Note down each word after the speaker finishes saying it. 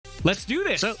Let's do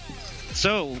this.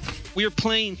 So we are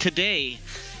playing today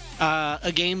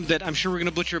a game that I'm sure we're going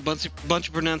to butcher a bunch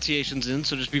of pronunciations in,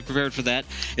 so just be prepared for that.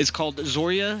 It's called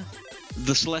Zorya,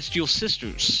 the Celestial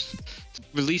Sisters.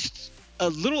 Released a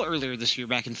little earlier this year,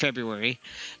 back in February,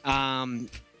 from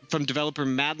developer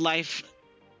MadLife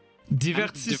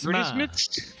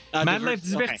Divertissement. MadLife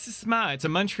Divertissement. Okay. It's a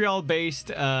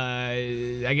Montreal-based,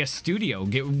 I guess, studio.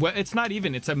 It's not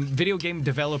even. It's a video game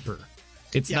developer.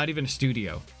 It's not even a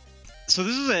studio. So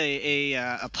this is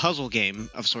a puzzle game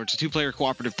of sorts, a two-player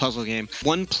cooperative puzzle game.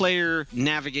 One player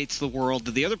navigates the world.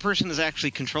 The other person is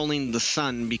actually controlling the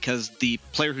sun because the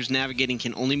player who's navigating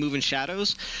can only move in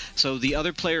shadows. So the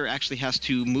other player actually has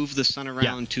to move the sun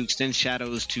around to extend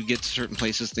shadows to get to certain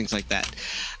places, things like that.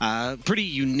 Pretty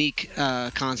unique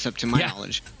concept to my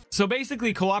knowledge. So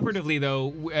basically, cooperatively,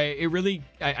 though,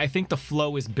 I think the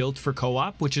flow is built for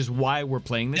co-op, which is why we're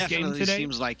playing this game today.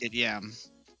 Seems like it, yeah.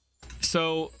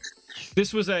 So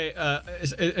this was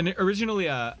originally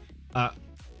a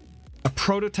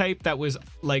prototype that was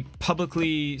like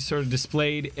publicly sort of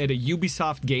displayed at a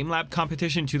Ubisoft Game Lab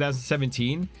competition in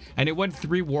 2017, and it won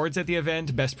 3 awards at the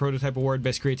event: Best Prototype Award,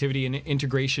 Best Creativity and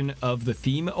Integration of the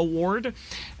Theme Award,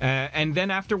 and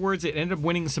then afterwards it ended up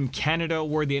winning some Canada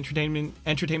Award, the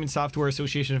Entertainment Software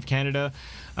Association of Canada,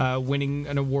 winning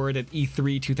an award at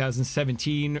E3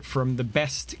 2017 from the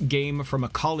best game from a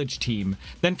college team.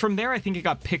 Then from there, I think it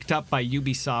got picked up by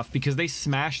Ubisoft because they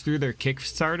smashed through their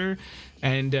Kickstarter.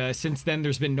 And since then,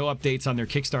 there's been no updates on their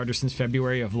Kickstarter since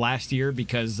February of last year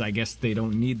because I guess they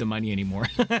don't need the money anymore.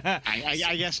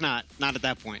 I guess not. Not at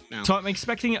that point, no. So I'm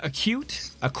expecting a cute,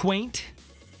 a quaint,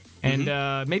 and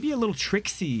maybe a little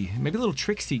tricksy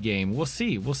game. We'll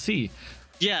see. We'll see.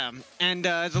 Yeah, and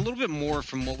it's a little bit more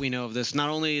from what we know of this. Not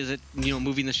only is it,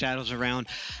 moving the shadows around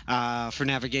for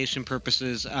navigation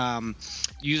purposes,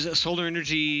 use solar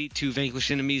energy to vanquish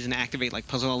enemies and activate like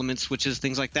puzzle elements, switches,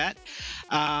 things like that.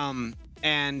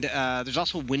 And there's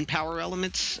also wind power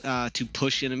elements to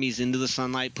push enemies into the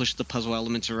sunlight, push the puzzle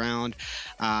elements around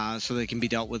so they can be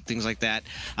dealt with, things like that.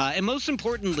 And most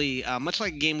importantly, much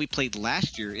like a game we played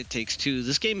last year, It Takes Two,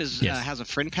 this game has a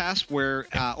friend pass where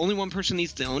only one person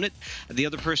needs to own it. The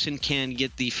other person can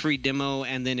get the free demo,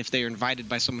 and then if they are invited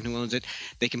by someone who owns it,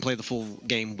 they can play the full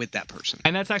game with that person.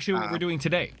 And that's actually what we're doing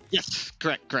today. Yes,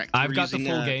 correct. I've got the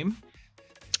full game.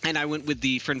 And I went with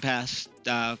the friend pass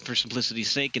for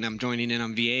simplicity's sake, and I'm joining in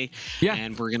on VA. Yeah.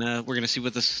 And we're gonna see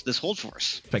what this holds for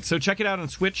us. Perfect. So check it out on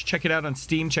Switch, check it out on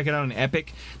Steam, check it out on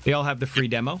Epic. They all have the free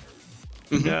demo.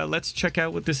 And, let's check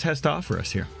out what this has to offer us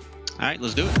here. All right,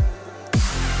 let's do it.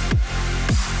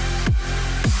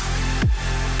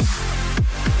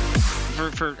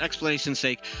 For explanation's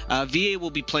sake, VA will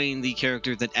be playing the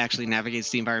character that actually navigates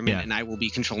the environment, and I will be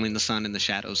controlling the sun and the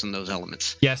shadows and those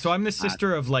elements. Yeah, so I'm the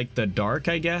sister of like the dark,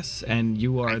 I guess, and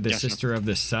you are the sister of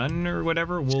the sun or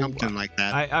whatever. Something like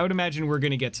that. I would imagine we're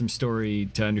going to get some story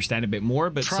to understand a bit more,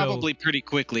 but probably pretty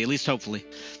quickly, at least hopefully.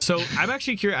 So I'm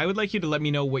actually curious. I would like you to let me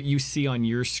know what you see on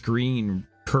your screen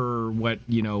per what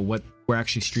we're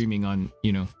actually streaming on.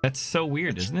 That's so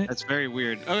weird, isn't it? That's very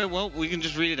weird. Okay, well, we can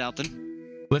just read it out then.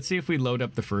 Let's see if we load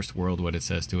up the first world, what it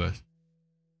says to us.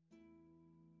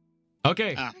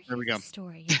 Okay. There we go.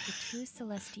 Story of the 2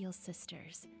 celestial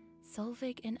sisters,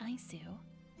 Solveig and Isu.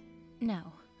 No,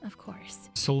 of course.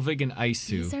 Solveig and Isu.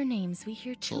 These are names we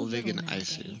hear too Solveig little and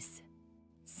nowadays.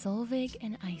 Solveig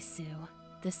and Isu,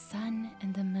 the sun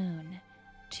and the moon,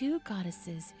 2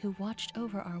 goddesses who watched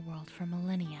over our world for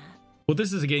millennia. Well,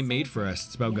 this is a game made for us.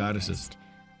 It's about goddesses.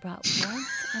 Brought warmth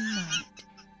and light,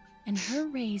 and her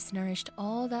rays nourished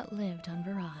all that lived on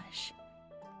Virage.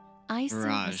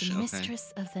 Isu was a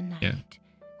mistress of the night. Yeah.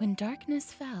 When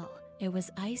darkness fell, it was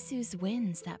Isu's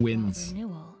winds that brought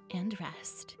renewal and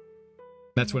rest.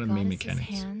 That's what I mean, In mechanics.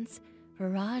 hands,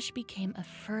 Virage became a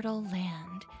fertile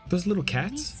land. Those little Many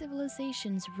cats?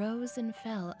 civilizations rose and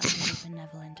fell under the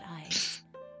benevolent eyes.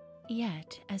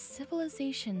 Yet, as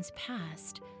civilizations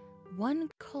passed, one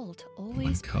cult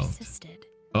always persisted.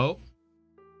 Oh.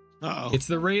 Uh-oh. It's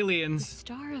the The Raelians.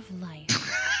 Star of Life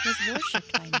was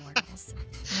worshipped by mortals.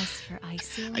 As for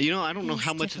Isu, I don't know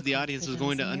how much of the audience is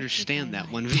going to understand that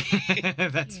one.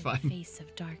 That's fine. Face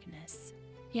of darkness.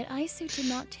 Yet Isu did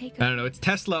not take. I don't know. It's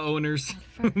Tesla owners.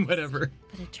 Whatever.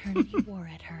 But eternity wore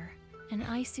at her, and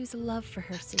Isu's love for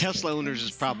her sister. Tesla owners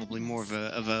is probably more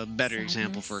of a better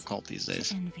example for a cult these days.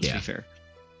 To be fair.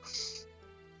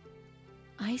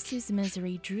 Isu's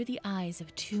misery drew the eyes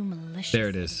of 2 malicious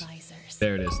advisors.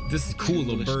 There it is. This is cool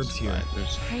little burbs here.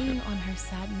 Preying on her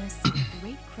sadness,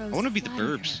 great crows I want to be the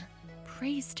burbs. her,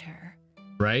 praised her,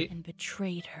 right? And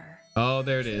betrayed her. Oh,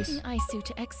 there it is. Taking Isu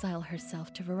to exile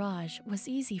herself to Virage was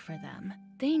easy for them.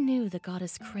 They knew the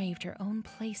goddess craved her own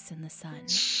place in the sun.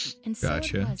 And so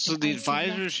Gotcha. it was So that the Isis left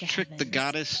advisors the tricked the heavens,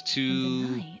 goddess and to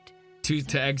the night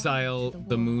To exile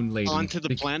the moon lady. onto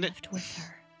the planet. left with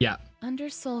her. Yeah. Under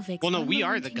Solveig's Well, no, we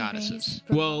are the unrelenting goddesses.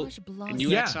 rays, Well, Virage blossomed And you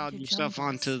Yeah. exiled into yourself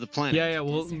jungles. onto the planet. Yeah,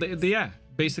 well, yeah,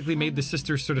 basically made the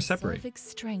sisters sort of separate. Solveig's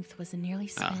strength was nearly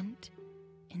spent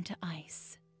into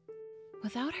ice.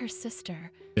 Without her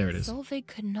sister, There it is. Solveig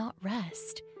could not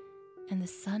rest, and the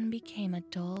sun became a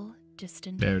dull,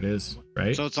 distant. There it is,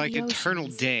 right? So it's like The eternal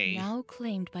oceans, day. now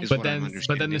claimed by is But what I'm then the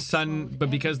understanding. sun, but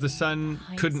because the sun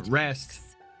couldn't rest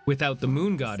without the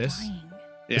moon goddess, Yeah.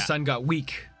 the sun got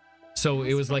weak. So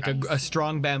it was like a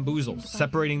strong bamboozle.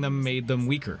 Separating them made them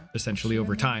weaker, essentially,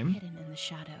 over time.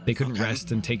 They couldn't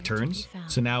rest and take turns.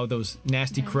 So now those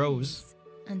nasty crows.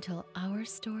 Until our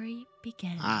story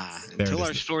begins. There Until it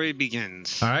our is. story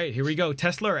begins. All right, here we go.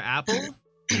 Tesla or Apple?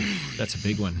 That's a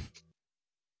big one.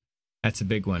 That's a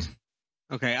big one.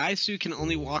 Okay, Isu can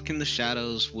only walk in the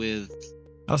shadows with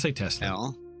I'll say Tesla.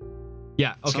 L.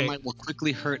 Yeah, okay. Sunlight will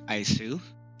quickly hurt Isu.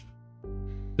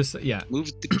 Yeah,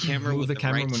 Move the camera Move with the the,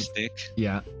 camera right when- stick.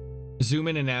 yeah. Zoom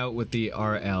in and out with the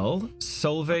RL.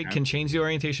 Solveig Okay. can change the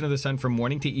orientation of the sun from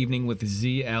morning to evening with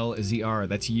ZL/ZR.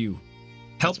 That's you.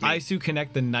 Help That's me. Isu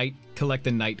collect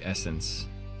the night essence.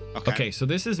 Okay. Okay, so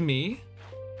this is me.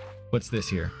 What's this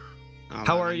here? Hold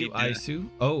How on, are I you, need to- Isu?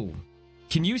 Oh.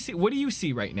 Can you see? What do you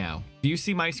see right now? Do you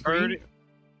see my screen?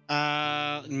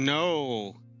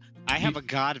 No. I have a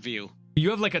god view.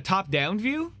 You have like a top-down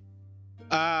view?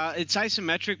 It's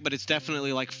isometric, but it's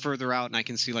definitely like further out, and I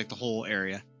can see like the whole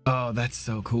area. Oh, that's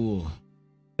so cool.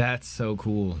 That's so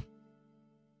cool.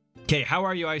 Okay, how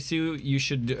are you, Isu? You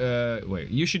should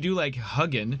you should do like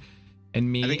Hugin and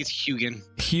me. I think it's Hugin.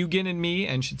 Hugin and me,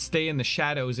 and should stay in the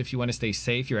shadows if you want to stay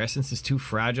safe. Your essence is too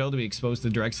fragile to be exposed to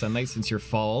direct sunlight since your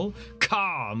fall.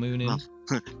 Ka, Moonin.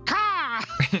 Ka!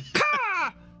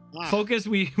 Ka! Focus,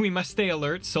 we must stay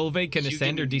alert. Solveig can Hugin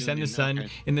ascend or and descend the Moonin, sun okay.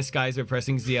 in the skies by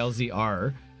pressing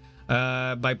ZLZR.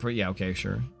 Yeah, okay,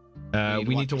 sure.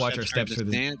 We need to watch our steps for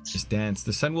this dance.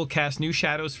 The sun will cast new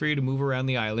shadows for you to move around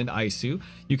the island, Isu.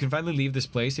 You can finally leave this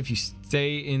place if you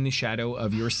stay in the shadow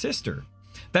of your sister.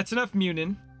 That's enough,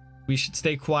 Munin. We should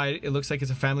stay quiet. It looks like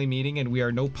it's a family meeting and we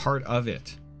are no part of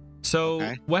it. So,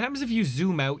 Okay. what happens if you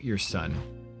zoom out your sun?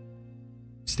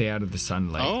 Stay out of the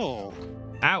sunlight. Oh,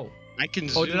 Ow. I can Oh,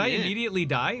 zoom did I in. immediately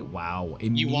die? Wow, You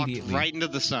immediately. walked right into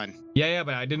the sun. Yeah,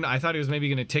 but I didn't. I thought it was maybe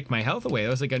going to take my health away. That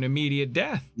was like an immediate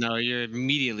death. No, you're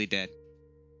immediately dead.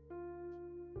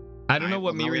 I don't know Alright,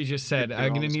 what well, now Miri we- just said. we're I'm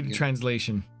going to almost need a again.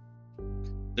 translation.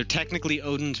 They're technically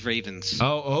Odin's ravens.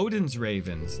 Oh, Odin's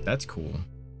ravens. That's cool.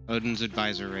 Odin's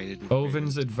advisor rated.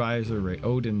 Odin's advisor.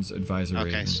 Odin's advisor Okay,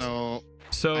 ravens.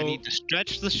 so I need to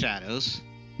stretch the shadows.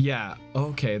 Yeah.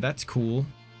 Okay, that's cool.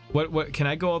 What can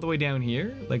I go all the way down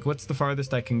here? Like, what's the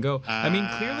farthest I can go? I mean,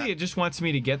 clearly it just wants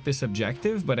me to get this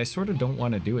objective, but I sort of don't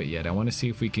want to do it yet. I want to see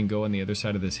if we can go on the other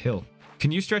side of this hill.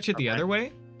 Can you stretch it the other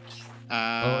way?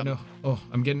 Oh no. Oh,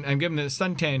 I'm getting the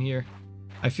suntan here.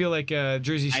 I feel like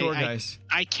Jersey Shore guys.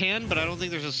 I can, but I don't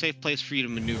think there's a safe place for you to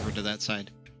maneuver to that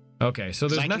side. Okay, so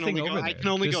there's I can nothing only over go, there. I can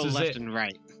only This go is left it. and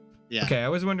right. Yeah. Okay, I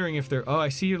was wondering if there. Oh, I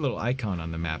see your little icon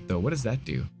on the map though. What does that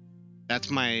do? That's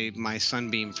my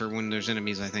sunbeam for when there's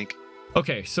enemies, I think.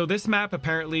 Okay, so this map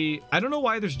apparently, I don't know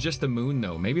why there's just a moon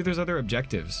though. Maybe there's other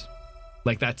objectives,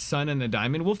 like that sun and the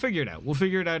diamond. We'll figure it out. We'll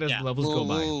figure it out as levels go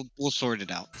by. We'll sort it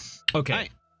out. Okay.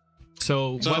 Right.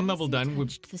 So one level Isu done.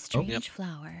 touched the strange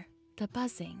flower, the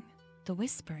buzzing, the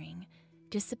whispering,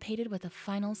 dissipated with a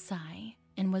final sigh,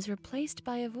 and was replaced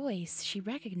by a voice she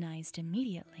recognized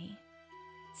immediately.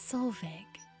 Solveig.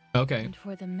 Okay. And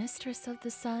for the mistress of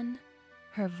the sun,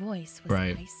 her voice was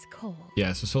Right. ice cold.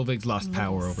 Yeah. So Solveig's lost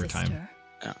power Little over time. sister.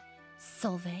 Yeah.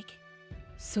 Solveig.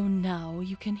 So now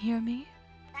you can hear me?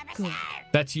 Good.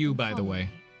 That's you, by the Follow way. me.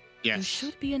 There Yes.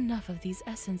 should be enough of these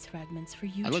essence fragments for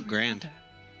you I to look grand. recover.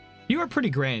 You are pretty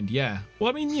grand. Yeah. Well,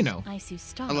 I mean, you know. Isu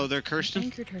stopped. Hello there, and Kirsten.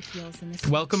 Anchored her heels in the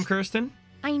Welcome, sand. Kirsten.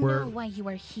 I We're- know why you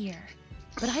are here,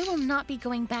 but I will not be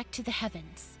going back to the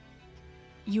heavens.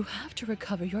 You have to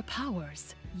recover your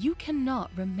powers. You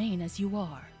cannot remain as you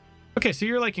are. Okay, so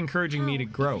you're like encouraging me to How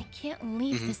if grow. I can't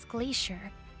leave Mhm. this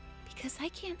glacier because I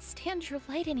can't stand your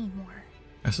light anymore.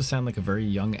 I also sound like a very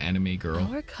young anime girl.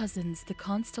 Our cousins, the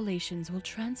constellations, will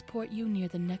transport you near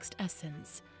the next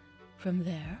essence. From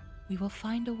there, we will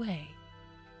find a way.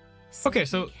 Okay,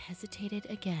 so- Solveig hesitated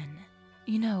again.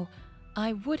 You know,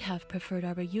 I would have preferred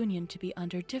our reunion to be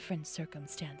under different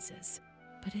circumstances,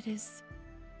 but it is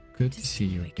Good to see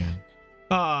you again.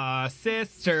 Aw,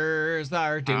 sisters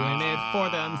are doing it for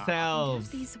And of themselves.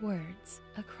 these words,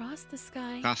 across the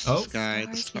sky, Across Oh. the sky,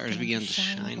 the stars began to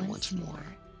shine once more.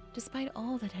 Despite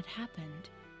all that had happened,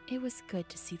 it was good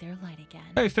to see their light again.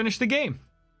 Hey, finished the game.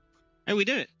 Hey, we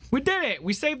did it. We did it.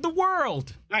 We saved the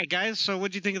world. All right, guys. So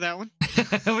what'd you think of that one?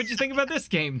 What'd you think about this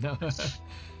game?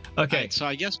 Okay. Right, so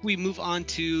I guess we move on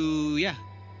to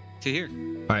here.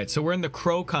 All right, so we're in the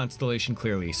Crow constellation,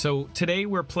 clearly. So today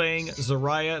we're playing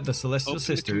Zorya, the Celestial Open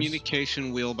Sisters. the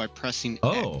communication wheel by pressing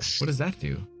X. What does that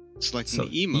do? Selecting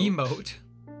the emote.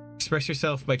 Express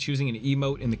yourself by choosing an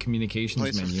emote in the communications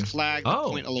Place menu. a flag to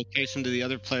point a location to the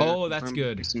other player. Oh, that's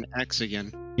good. Pressing X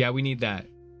again. Yeah, we need that.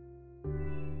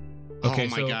 Okay, oh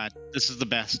my god, this is the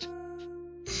best.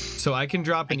 So I can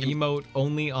drop an emote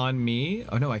only on me.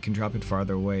 Oh no, I can drop it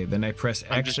farther away. Then I press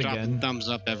X again. Thumbs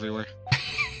up everywhere.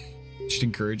 Just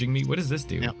encouraging me. What does this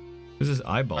do? Yep. This is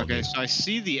eyeball. Okay, so I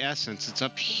see the essence. It's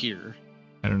up here.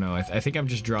 I don't know. I think I'm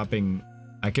just dropping.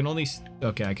 I can only.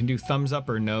 Okay, I can do thumbs up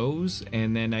or nose,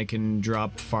 and then I can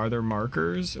drop farther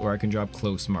markers, or I can drop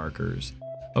close markers.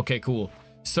 Okay, cool.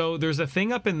 So there's a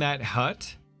thing up in that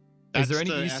hut. Is there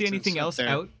any? Do you see anything else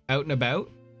out and about?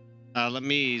 Let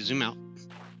me zoom out.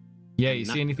 Yeah, you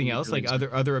see anything else like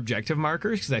other objective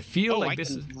markers? Because I feel like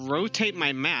this is rotate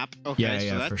my map. Okay, yeah,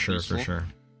 so that's for sure, useful. for sure.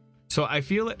 So I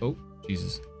feel it. Oh,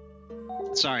 Jesus.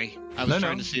 Sorry, I was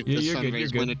trying to see if the sun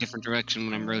rays went a different direction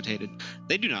when I'm rotated.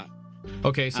 They do not.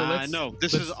 Okay, so no,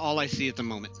 this is all I see at the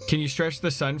moment. Can you stretch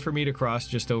the sun for me to cross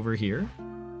just over here?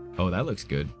 Oh, that looks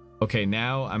good. Okay,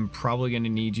 now I'm probably going to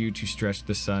need you to stretch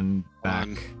the sun back.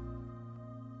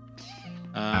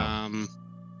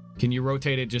 Can you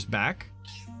rotate it just back?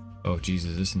 Oh,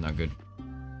 Jesus, this is not good.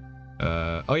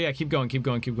 Oh yeah, keep going.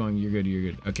 You're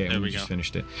good. Okay, we just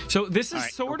finished it. So this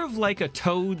is sort of like a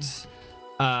Toad's,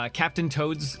 Captain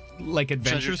Toad's like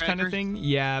adventures kind of thing.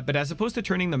 Yeah, but as opposed to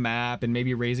turning the map and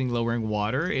maybe lowering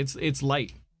water, it's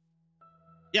light.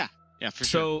 Yeah, for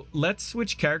sure. So let's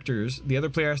switch characters. The other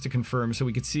player has to confirm, so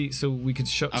we could see. So we could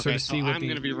sort of see what I'm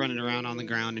going to be running around on the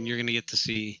ground, and you're going to get to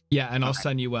see. Yeah, and I'll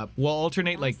sun you up. We'll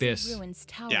alternate like this. Ruins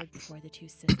towered before the two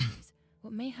sisters.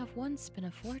 What may have once been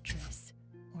a fortress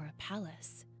or a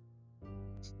palace.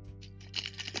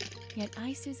 Yet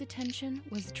Aisu's attention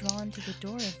was drawn to the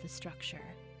door of the structure,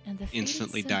 and the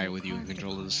instantly die with you in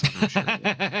control of the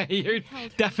sun. You're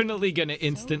definitely gonna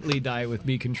instantly die with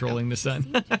me controlling the sun.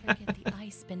 Seemed to forget the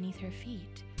ice beneath her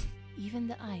feet, even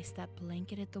the ice that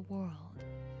blanketed the world.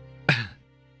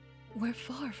 We're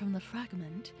far from the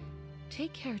fragment.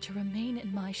 Take care to remain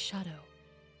in my shadow.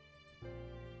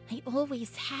 I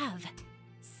always have,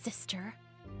 sister.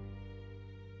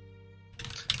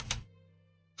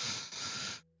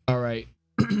 All right,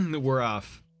 we're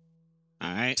off. All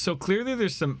right. So clearly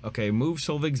there's some... Okay, move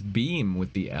Solveig's beam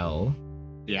with the L.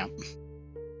 Yeah.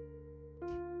 All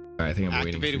right, I think I'm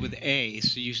waiting for you. Activated with A,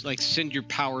 so you like send your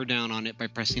power down on it by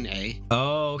pressing A.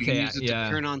 Oh, okay, you can use it to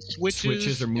turn on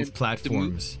switches or move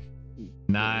platforms.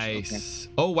 Nice.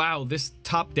 Okay. Oh, wow, this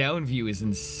top-down view is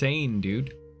insane,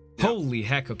 dude. Yeah. Holy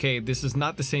heck, okay, this is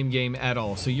not the same game at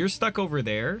all. So you're stuck over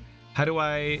there. How do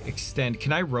I extend?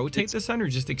 Can I rotate the sun or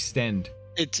just extend?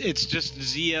 It's just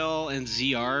ZL and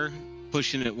ZR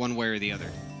pushing it one way or the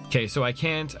other. Okay, so I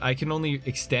can only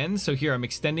extend. So here I'm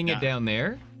extending it down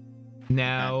there.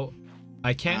 Now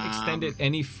I can't extend it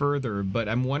any further, but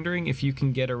I'm wondering if you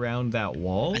can get around that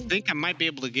wall. I think I might be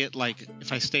able to get like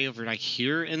if I stay over like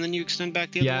here and then you extend back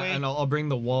the other way. Yeah, and I'll bring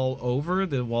the wall over.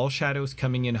 The wall shadow's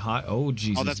coming in hot. Oh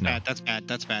Jesus! Oh, that's bad.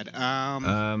 That's bad.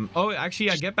 Oh, actually,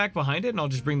 yeah, get back behind it, and I'll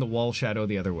just bring the wall shadow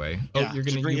the other way. Oh, yeah,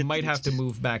 you might have to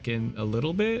move back in a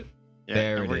little bit. Yeah,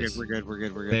 there no, it is. We're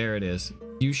good. There it is.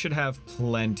 You should have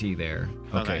plenty there.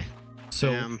 Okay.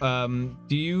 So,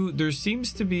 there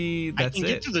seems to be, that's it. I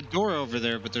can get to the door over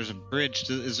there, but there's a bridge.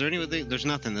 Is there any way? There's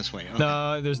nothing this way. Okay.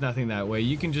 No, there's nothing that way.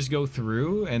 You can just go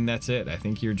through, and that's it. I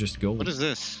think you're just gold. What is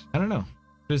this? I don't know.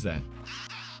 What is that?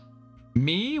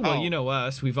 Me? Well, you know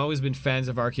us. We've always been fans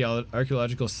of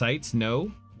archaeological sites.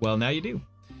 No? Well, now you do.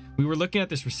 We were looking at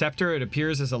this receptor. It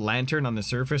appears as a lantern on the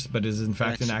surface, but is in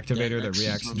fact an activator that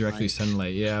reacts directly to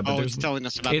sunlight. Yeah, but it's telling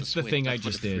us about the thing I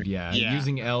just did. Yeah,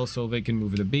 using L so they can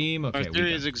move the beam. Okay, our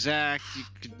theory is exact. You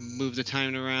could move the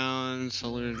time around.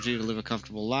 Solar energy to live a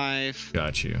comfortable life.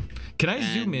 Got you. Can I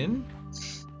zoom in?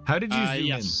 How did you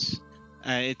zoom in?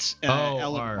 It's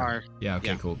L and R. Yeah,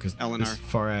 okay, cool. Because L and R. This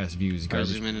far-ass view is garbage.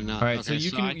 Zoom in and out. All right, so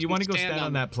you want to go stand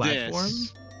on that platform?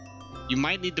 This. You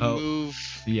might need to move.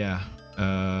 Yeah.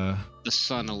 The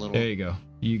sun a little. There you go.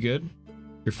 You good?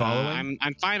 You're following?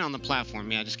 I'm fine on the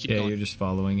platform. Yeah, just keep going. Yeah, you're just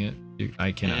following it.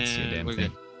 I cannot see a damn thing.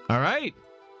 Good. All right,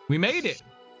 we made it.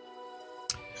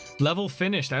 Level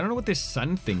finished. I don't know what this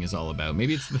sun thing is all about.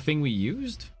 Maybe it's the thing we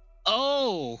used.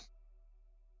 Oh,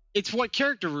 it's what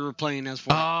character we were playing as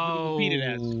for. Oh,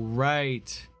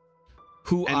 right.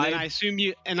 Then I assume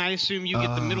you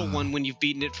get the middle one when you've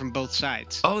beaten it from both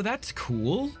sides. Oh, that's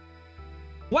cool.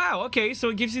 Wow. Okay, so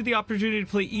it gives you the opportunity to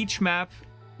play each map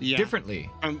differently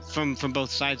from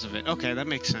both sides of it. Okay, that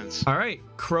makes sense. All right,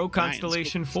 Crow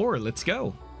Constellation 4. Let's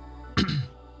go.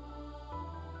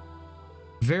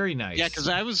 Very nice. Yeah, because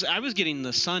I was getting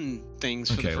the sun things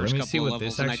for the first couple of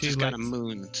levels, and I just got a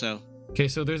moon. So. Okay,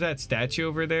 so there's that statue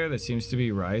over there that seems to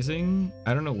be rising.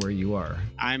 I don't know where you are.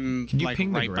 Can you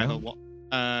ping right by the wall.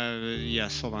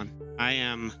 Yes. Hold on. I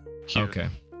am here. Okay.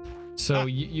 So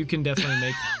you can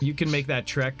definitely make that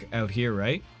trek out here,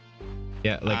 right?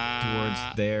 Yeah, like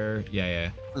towards there.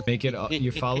 Yeah. Make it.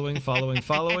 You're following.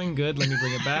 Good. Let me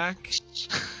bring it back.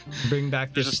 Bring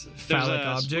back this phallic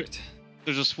object.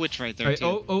 There's a switch right there.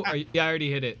 Too. Yeah, I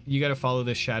already hit it. You got to follow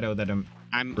the shadow that I'm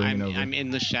bringing over. I'm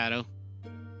in the shadow.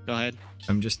 Go ahead.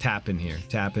 I'm just tapping here.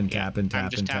 Tapping. Okay.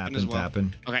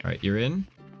 All right, you're in.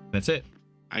 That's it.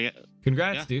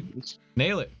 Congrats, dude.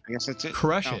 Nail it. I guess that's it.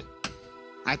 Crush it.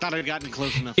 I thought I'd gotten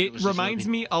close enough. It reminds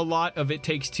me a lot of It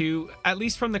Takes Two, at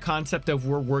least from the concept of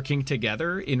we're working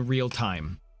together in real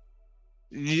time.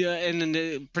 Yeah, and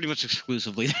then pretty much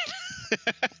exclusively.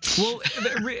 Well,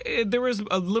 there was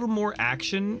a little more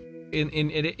action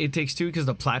in It Takes Two because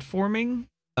of the platforming.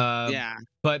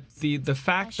 But the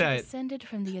fact that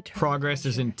progress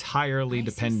is entirely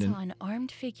dependent. Saw an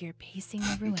armed figure pacing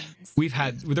the ruins.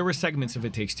 There were segments of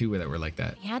It Takes Two that were like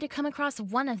that. We had to come across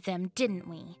one of them, didn't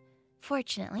we?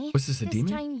 Fortunately, was this a demon?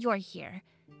 This time you're here.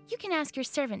 You can ask your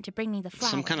servant to bring me the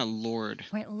flower. Some kind of lord.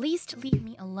 Or at least leave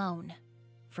me alone.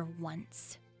 For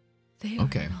once. They are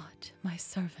not my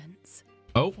servants.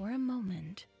 Oh. For a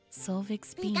moment,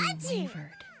 Solvik's being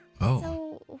wavered. Oh.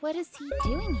 So, what is he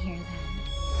doing here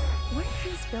then? Weren't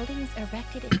these buildings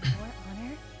erected in your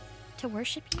honor? To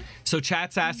worship you? So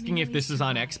chat's asking if this is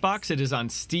on Xbox. It is on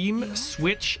Steam,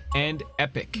 Switch, and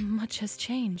Epic. Much has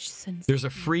changed since... There's a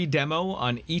free demo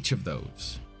on each of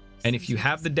those. And if you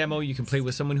have the demo, you can play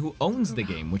with someone who owns the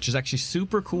game, which is actually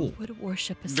super cool. Would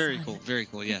worship a very sun. Cool, very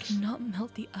cool, yes. They cannot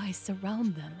melt the ice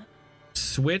around them.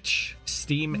 Switch,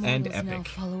 Steam, and Epic. Now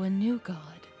follow a new god.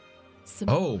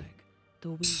 Smarg,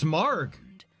 oh, Smarg.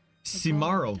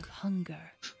 Smarg.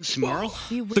 Hunger. Smarg?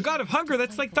 The god of hunger,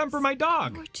 that's like Thumper, my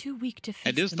dog. You are too weak to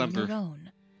face them on their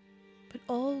own. But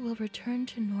all will return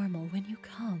to normal when you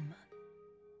come.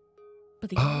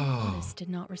 But the goddess did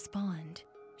not respond.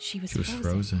 She was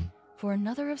frozen. For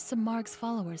another of Smarg's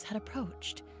followers had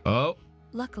approached. Oh.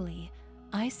 Luckily,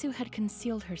 Aisu had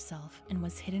concealed herself and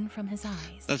was hidden from his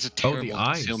eyes. That's a terrible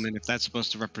concealment if that's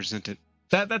supposed to represent it.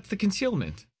 That's the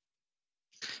concealment.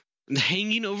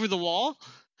 Hanging over the wall?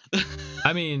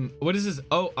 I mean, what is this?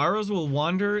 Oh, arrows will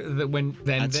wander then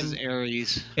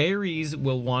Ares. Ares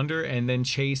will wander and then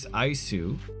chase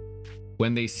Aisu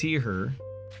when they see her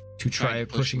to try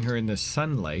pushing her in the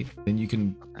sunlight. Then you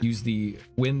can use the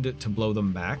wind to blow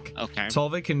them back. Okay.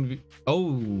 Solve can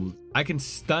I can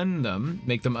stun them,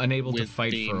 make them unable to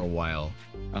fight for a while.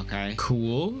 Okay.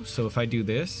 Cool. So if I do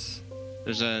this,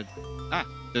 there's a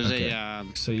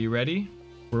So you ready?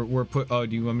 We're put. Oh,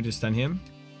 do you want me to stun him?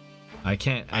 I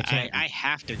can't. I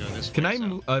have to go this way. Can I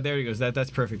move? Oh, there he goes. That's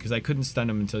perfect because I couldn't stun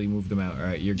him until you moved them out. All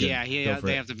right, you're good. Yeah.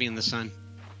 They have to be in the sun.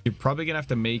 You're probably gonna have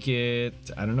to make it.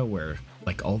 I don't know where,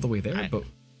 like all the way there. But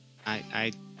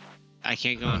I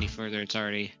can't go any further. It's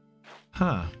already.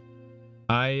 Huh.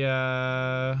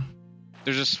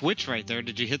 There's a switch right there.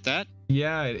 Did you hit that?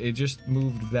 Yeah, it just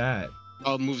moved that.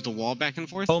 Oh, it moved the wall back and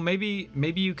forth. Oh, maybe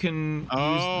you can.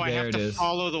 I have to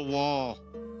follow the wall.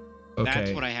 Okay.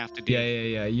 That's what I have to do.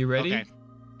 Yeah. You ready? Okay.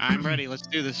 I'm ready. Let's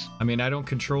do this. I mean, I don't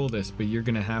control this, but you're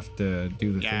gonna have to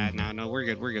do the thing. Yeah, no, we're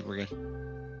good.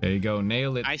 There you go.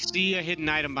 Nail it. I see a hidden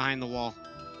item behind the wall.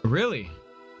 Really?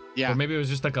 Yeah. Or maybe it was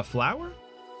just like a flower?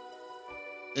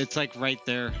 It's like right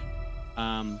there.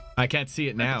 I can't see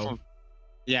it now.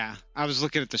 Yeah, I was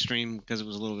looking at the stream because it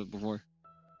was a little bit before.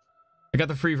 I got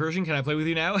the free version. Can I play with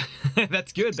you now?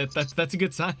 That's good. That's a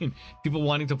good sign. People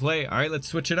wanting to play. All right, let's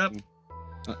switch it up.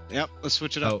 Yep, let's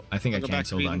switch it up. Oh, I think I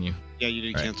canceled on you. Yeah, you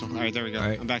did cancel. All right, there we go. All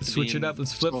right, I'm back to switch it up.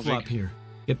 Let's flip-flop here.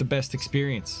 Get the best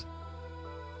experience.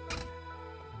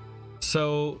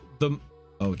 So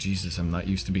oh Jesus, I'm not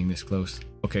used to being this close.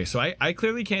 Okay, so I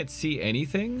clearly can't see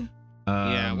anything.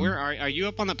 Yeah, where are you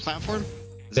up on the platform?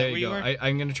 There you go.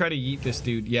 I'm gonna try to yeet this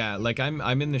dude. Yeah, like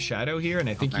I'm in the shadow here, and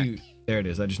I think there it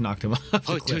is. I just knocked him off.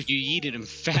 Oh, dude, you yeeted him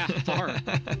far.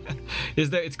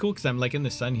 It's cool because I'm like in the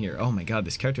sun here. Oh my god,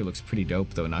 this character looks pretty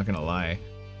dope though. Not gonna lie.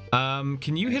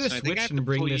 Can you hit a switch and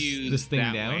bring this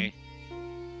thing down? Way.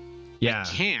 Yeah.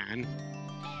 I can.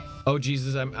 Oh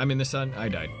Jesus, I'm in the sun. I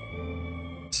died.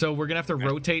 So we're gonna have to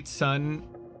rotate sun,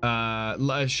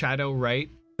 shadow right.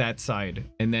 that side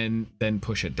and then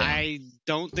push it down. I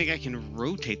don't think I can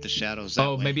rotate the shadows that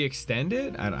way. Maybe extend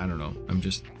it? I don't know. I'm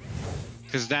just...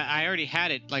 Because that I already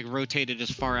had it like rotated as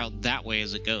far out that way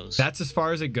as it goes. That's as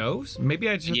far as it goes? Maybe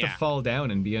I just have to fall down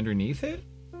and be underneath it?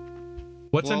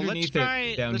 What's underneath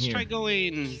it down let's here? Let's try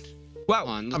going... Wow,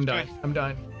 I'm dying. I'm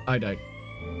dying. I died.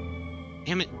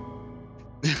 Damn it.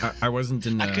 I wasn't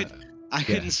in the... I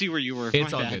couldn't see where you were.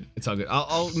 It's all good. It's all good.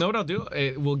 I'll know what I'll do.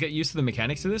 We'll get used to the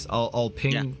mechanics of this. I'll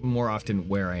ping more often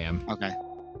where I am. Okay.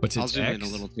 What's its I'll zoom X? in a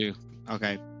little too.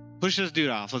 Okay. Push this dude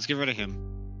off. Let's get rid of him.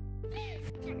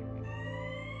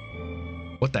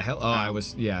 What the hell? Oh, I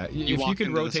was... Yeah. If you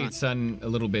could rotate sun a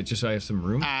little bit just so I have some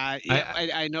room.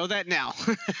 I know that now.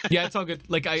 Yeah, it's all good.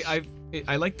 Like,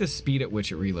 I like the speed at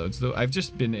which it reloads, though. I've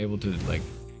just been able to, like,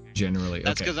 generally...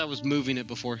 That's because I was moving it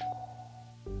before.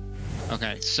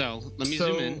 Okay, so let me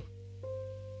zoom in.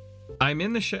 I'm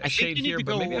in the shade here,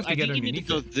 but maybe I have to get underneath it. You need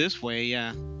to go this way,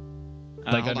 yeah.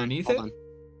 Like underneath it?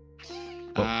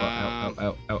 Oh,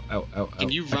 ow.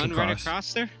 Can you run right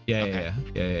across there? Yeah.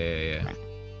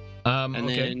 And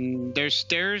then there's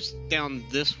stairs down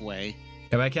this way.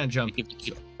 Yeah, but I can't jump.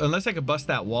 Unless I could bust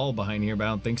that wall behind here, but I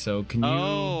don't think so. Can you?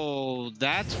 Oh,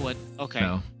 that's what... Okay.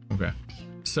 No. Okay.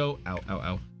 So,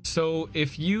 ow. So,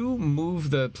 if you move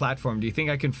the platform, do you think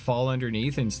I can fall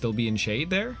underneath and still be in shade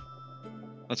there?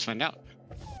 Let's find out.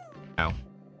 Ow.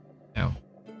 No,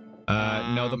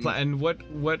 and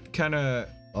what kind of...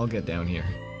 I'll get down here.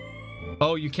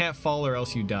 Oh, you can't fall or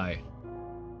else you die.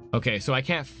 Okay, so I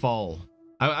can't fall.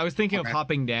 I was thinking of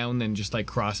hopping down then just like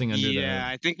crossing under the... Yeah,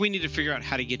 I think we need to figure out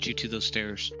how to get you to those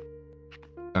stairs.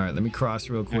 All right, let me cross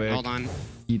real quick. Right, hold on.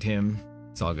 Eat him.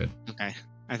 It's all good. Okay.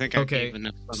 I think I gave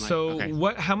enough sunlight.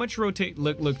 So how much rotate...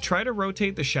 Look, try to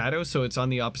rotate the shadow so it's on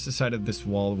the opposite side of this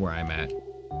wall where I'm at.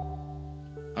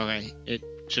 Okay, it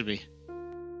should be.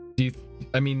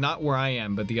 I mean, not where I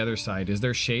am, but the other side. Is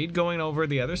there shade going over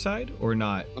the other side or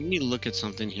not? Let me look at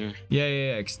something here. Yeah.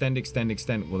 Extend.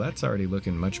 Well, that's already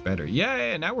looking much better.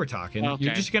 Yeah, now we're talking. Okay.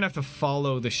 You're just going to have to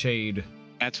follow the shade.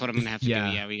 That's what I'm going to have to do.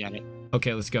 Yeah, we got it.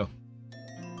 Okay, let's go.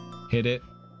 Hit it.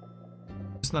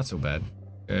 It's not so bad.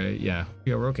 Yeah,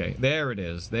 we're okay. There it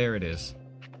is.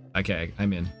 Okay,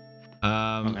 I'm in.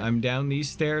 I'm down these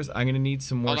stairs. I'm going to need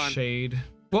some more shade.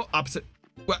 Well, opposite.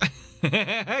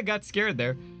 I got scared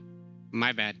there.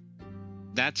 My bad.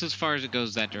 That's as far as it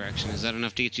goes that direction. Is that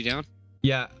enough to get you down?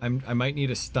 Yeah, I might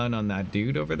need a stun on that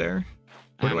dude over there.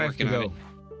 Where do I have to go?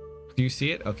 Do you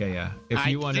see it? Okay, yeah. If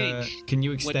you want to... Can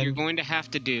you extend... What you're going to have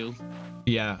to do...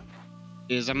 Yeah.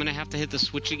 Is I'm going to have to hit the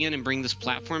switch again and bring this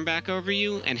platform back over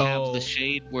you and have the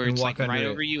shade where it's like right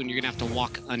over you and you're going to have to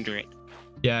walk under it.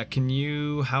 Yeah, can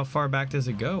you... How far back does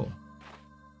it go?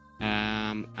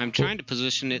 I'm trying to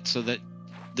position it so that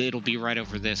it'll be right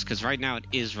over this, because right now it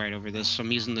is right over this, so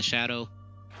I'm using the shadow.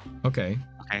 Okay,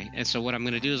 and so what I'm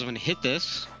going to do is I'm going to hit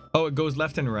this. Oh, it goes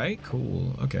left and right?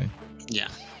 Cool, okay. Yeah.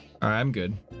 All right, I'm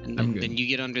good. I'm good. Then you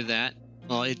get under that.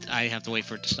 Well, I have to wait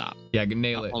for it to stop. Yeah,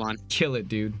 nail it. Hold on. Kill it,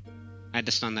 dude. I had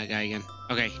to stun that guy again.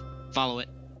 Okay, follow it.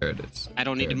 There it is. I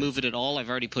don't need to move it at all. I've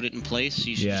already put it in place, so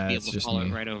you should just be able to follow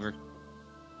it right over.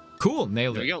 Cool,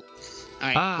 nailed it. There we go.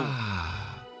 All right, cool.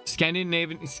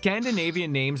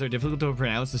 Scandinavian names are difficult to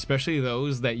pronounce, especially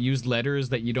those that use letters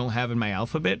that you don't have in my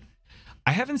alphabet.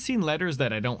 I haven't seen letters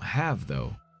that I don't have,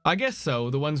 though. I guess so.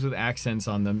 The ones with accents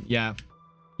on them. Yeah.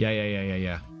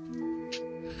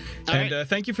 And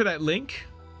thank you for that link,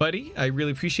 buddy. I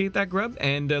really appreciate that, Grub.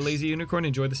 And Lazy Unicorn,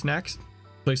 enjoy the snacks.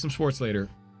 Play some sports later.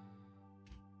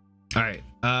 All right.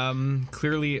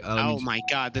 Clearly... oh, my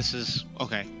God. This is...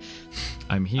 Okay.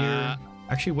 I'm here.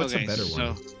 Actually, what's a better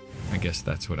one? I guess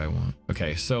that's what I want.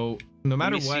 Okay, so no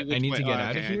matter what, I need to get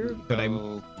out of here. But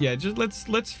just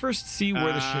let's first see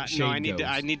where the shade goes.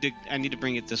 I need to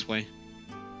bring it this way.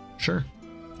 Sure,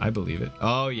 I believe it.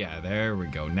 Oh yeah, there we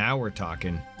go. Now we're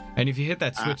talking. And if you hit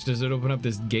that switch, does it open up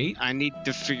this gate? I need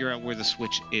to figure out where the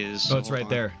switch is. Oh, it's right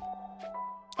there.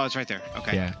 Oh, it's right there.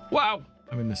 Okay. Yeah. Wow.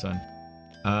 I'm in the sun.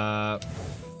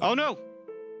 Oh no.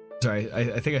 Sorry,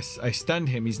 I think I stunned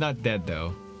him. He's not dead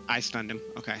though. I stunned him.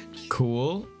 Okay.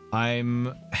 Cool.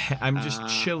 I'm just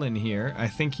chilling here. I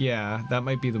think, yeah, that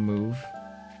might be the move.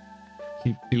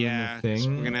 Keep doing the thing. So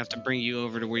we're gonna have to bring you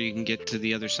over to where you can get to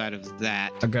the other side of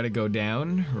that. I gotta go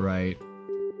down, right?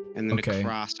 And then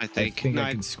across, I think.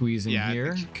 I can squeeze in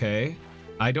here. Okay.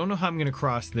 I don't know how I'm gonna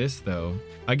cross this though.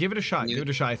 I give it a shot. Give it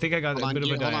a shot. I think I got a bit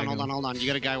of a diagonal. Hold on. You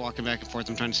got a guy walking back and forth.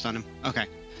 I'm trying to stun him. Okay.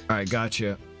 All right,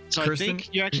 gotcha. So Kirsten? I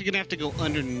think you're actually going to have to go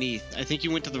underneath. I think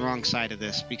you went to the wrong side of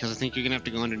this, because I think you're going to have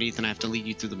to go underneath and I have to lead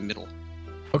you through the middle.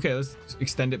 Okay, let's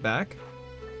extend it back.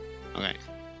 Okay.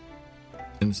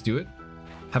 And let's do it.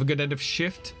 Have a good end of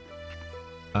shift.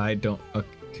 I don't.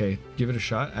 Okay, give it a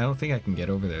shot. I don't think I can get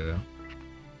over there though.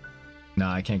 No,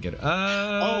 I can't get it.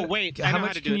 Oh wait, how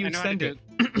much can you extend it?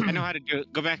 I know how to do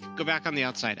it. Go back on the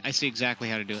outside. I see exactly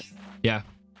how to do it. Yeah.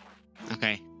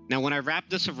 Okay. Now when I wrap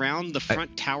this around, the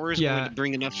front tower is going to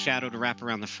bring enough shadow to wrap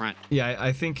around the front. Yeah,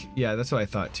 I think. Yeah, that's what I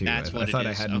thought too. I thought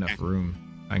I had enough room.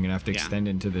 I'm gonna have to extend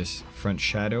into this front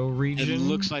shadow region. It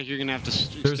looks like you're gonna have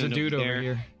to. There's a dude over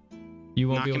here. You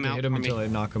won't be able to hit him until I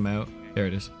knock him out. There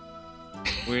it is.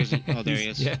 Where is he? Oh, there he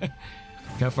is. Yeah.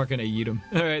 Gotta fucking eat him.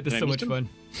 All right, this is so much fun.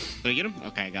 Did I get him?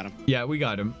 Okay, I got him. Yeah, we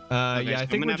got him. Okay, yeah, I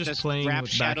think we're just playing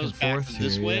with back and forth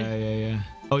this here. way. Yeah.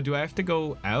 Oh, do I have to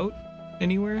go out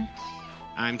anywhere?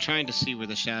 I'm trying to see where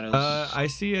the shadows. I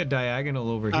see a diagonal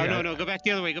over here. Oh no, go back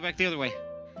the other way. Go back the other way.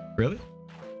 Really?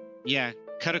 Yeah,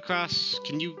 cut across.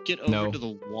 Can you get over to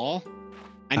the wall?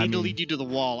 I need to lead you to the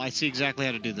wall. I see exactly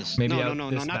how to do this. Maybe no,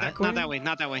 not that way.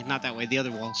 Not that way. The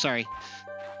other wall. Sorry.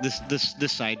 This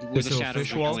side where the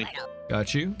shadows are going.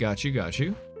 Got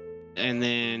you. And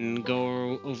then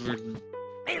go over.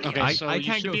 Okay, so I you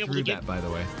can't should go be able through to get. that, by the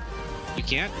way. You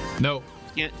can't. No.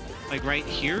 You can't, like right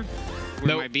here,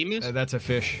 where my beam is. That's a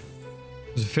fish.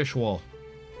 There's a fish wall.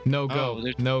 No go.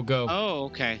 No go. Oh,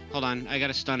 okay. Hold on. I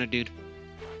gotta stun a dude.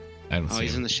 I don't see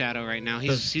he's him. In the shadow right now.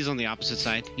 He's on the opposite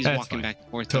side. He's walking back and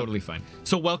forth. Totally fine.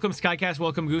 So welcome Skycast,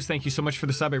 welcome Goose. Thank you so much for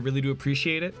the sub. I really do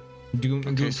appreciate it. Doing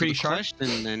pretty sharp. The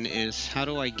question then is, how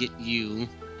do I get you?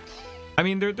 I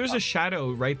mean, there's a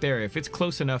shadow right there. If it's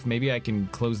close enough, maybe I can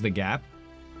close the gap.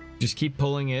 Just keep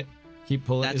pulling it. Keep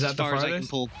pulling. That's is that as far the as farthest? I can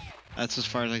pull. That's as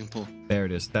far as I can pull. There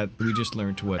it is. That we just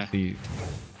learned what the.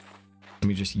 Let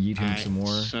me just yeet him some more.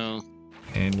 So.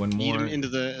 And one more. Yeet him into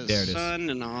the sun,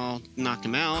 and I'll knock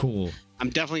him out. Cool. I'm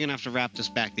definitely gonna have to wrap this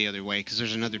back the other way because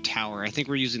there's another tower. I think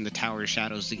we're using the tower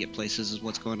shadows to get places. Is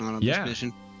what's going on this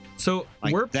mission. So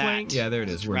like we're playing. Yeah, there it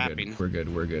is. We're good.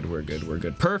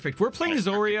 Perfect. We're playing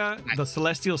Zorya, the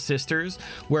Celestial Sisters,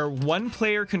 where one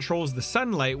player controls the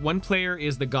sunlight, one player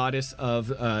is the goddess of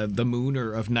the moon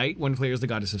or of night, one player is the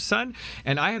goddess of sun,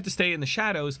 and I have to stay in the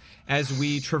shadows as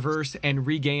we traverse and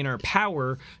regain our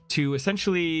power to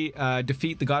essentially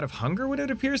defeat the god of hunger. What it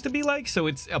appears to be like. So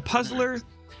it's a puzzler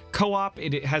co-op.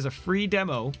 It has a free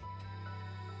demo.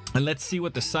 And let's see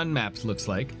what the sun maps looks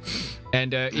like.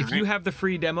 And if you have the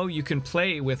free demo, you can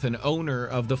play with an owner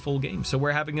of the full game. So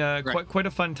we're having quite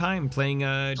a fun time playing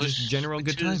just general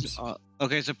good times.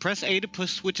 Okay, so press A to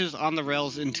push switches on the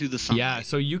rails into the sunlight. Yeah,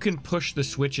 so you can push the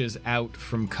switches out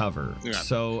from cover. Yeah.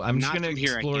 So I'm just going to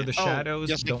explore the shadows.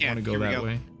 Yes, don't want to go that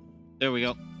way. There we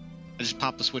go. I just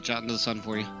popped the switch out into the sun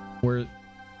for you. Where?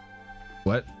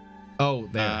 What? Oh,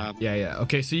 there. Yeah.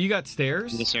 Okay, so you got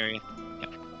stairs? In this area.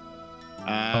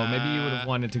 Oh, maybe you would have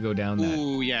wanted to go down that.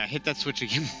 Ooh, yeah. Hit that switch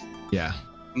again. Yeah.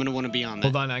 I'm going to want to be on that.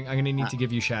 Hold on. I'm going to need to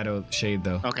give you shade,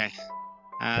 though. Okay.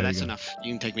 That's enough.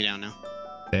 You can take me down now.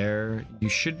 There. You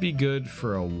should be good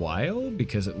for a while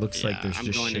because it looks like there's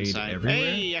just shade inside. everywhere.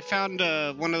 Hey, I found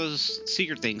one of those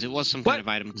secret things. It was some kind of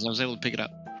item because I was able to pick it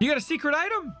up. You got a secret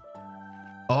item?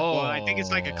 Oh. Well, I think it's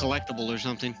like a collectible or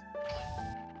something.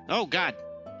 Oh, God.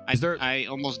 I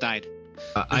almost died.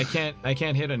 I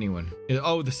can't hit anyone.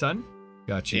 Oh, the sun?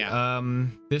 Gotcha. Yeah.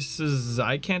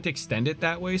 I can't extend it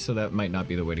that way, so that might not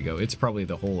be the way to go. It's probably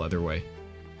the whole other way.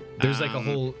 There's like a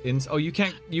whole you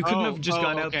couldn't have just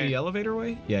gone out the elevator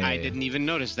way? Yeah. I didn't even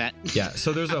notice that. Yeah,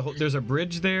 so there's a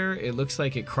bridge there. It looks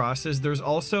like it crosses. There's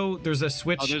a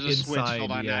switch inside. Switch.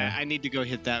 Hold on. Yeah. I need to go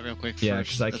hit that real quick first. Yeah,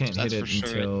 because I can't hit it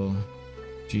until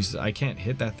Jesus, I can't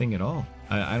hit that thing at all.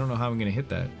 I don't know how I'm gonna hit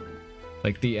that.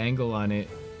 Like the angle on it.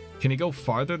 Can it go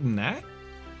farther than that?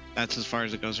 That's as far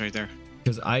as it goes right there.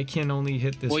 Because I can only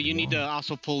hit this. Well, you need to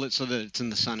also pull it so that it's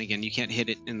in the sun again. You can't hit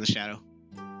it in the shadow.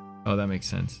 Oh, that makes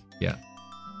sense. Yeah.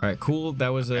 All right, cool. That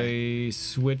was a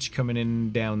switch coming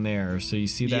in down there. So you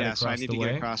see that across the way? Yeah, so I need to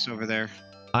get across over there.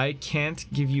 I can't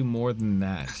give you more than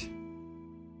that.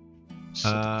 So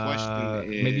the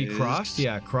question is... Maybe cross?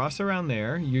 Yeah, cross around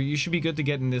there. You should be good to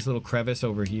get in this little crevice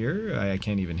over here. I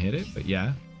can't even hit it, but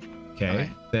yeah.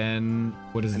 Okay. Then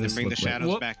what does this look like? And then bring the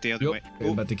shadows back the other way. I'm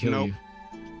about to kill you.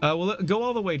 Well, go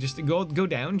all the way. Just go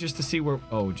down just to see where...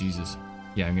 Oh, Jesus.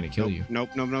 Yeah, I'm going to kill you. Nope.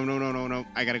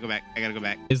 I got to go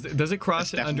back. Does it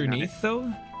cross it underneath,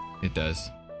 though? It does.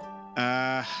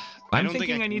 I'm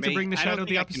thinking I need to bring the shadow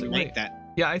the opposite way.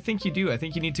 Yeah, I think you do. I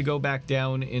think you need to go back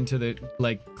down into the,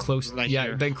 close...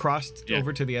 here. Then cross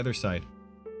over to the other side.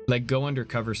 Like, go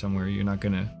undercover somewhere. You're not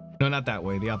going to... No, not that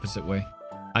way. The opposite way.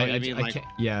 I can't.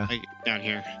 Yeah. Like down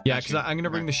here. Yeah, because I'm gonna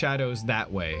bring the shadows that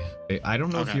way. I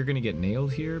don't know if you're gonna get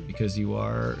nailed here because you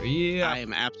are. Yeah. I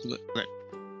am absolutely.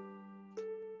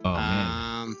 Oh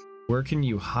man. Where can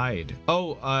you hide?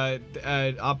 Oh,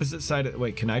 opposite side of,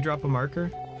 wait, can I drop a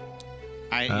marker?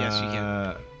 Yes, you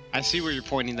can. I see where you're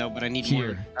pointing though, but I need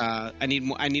more. I need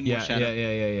more shadow.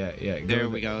 Yeah. There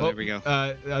we go. There we go.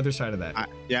 The other side of that.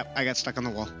 Yep, I got stuck on the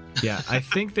wall. Yeah, I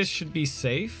think this should be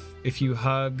safe if you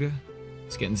hug.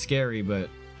 It's getting scary, but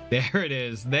there it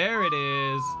is. There it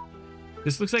is.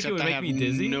 This looks like Except it would make me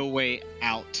dizzy. No way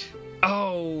out.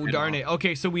 Oh, darn it.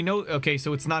 Okay, so we know. Okay,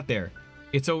 so it's not there.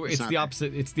 It's over. It's the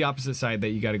opposite. It's the opposite side that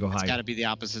you got to go hide. It's got to be the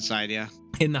opposite side, yeah.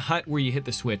 In the hut where you hit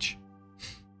the switch.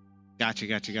 Got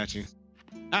you.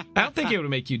 I don't think it would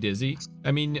make you dizzy.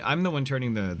 I mean, I'm the one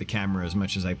turning the camera as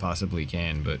much as I possibly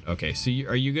can, but okay. So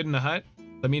are you good in the hut?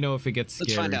 Let me know if it gets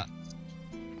scary. Let's find out.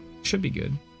 Should be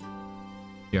good.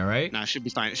 You all right? Nah, should be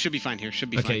fine. It should be fine here. Should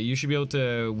be fine. Okay, you should be able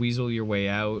to weasel your way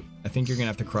out. I think you're gonna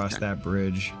have to cross that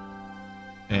bridge.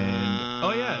 And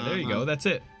oh yeah, there you go. That's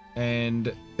it.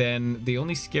 And then the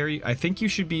only scary, I think you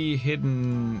should be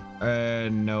hidden.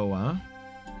 No,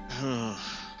 huh?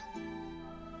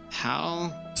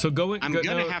 How? So I'm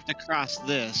gonna have to cross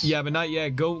this. Yeah, but not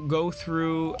yet. Go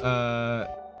through.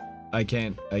 I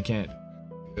can't.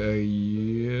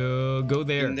 Go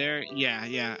there. In there?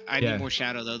 Yeah. I need more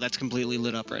shadow though. That's completely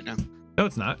lit up right now. No,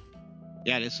 it's not.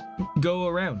 Yeah, it is. Go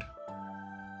around.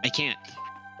 I can't.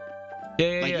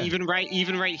 Yeah. Even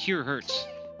right here hurts.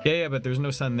 Yeah, but there's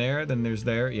no sun there. Then there's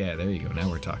there. Yeah, there you go. Now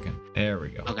we're talking. There we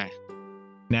go. Okay.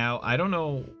 Now I don't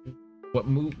know what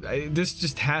move. This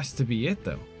just has to be it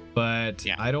though. But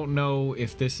yeah. I don't know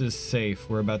if this is safe.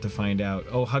 We're about to find out.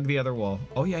 Oh, hug the other wall.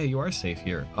 Oh yeah, you are safe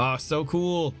here. Oh, so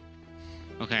cool.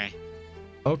 Okay.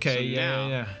 Okay. So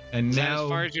yeah. And now, as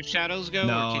far as your shadows go?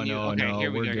 No. Here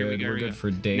we go. We're good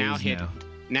for days now.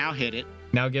 Now hit it.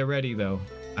 Now get ready though.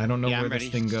 I don't know where this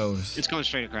thing goes. It's going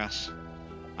straight across.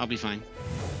 I'll be fine.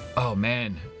 Oh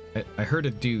man, I heard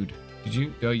a dude. Did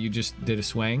you? Oh, you just did a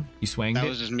swang. You swanged it. That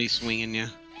was just me swinging, yeah.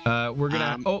 We're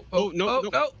gonna.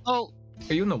 Oh.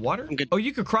 Are you in the water? I'm good. Oh,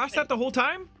 you could cross that the whole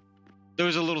time? There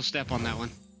was a little step on that one.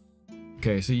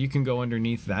 Okay, so you can go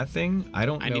underneath that thing? I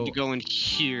don't know. I need to go in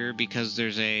here because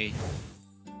there's a...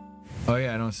 Oh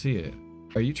yeah, I don't see it.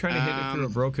 Are you trying to hit it through a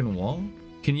broken wall?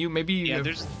 Can you maybe... Yeah,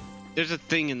 there's a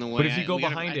thing in the way. But if you go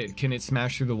behind it, can it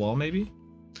smash through the wall maybe?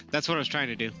 That's what I was trying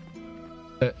to do.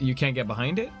 You can't get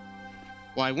behind it?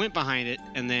 Well, I went behind it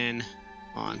and then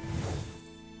on.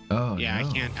 Oh, yeah,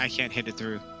 no. I can't hit it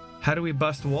through. How do we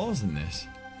bust walls in this?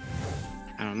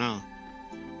 I don't know.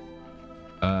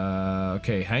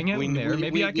 Okay, hang out in there.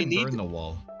 Maybe I can burn the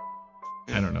wall.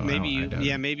 I don't know. Maybe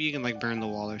maybe you can like burn the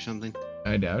wall or something.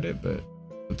 I doubt it, but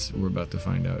we're about to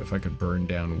find out if I could burn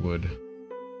down wood.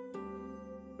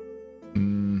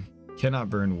 Cannot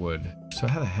burn wood. So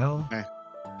how the hell? Okay.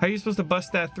 How are you supposed to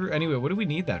bust that through? Anyway, what do we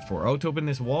need that for? Oh, to open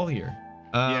this wall here.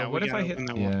 What if I hit?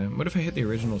 Yeah. What if I hit the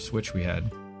original switch we had?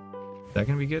 Is that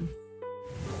gonna be good?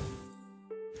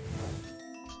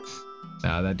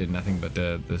 Nah, that did nothing but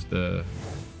the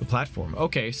platform.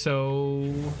 Okay,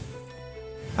 so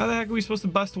how the heck are we supposed to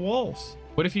bust walls?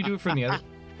 What if you do it from the other?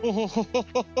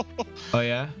 Oh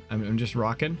yeah, I'm just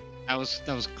rocking. That was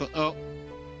oh.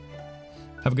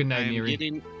 Have a good night,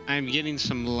 Neri. I'm getting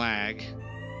some lag.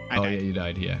 Yeah, you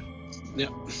died. Yeah.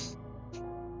 Yep.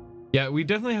 Yeah, we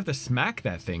definitely have to smack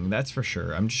that thing. That's for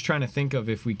sure. I'm just trying to think of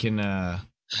if we can.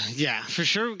 Yeah, for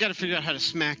sure. We've got to figure out how to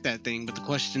smack that thing. But the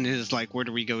question is, like, where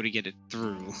do we go to get it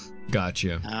through?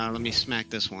 Gotcha. Let me smack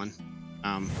this one.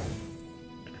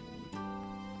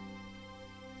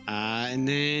 And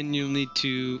then you'll need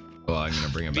to. Well, I'm gonna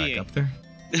bring it back up there.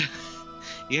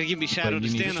 You gotta give me shadow to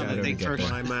stand on the thing first.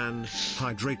 My man,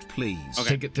 hydrate, please.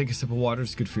 Okay. Take a sip of water.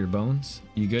 It's good for your bones.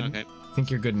 You good? Okay.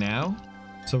 Think you're good now?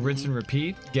 So rinse and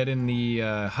repeat. Get in the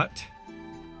hut.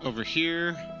 Over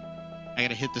here. I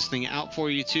gotta hit this thing out for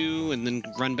you too, and then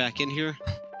run back in here.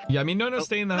 Yeah, I mean, no,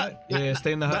 stay in the hut. Yeah,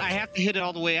 stay in the hut. But I have to hit it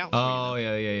all the way out. Oh,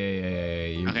 yeah.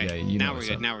 Okay. Now we're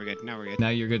good. Now we're good. Now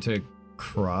you're good to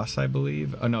cross, I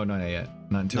believe. Oh no, not yet.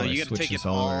 Not until I switch this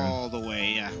all the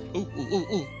way. Yeah.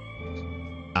 Ooh.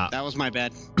 That was my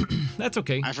bad. That's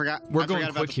okay. I forgot. We're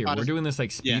going quick here. We're doing this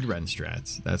like speed run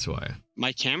strats. That's why.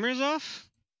 My camera's off?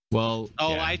 Well.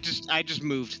 Oh, yeah. I just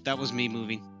moved. That was me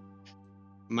moving.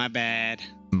 My bad.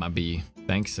 My B.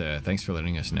 Thanks for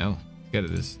letting us know. Got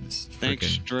it. This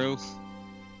Thanks, Stro.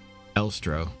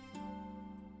 Elstro.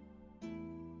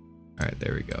 All right,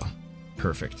 there we go.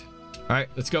 Perfect. All right,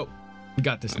 let's go. We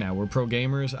got this now. We're pro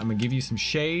gamers. I'm gonna give you some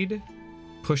shade.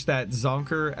 Push that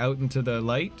zonker out into the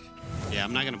light. Yeah,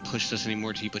 I'm not gonna push this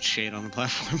anymore till you put shade on the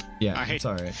platform. Yeah, it's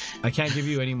all right. I can't give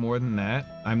you any more than that.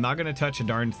 I'm not gonna touch a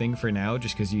darn thing for now,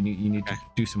 just because you need to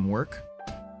do some work.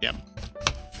 Yep.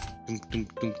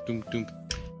 Doom.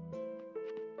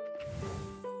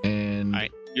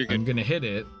 You're good. I'm gonna hit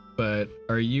it, but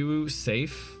are you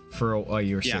safe for a while?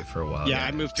 You were safe for a while. Yeah,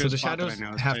 I moved to so a the spot that I shadows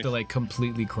know is have safe. to like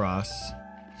completely cross.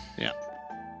 Yeah.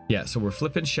 Yeah, so we're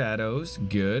flipping shadows.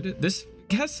 Good. This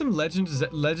has some Legends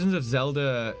of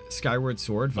Zelda Skyward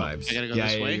Sword vibes. I gotta go yeah,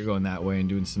 this way? You're going that way and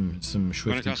doing some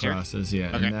swifty cross here? crosses.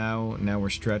 Yeah. Okay. And now we're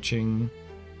stretching.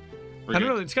 We're I don't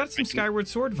good. know. It's got some Skyward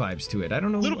Sword vibes to it. I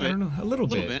don't know. Little bit. I don't know. A little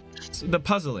bit. It's the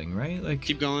puzzling, right? Like.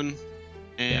 Keep going,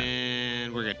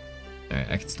 and we're good. All right,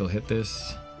 I can still hit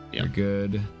this. Yep. You're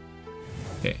good.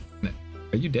 Okay.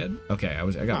 Are you dead? Okay,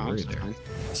 I got worried there. Fine.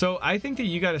 So I think that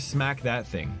you got to smack that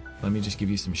thing. Let me just give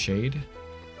you some shade.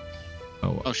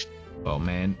 Oh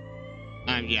man.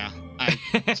 Yeah. I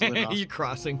slid off. You're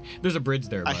crossing. There's a bridge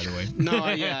there, by the way. No,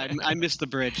 yeah, I missed the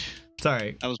bridge. It's all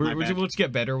right. That was my bad. We'll just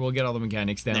get better. We'll get all the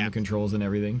mechanics down, Yeah. the controls and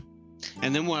everything.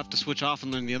 And then we'll have to switch off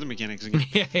and learn the other mechanics again.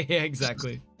 yeah,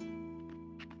 exactly.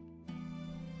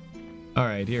 All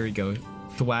right, here we go.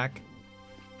 Thwack.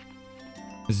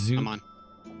 Zoom. Come on.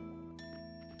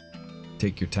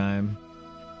 Take your time.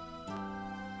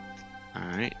 All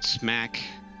right, smack.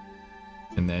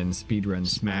 And then speedrun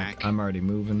smack. I'm already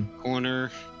moving.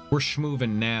 Corner. We're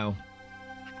schmoving now.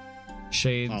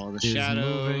 Shade Follow the is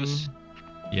shadows.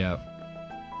 moving. Yep.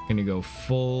 Gonna go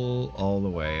full all the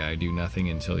way. I do nothing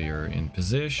until you're in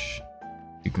position.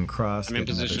 You can cross. I'm in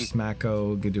get another position.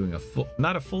 smacko. Doing a full,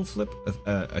 not a full flip,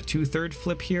 a 2/3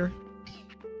 flip here.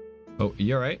 Oh,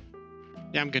 you all right?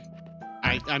 Yeah, I'm good.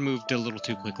 I moved a little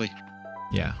too quickly.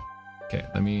 Yeah. Okay,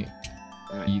 let me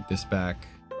All right. eat this back.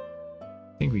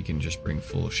 I think we can just bring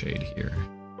full shade here.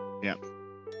 Yep. All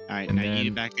right, And now eat then-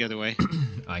 it back the other way.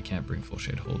 I can't bring full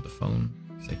shade. Hold the phone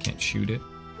because I can't shoot it.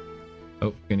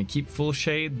 Oh, gonna keep full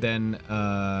shade, then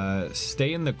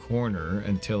stay in the corner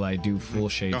until I do full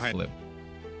shade Go ahead. flip.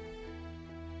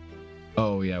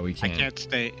 Oh yeah, we I can't. can't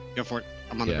stay. Go for it.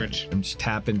 I'm on the bridge. I'm just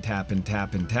tapping.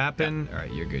 All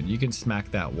right, you're good. You can smack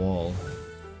that wall.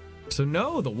 So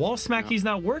no, the wall smacky's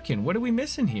not working. What are we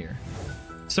missing here?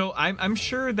 So I'm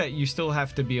sure that you still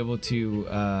have to be able to.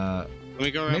 Let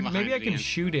me go around Maybe I behind can it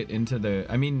shoot it into the.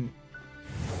 I mean,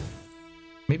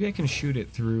 maybe I can shoot it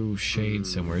through shade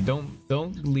somewhere. Don't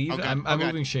leave. Okay, I'm okay.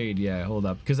 moving shade. Yeah, hold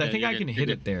up, because I Yeah, think you're I good, can you're hit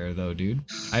good. it there though, dude.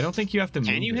 I don't think you have to move.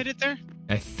 Can you hit it there?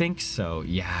 I think so.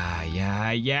 Yeah.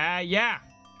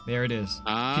 There it is.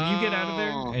 Can you get out of Oh.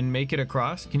 there and make it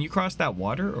across? Can you cross that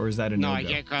water, or is that a No, no-go?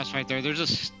 I can't cross right there.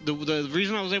 There's the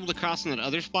reason I was able to cross in that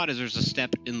other spot is there's a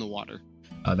step in the water.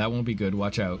 That won't be good.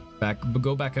 Watch out.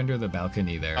 Go back under the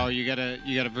balcony there. Oh, you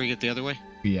gotta bring it the other way.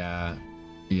 Yeah.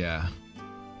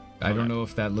 I don't Okay. know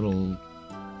if that little.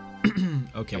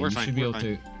 Okay, we're you fine, should be we're able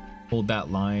to hold that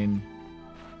line.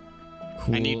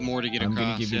 Cool. I need more to get I'm across.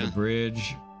 gonna give you yeah. the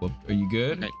bridge. Whoop, are you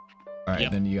good? Okay. All right.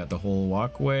 Yep. Then you got the whole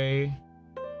walkway.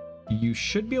 You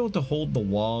should be able to hold the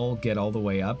wall, get all the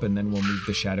way up, and then we'll move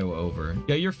the shadow over.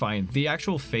 Yeah, you're fine. The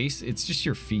actual face, it's just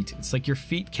your feet. It's like your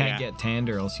feet can't Yeah. get tanned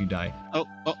or else you die. Oh,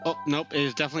 nope. It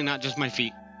is definitely not just my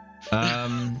feet.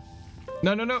 No.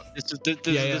 This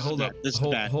Yeah, is hold bad. up. This is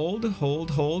Hold, bad.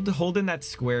 hold in that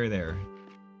square there.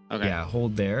 Okay. Yeah,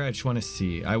 hold there. I just want to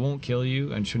see. I won't kill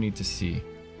you. I just need to see.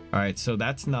 All right, so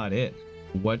that's not it.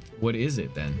 What is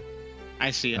it then?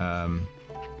 I see it.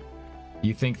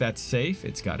 You think that's safe?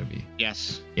 It's got to be.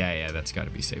 Yes. Yeah, that's got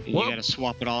to be safe. You Whoa. gotta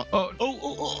swap it all. Oh,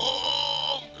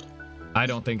 Oh. I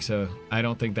don't think so. I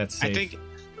don't think that's safe.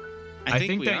 I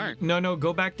think we that are. no,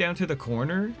 go back down to the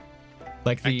corner,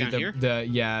 like Back down here?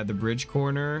 the bridge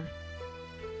corner.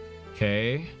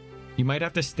 Okay, you might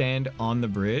have to stand on the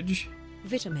bridge.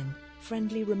 Vitamin,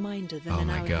 friendly reminder that Oh an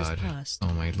my hour has god! passed.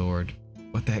 Oh my lord!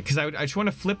 What the heck? Because I just want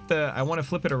to flip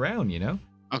it around, you know?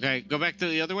 Okay, go back to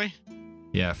the other way.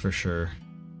 Yeah, for sure.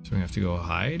 So we have to go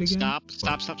hide again. Stop.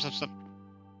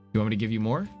 You want me to give you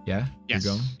more? Yeah. Yes.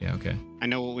 You're going. Yeah. Okay. I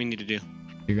know what we need to do.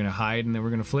 You're gonna hide and then we're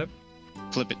gonna flip.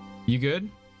 Flip it. You good?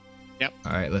 Yep.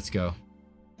 All right, let's go.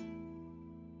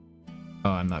 Oh,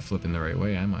 I'm not flipping the right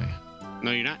way, am I?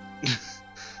 No, you're not.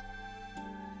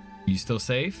 You still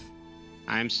safe?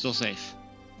 I'm still safe.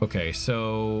 Okay,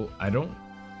 so I don't.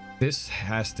 This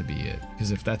has to be it,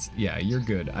 because if that's, yeah, you're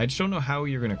good. I just don't know how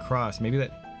you're gonna cross. Maybe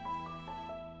that.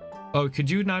 Oh, could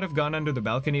you not have gone under the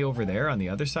balcony over there on the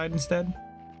other side instead?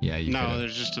 Yeah, you No,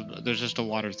 could've. there's just a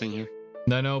water thing here.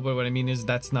 No, but what I mean is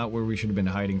that's not where we should have been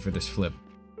hiding for this flip.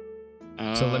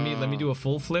 So let me do a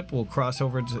full flip. We'll cross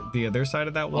over to the other side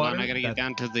of that Hold water. on, I gotta get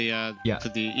down to the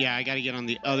I gotta get on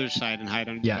the other side and hide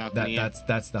under the Yeah, balcony.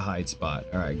 that's the hide spot.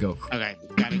 All right, go. Okay,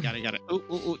 got it.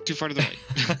 Oh, too far to the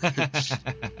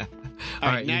right. All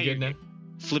right, now you good now?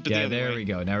 Flip it the Yeah, other there way. we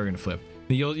go. Now we're gonna flip.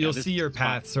 You'll this see your is fine.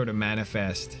 path sort of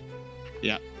manifest.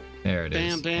 Yeah. There it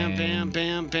is. Bam, bam,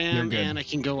 bam, bam, and I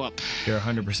can go up. You're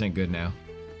 100% good now.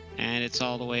 And it's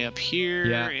all the way up here.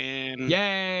 Yeah. And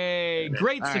Yay!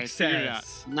 Great all right,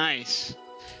 success. Nice.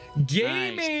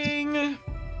 Gaming. Nice.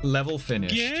 Level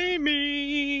finish.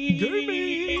 Gaming.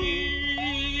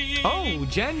 Oh,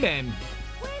 Janben.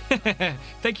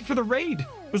 Thank you for the raid.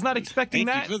 Was not expecting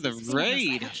that. Thank you for the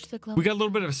raid. We got a little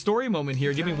bit of a story moment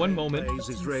here. Give me one moment. Blaze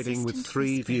is raiding with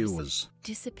 3 viewers.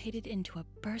 Dissipated into a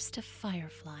burst of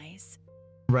fireflies.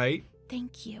 Right?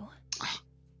 Thank you.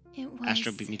 It was...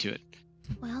 Astro beat me to it.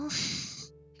 Well,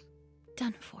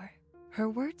 done for. Her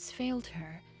words failed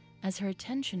her as her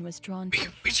attention was drawn to...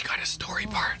 We got a story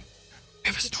part. We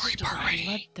have a story part right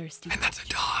here. And that's a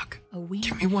dog.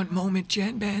 Give me one moment,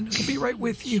 Janban. I'll be right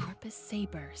with you. Sharp as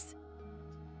sabers.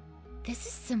 This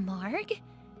is Samarg?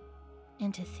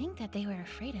 And to think that they were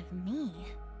afraid of me.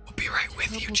 We'll be right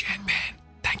with you, Janban.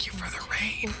 Thank you for the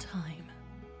raid. Time.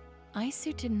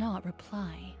 Aisu did not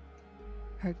reply.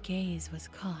 Her gaze was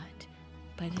caught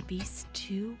by the beast's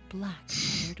 2 black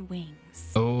feathered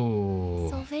wings. Oh.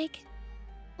 Solveig,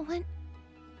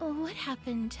 what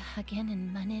happened to Hagen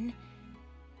and Munin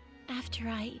after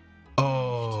I...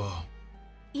 Oh.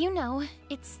 You know,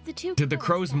 it's the 2 Did the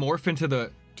crows morph into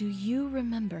the... Do you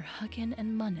remember Hagen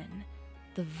and Munin,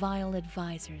 the vile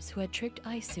advisors who had tricked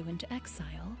Aisu into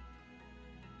exile?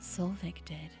 Solveig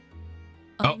did.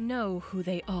 I know who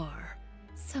they are.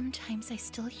 Sometimes I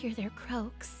still hear their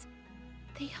croaks.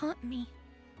 They haunt me.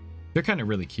 They're kind of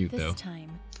really cute, though. This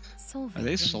time, Solveig Are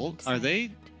they sold? Are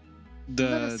they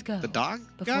the dog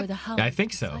before god? the I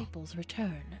think so. disciples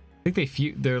return. I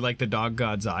think they're like the dog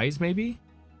god's eyes, maybe?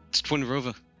 It's Twin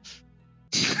Rova.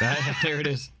 There it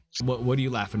is. What are you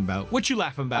laughing about? What you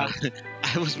laughing about?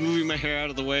 I was moving my hair out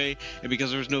of the way, and because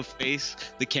there was no face,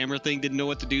 the camera thing didn't know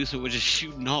what to do, so it was just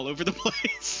shooting all over the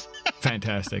place.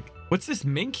 Fantastic. What's this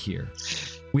mink here?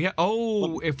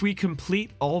 If we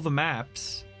complete all the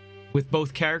maps with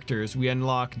both characters, we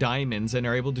unlock diamonds and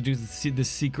are able to do the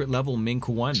secret level Mink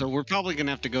 1. So we're probably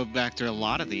gonna have to go back through a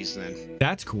lot of these then.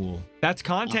 That's cool. That's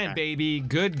content, baby.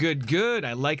 Good.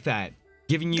 I like that.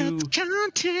 Giving you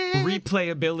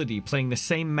replayability, playing the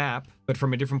same map, but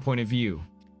from a different point of view.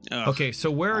 Okay,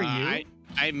 so where are you?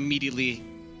 I immediately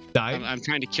died. I'm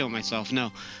trying to kill myself.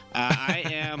 No, I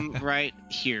am right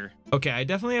here. Okay, I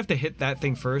definitely have to hit that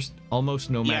thing first, almost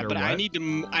no matter what. Yeah, but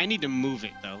I need to move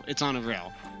it though. It's on a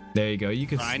rail. There you go. You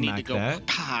can smack that,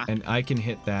 and I can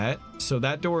hit that. So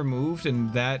that door moved,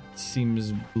 and that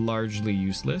seems largely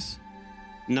useless.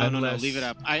 No, leave it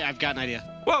up. I've got an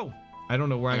idea. Whoa! I don't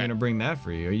know where I'm going to bring that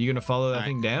for you. Are you going to follow that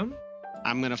thing down?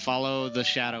 I'm going to follow the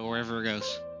shadow wherever it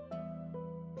goes.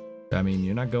 I mean,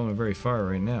 you're not going very far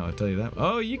right now, I'll tell you that.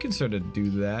 Oh, you can sort of do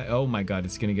that. Oh my god,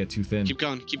 it's going to get too thin. Keep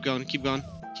going.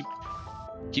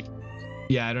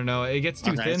 Yeah, I don't know. It gets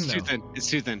too thin, though. It's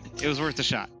too thin. It was worth a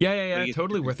shot. Yeah.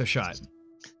 Totally worth a shot.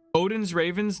 Odin's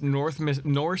Ravens,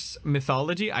 Norse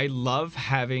mythology. I love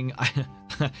having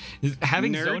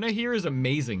Zona here is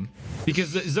amazing because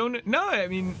Zona. No, I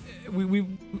mean we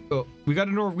got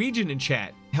a Norwegian in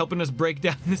chat helping us break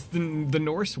down the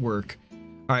Norse work.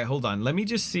 All right, hold on. Let me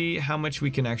just see how much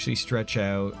we can actually stretch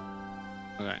out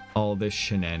all this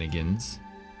shenanigans,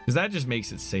 because that just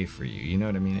makes it safe for you. You know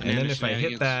what I mean? And then if I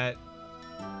hit that,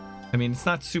 I mean it's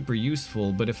not super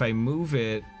useful, but if I move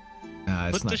it.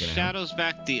 Put the shadows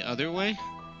back the other way.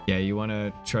 Yeah, you want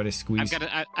to try to squeeze.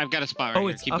 I've got a spot right here.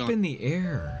 It's up in the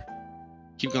air.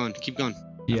 Keep going.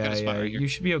 Yeah. You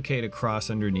should be okay to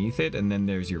cross underneath it, and then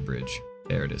there's your bridge.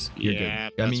 There it is. You're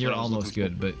good. I mean, you're almost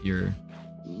good, but you're. A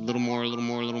little more.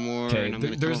 Okay,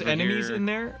 there's enemies in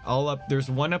there. All up. There's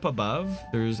one up above.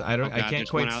 I can't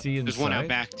quite see inside. There's one out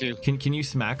back too. Can you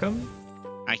smack them?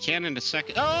 I can in a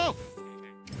second. Oh!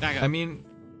 Back up. I mean.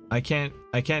 I can't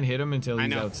hit him until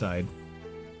he's outside.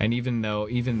 And even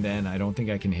then, I don't think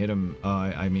I can hit him.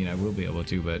 I mean, I will be able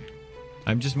to, but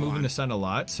I'm just moving the sun a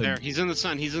lot. So there, he's in the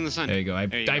sun. There you go.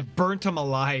 I burnt him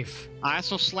alive. I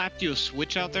also slapped you a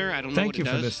switch out there. I don't know Thank what you it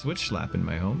does. for the switch slap in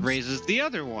my home. Raises the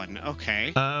other one.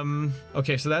 Okay.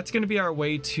 Okay, so that's gonna be our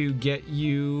way to get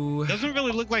you. Doesn't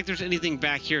really look like there's anything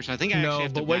back here, so I think I actually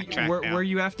have to backtrack where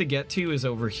you have to get to is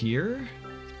over here.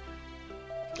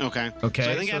 Okay. So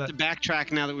I think I have to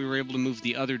backtrack now that we were able to move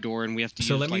the other door, and we have to.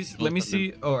 So let me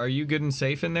see. Oh, are you good and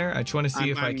safe in there? I just want to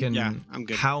see if I can. Yeah, I'm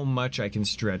good. How much I can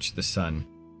stretch the sun.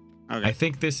 Okay. I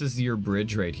think this is your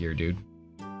bridge right here, dude.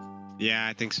 Yeah,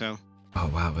 I think so.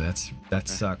 Oh wow, that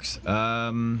sucks. Hold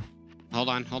on.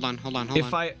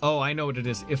 I know what it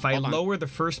is. If I lower the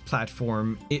first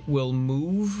platform, it will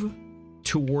move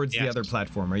towards the other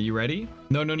platform. Are you ready?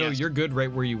 No, Yes. you're good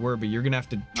right where you were, but you're gonna have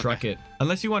to truck it.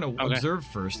 Unless you want to Okay. observe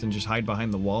first and just hide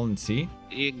behind the wall and see.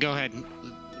 Go ahead.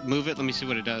 Move it. Let me see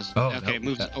what it does. Oh, okay, no, it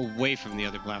moves away from the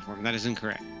other platform. That is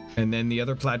incorrect. And then the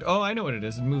other oh, I know what it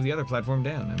is. Move the other platform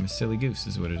down. I'm a silly goose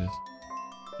is what it is.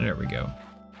 There we go.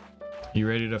 You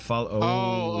ready to follow?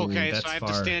 Oh, okay. That's So I have far.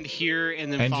 to stand here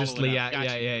and then And follow just it up. yeah.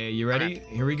 Gotcha. You ready?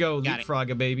 Okay. Here we go. Got it.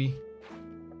 Leapfrog it, baby.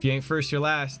 If you ain't first, you're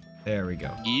last. There we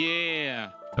go.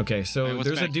 Yeah. Okay, so Alright, what's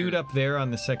there's a back dude here? up there on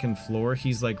the second floor.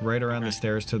 He's like right around the Okay.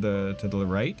 stairs to the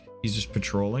right. He's just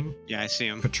patrolling. Yeah, I see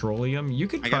him. Petroleum. You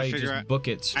could I gotta probably figure just out- book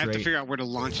it I straight. have to figure out where to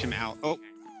launch him out. Oh,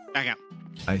 back out.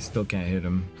 I still can't hit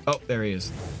him. Oh, there he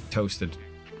is. Toasted.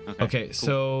 Okay, cool.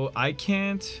 so I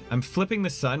can't. I'm flipping the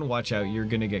sun. Watch out. You're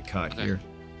gonna get caught Okay. here.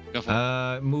 Go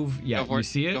for it. Move. Yeah, Go for you it.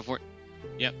 see it? Go for it.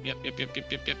 Yep.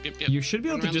 You should be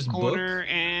able to Around just the book. corner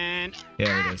and.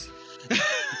 Yeah, it is. I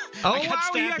Oh, got wow. He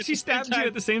stabbed actually at the same stabbed you time.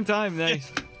 at the same time.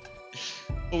 Nice.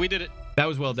 Well, we did it. That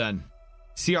was well done.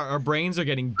 See, our brains are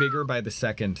getting bigger by the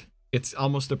second. It's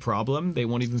almost a problem. They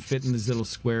won't even fit in these little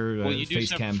square Well, you do face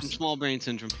suffer from cams. small brain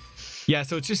syndrome. Yeah,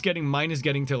 so it's just getting, mine is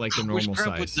getting to like the normal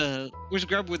size. Where's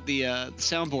Grub with the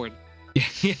soundboard?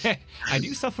 Yeah, I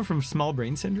do suffer from small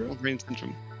brain Small syndrome. brain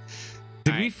syndrome.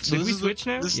 Did Alright, so we this is switch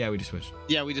now? this- Yeah, we just switched.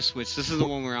 Yeah, we just switched. This is the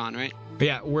one we're on, right? But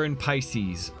yeah, we're in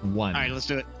Pisces 1. All right, let's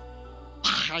do it.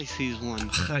 I see one.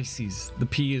 Pisces. The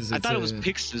P is. I thought it was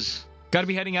Pixes. Got to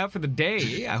be heading out for the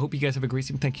day. I hope you guys have a great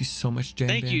stream. Thank you so much, Jan.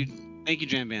 Thank you,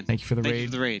 Jamban. Thank you for the Thank raid. you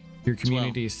for the raid. Your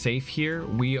community is safe here.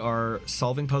 We are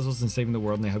solving puzzles and saving the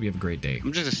world, and I hope you have a great day.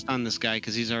 I'm just gonna stun this guy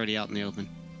because he's already out in the open.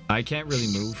 I can't really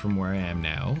move from where I am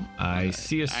now. I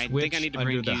see a I think switch I need to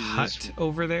under bring the you hut this-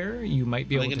 over there. You might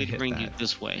be I able think I to need to hit bring you that.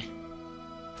 this way.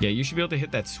 Yeah, you should be able to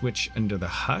hit that switch under the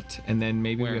hut, and then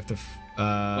maybe Where? we have to.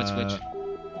 What switch?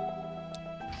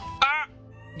 Ah!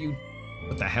 You.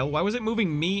 What the hell? Why was it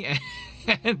moving me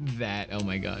and that? Oh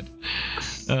my god.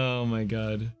 Oh my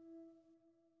god.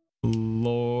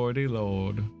 Lordy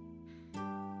lord.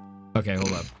 Okay,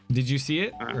 hold up. Did you see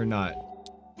it or not?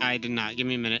 I did not. Give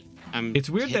me a minute. It's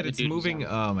weird that hitting the it's dude moving.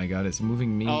 himself. Oh my god, it's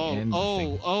moving me and the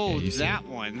thing. Yeah, you see that it?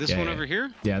 one. This Yeah, one yeah. over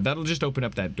here. Yeah, that'll just open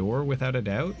up that door without a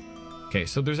doubt. Okay,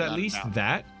 so there's at Without a least doubt.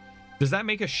 that. Does that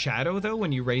make a shadow though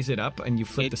when you raise it up and you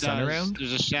flip It the sun does. around?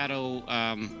 There's a shadow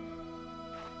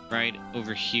right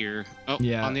over here. Oh,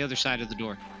 Yeah. on the other side of the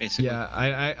door, basically. Yeah,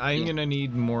 I'm Yeah. gonna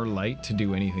need more light to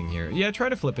do anything here. Yeah, try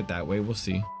to flip it that way. We'll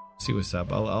see. See what's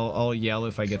up. I'll yell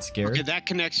if I get scared. Okay, that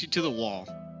connects you to the wall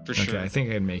for Okay, sure. I think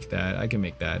I can make that. I can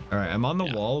make that. All right, I'm on the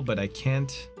Yeah. wall, but I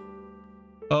can't.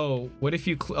 Oh, what if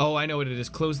you? Oh, I know what it is.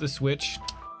 Close the switch,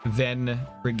 then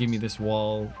give me this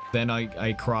wall. Then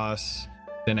I cross.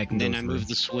 Then I can And then go I through. move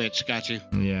the switch. Got you.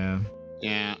 Yeah.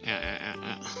 Yeah.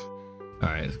 All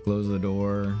right, let's close the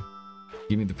door.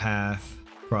 Give me the path.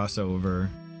 Cross over.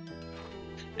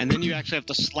 And then you actually have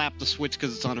to slap the switch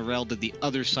because it's on a rail to the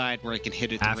other side where I can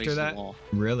hit it to After raise that? the wall.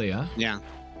 Really, huh? Yeah.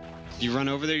 You run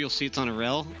over there, you'll see it's on a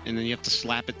rail, and then you have to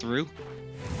slap it through.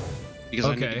 Because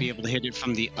I need Okay. to be able to hit it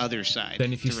from the other side.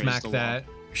 Then if you to raise smack the wall. that,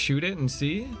 shoot it and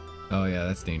see. Oh yeah,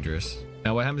 that's dangerous.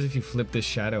 Now what happens if you flip this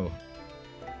shadow?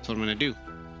 That's what I'm gonna do.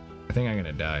 I think I'm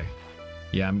gonna die.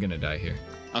 Yeah, I'm gonna die here.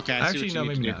 Okay, I see Actually, what no, you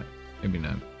need maybe to do. not. Maybe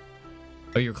not.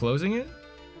 Oh, you're closing it?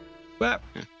 Well,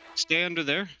 Stay under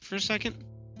there for a second.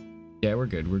 yeah, we're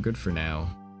good. We're good for now.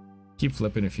 Keep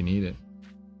flipping if you need it.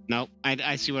 No,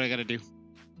 I see what I gotta do.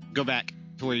 Go back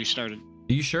to where you started.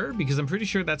 Are you sure? Because I'm pretty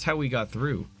sure that's how we got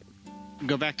through.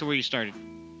 Go back to where you started.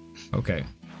 Okay.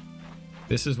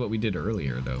 This is what we did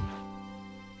earlier, though.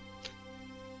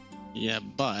 Yeah,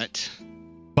 but...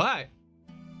 But...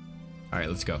 Alright,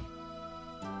 let's go.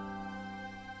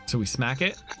 So we smack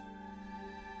it?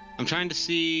 I'm trying to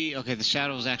see... Okay, the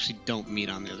shadows actually don't meet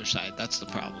on the other side. That's the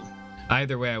problem.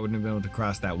 Either way, I wouldn't have been able to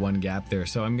cross that one gap there,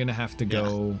 so I'm gonna have to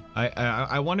go.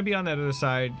 I want to be on that other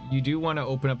side. You do want to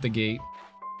open up the gate.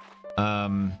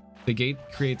 The gate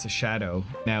creates a shadow.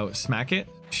 Now smack it,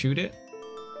 shoot it.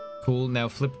 Cool. Now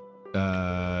flip.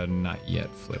 Not yet.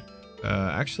 Flip.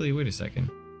 Actually, wait a second.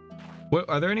 What?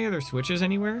 Are there any other switches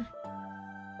anywhere?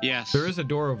 Yes. There is a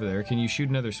door over there. Can you shoot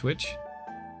another switch?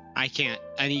 I can't.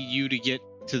 I need you to get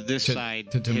to this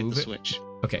side to hit move the it? switch.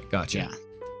 Okay, gotcha. Yeah.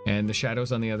 And the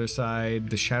shadow's on the other side.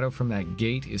 The shadow from that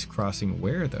gate is crossing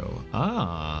where though?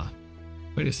 Ah,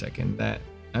 wait a second.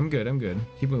 I'm good.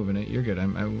 Keep moving it. You're good.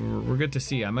 We're good to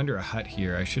see. I'm under a hut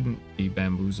here. I shouldn't be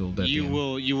bamboozled. At the You end.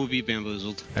 will be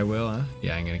bamboozled. I will, huh?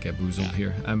 Yeah, I'm gonna get boozled Yeah.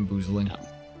 here. I'm boozling. Yeah.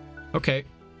 Okay.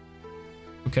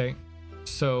 Okay.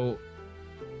 So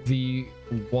the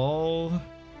wall.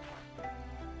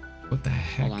 What the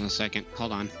heck? Hold on a second.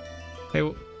 Hold on. Hey,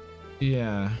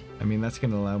 Yeah, I mean, that's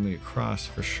going to allow me to cross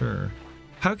for sure.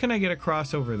 How can I get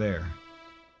across over there?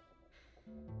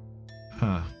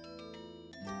 Huh.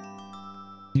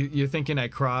 You're thinking I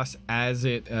cross as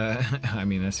it, I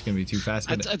mean, that's going to be too fast.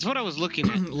 But that's what I was looking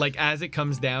at. Like, as it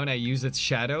comes down, I use its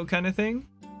shadow kind of thing?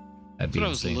 That'd be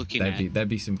insane. That'd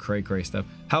be some cray stuff.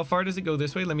 How far does it go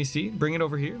this way? Let me see. Bring it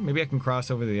over here. Maybe I can cross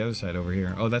over to the other side over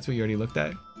here. Oh, that's what you already looked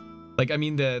at? Like, I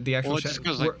mean, the actual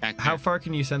shadow. Like how far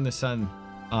can you send the sun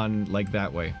on, like,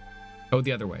 that way? Oh,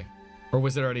 the other way. Or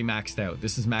was it already maxed out?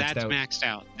 This is maxed out. That's maxed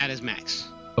out. That is max.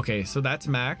 Okay, so that's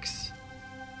max.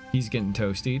 He's getting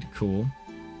toasted. Cool.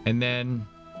 And then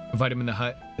Vitamin the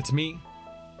Hut. It's me.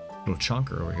 Little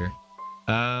chonker over here.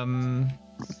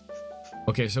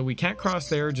 Okay, so we can't cross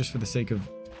there just for the sake of,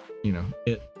 you know,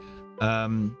 it.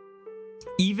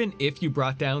 Even if you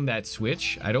brought down that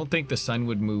switch, I don't think the sun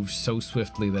would move so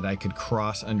swiftly that I could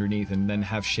cross underneath and then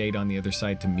have shade on the other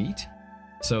side to meet.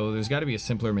 So there's got to be a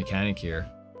simpler mechanic here.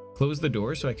 Close the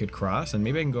door so I could cross, and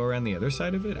maybe I can go around the other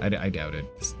side of it. I doubt it.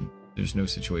 There's no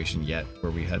situation yet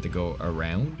where we had to go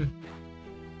around.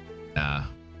 Nah,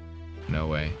 no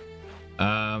way.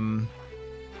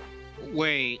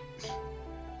 Wait.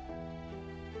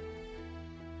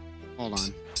 Hold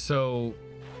on. So,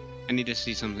 I need to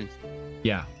see something.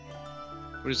 Yeah.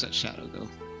 Where does that shadow go?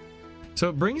 So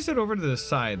it brings it over to the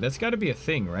side. That's got to be a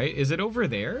thing, right? Is it over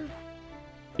there?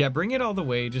 Yeah, bring it all the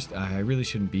way. Just, I really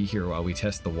shouldn't be here while we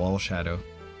test the wall shadow.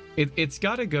 It's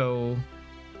got to go...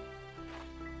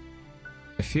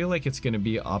 I feel like it's going to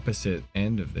be opposite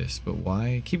end of this, but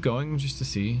why? Keep going just to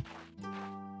see.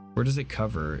 Where does it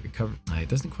cover? It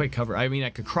doesn't quite cover. I mean,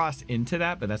 I could cross into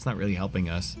that, but that's not really helping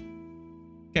us.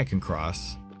 Yeah, I can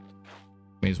cross.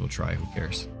 May as well try. Who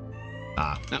cares?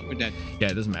 Ah. No, we're dead.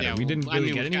 Yeah, it doesn't matter. Yeah, we didn't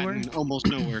really get anywhere. Almost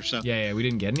nowhere, so. Yeah, we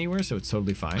didn't get anywhere, so it's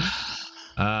totally fine.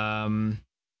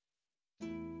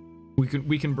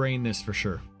 We can brain this for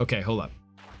sure. Okay, hold up.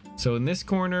 So in this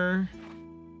corner,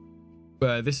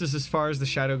 this is as far as the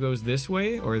shadow goes this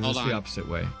way, or is this the opposite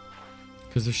way?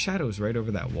 Because the shadow's right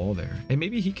over that wall there. And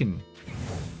maybe he can...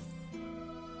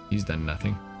 He's done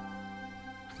nothing.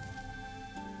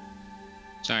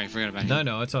 Sorry, I forgot about him.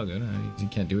 No, it's all good. He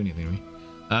can't do anything to me.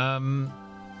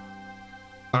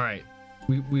 All right,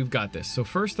 we've got this. So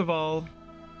first of all,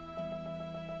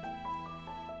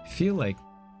 I feel like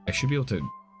I should be able to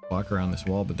walk around this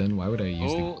wall, but then why would I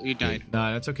use you died.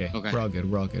 No, that's okay. Okay. We're all good.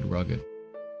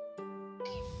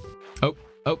 Oh.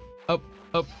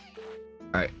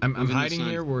 All right, I'm hiding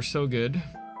here. We're so good.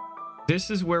 This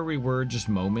is where we were just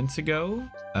moments ago,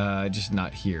 just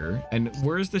not here. And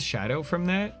where's the shadow from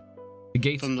that? The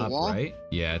gate's from the up, wall? right?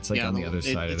 Yeah, it's like on the other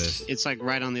side of this. It's like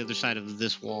right on the other side of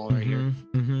this wall right here.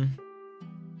 Mm-hmm.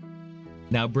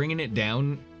 Now bringing it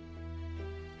down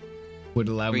would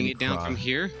allow me to bring it down from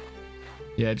here.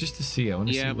 Yeah, just to see. I want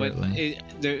to see where it lands.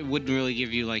 It wouldn't really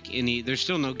give you like any. There's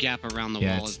still no gap around the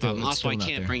wall. Also, I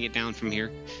can't bring it down from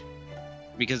here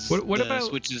because what about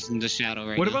switches in the shadow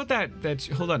right now. What about that?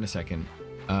 Hold on a second.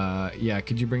 Yeah,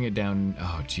 could you bring it down?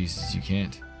 Oh, Jesus, you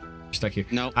can't. You're stuck here.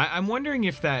 No. I'm wondering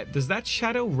if does that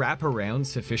shadow wrap around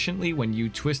sufficiently when you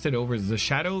twist it over? Does the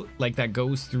shadow like that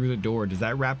goes through the door? Does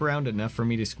that wrap around enough for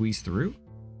me to squeeze through?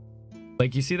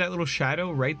 Like you see that little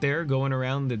shadow right there going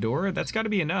around the door? That's got to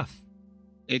be enough.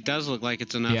 It does look like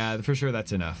it's enough. Yeah, for sure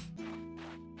that's enough.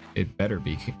 It better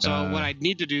be. So what I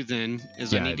need to do then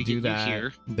is I need to get you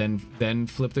here. Then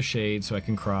flip the shade so I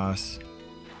can cross.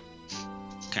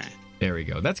 Okay. There we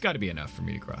go. That's got to be enough for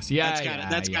me to cross. Yeah,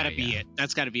 that's got to be it.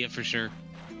 That's got to be it for sure.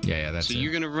 Yeah, that's it. So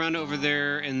you're going to run over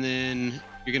there and then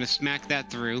you're going to smack that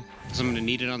through because I'm going to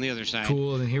need it on the other side.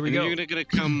 Cool, then here we go. You're going to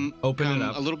come open it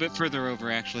up a little bit further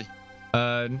over actually.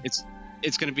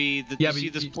 It's going to be you see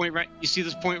this point right? You see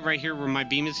this point right here where my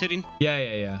beam is hitting?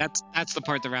 Yeah. That's the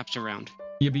part that wraps around.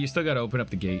 Yeah, but you still got to open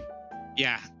up the gate.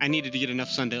 Yeah, I needed to get enough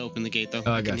sun to open the gate though.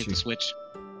 Oh, I can hit the switch.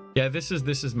 Yeah, this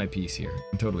is my piece here.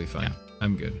 I'm totally fine. Yeah.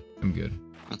 I'm good.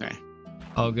 Okay.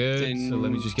 All good. Then so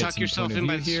let me just get tuck some yourself in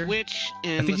by the here. switch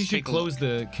and I think you should close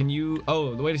the. Can you?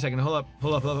 Oh, wait a second. Hold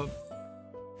up.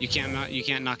 You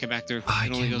can't knock it back through.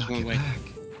 It only goes one way.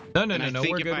 No.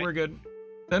 We're good.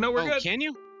 No, we're good. Can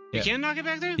you? Yeah. You can knock it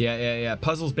back through? Yeah.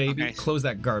 Puzzles, baby. Okay. Close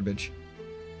that garbage.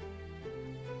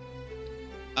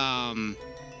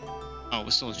 Oh, we're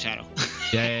still in shadow.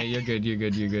 yeah, you're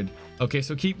good. Okay,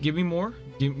 so give me more.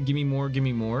 Give me more.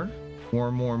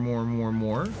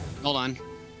 More. Hold on.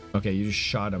 Okay, you just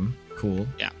shot him. Cool.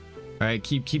 Yeah. All right,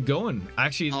 keep going.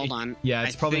 Actually, hold on. Yeah,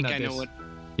 it's probably not this.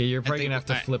 Yeah, you're probably gonna have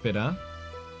to flip it, huh?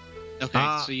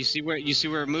 Okay. So you see where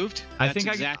it moved? That's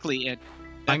exactly it.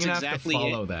 I'm gonna have to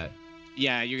follow that.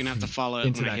 Yeah, you're gonna have to follow it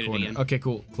into when that I hit corner. it again. Okay,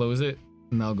 cool. Close it,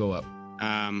 and I'll go up.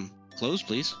 Close,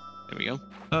 please. There we go.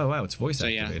 Oh, wow. It's voice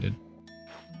activated.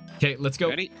 Okay, let's go.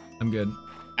 Ready? I'm good.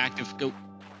 Active. Go.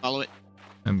 Follow it.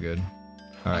 I'm good.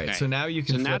 All right. Okay. So now you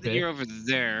can So flip now that it. you're over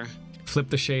there. Flip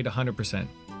the shade 100%.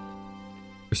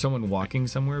 There's someone walking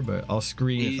somewhere, but I'll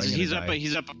scream if I He's die.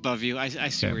 he's up above you. I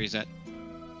see where he's at.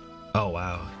 Oh,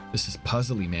 wow. This is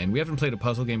puzzly, man. We haven't played a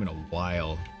puzzle game in a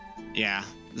while. Yeah.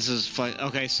 This is fun.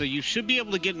 Okay, so you should be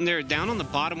able to get in there down on the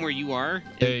bottom where you are.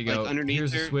 There you go. Underneath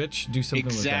Here's there. a switch. Do something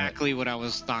Exactly with what I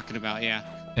was talking about, yeah.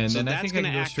 that. And So then I that's think I can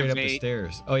gonna go straight up the activate-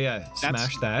 stairs. Oh, yeah.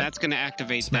 Smash that. That's going to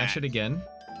activate Smash that. it again.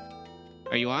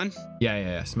 Are you on?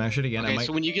 Yeah. Smash it again. Okay, I might...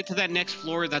 so when you get to that next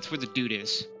floor, that's where the dude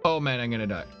is. Oh, man, I'm going to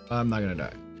die. I'm not going to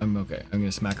die. I'm okay. I'm going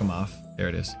to smack him off. There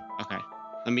it is. Okay.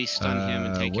 Let me stun him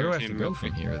and take care Where of do I have him to go real from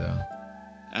quick. here, though?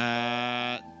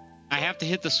 I have to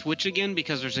hit the switch again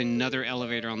because there's another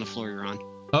elevator on the floor you're on.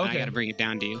 Okay. I got to bring it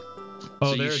down to you.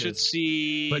 Oh, so there you it should is.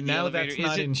 see. But the now elevator. that's Is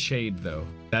not it- in shade, though.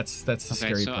 That's the Okay,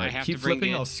 scary so I part. have Keep to bring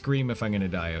flipping. it- I'll scream if I'm going to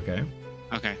die, okay?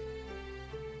 Okay.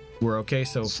 We're okay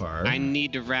so far. I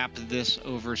need to wrap this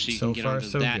over so you So can get far, onto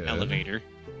so that good. elevator.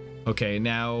 Okay,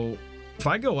 now, if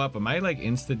I go up, am I, like,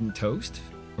 instant toast?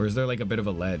 Or is there, like, a bit of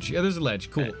a ledge? Yeah, there's a ledge.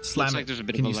 Cool. Slam Looks it. like there's a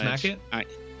bit Can of you a ledge. smack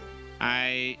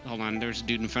it? Hold on. There's a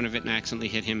dude in front of it and I accidentally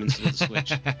hit him instead of the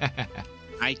switch.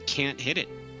 I can't hit it.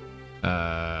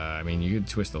 I mean, you could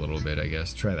twist a little bit, I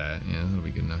guess. Try that. Yeah, that'll be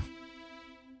good enough.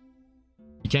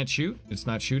 You can't shoot? It's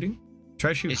not shooting?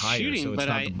 Try shoot It's higher shooting, so it's but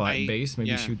not the base. Maybe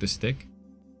yeah. shoot the stick.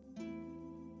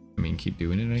 I mean, keep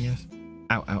doing it, I guess.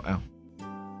 Ow, ow, ow.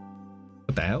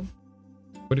 What the hell?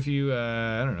 What if you,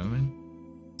 I don't know, man.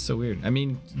 It's so weird. I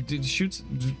mean,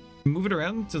 move it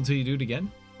around until you do it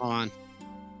again. Hold on.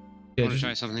 Yeah, I want to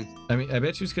try something. I mean, I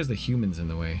bet you it's because the human's in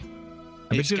the way. I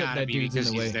bet It's you gotta that be dude's in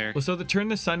because the way. he's there. Well, so turn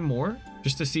the sun more,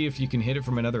 just to see if you can hit it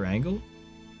from another angle.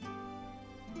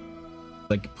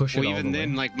 Like push Well, it all even the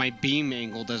then, way. like my beam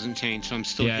angle doesn't change, so I'm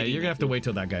still. Yeah, hitting you're gonna have to wait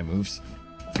till that guy moves.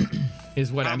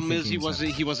 Is what I'm Problem thinking.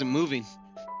 is he wasn't moving.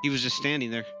 He was just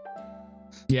standing there.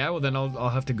 Yeah, well then I'll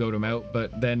have to goat him out.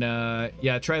 But then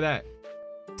yeah, try that.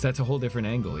 'Cause that's a whole different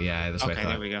angle. Yeah, that's what I Okay, thought.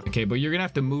 there we go. Okay, but you're gonna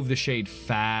have to move the shade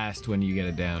fast when you get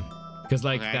it down. Because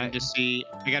like Okay, I that. can just see.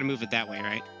 I gotta move it that way,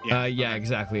 right? Yeah, okay.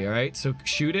 exactly. All right, so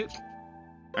shoot it.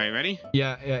 All right, ready?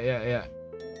 Yeah.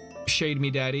 Shade me,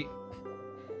 daddy.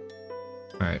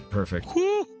 All right, perfect.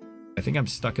 Whoo! I think I'm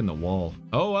stuck in the wall.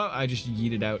 Oh, I just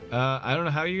yeeted out. I don't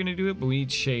know how you're gonna do it, but we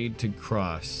need shade to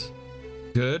cross.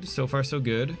 Good. So far, so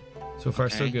good. So far,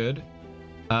 so Okay. good.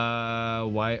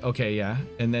 Why? Okay, yeah.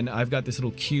 And then I've got this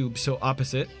little cube, so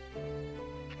opposite.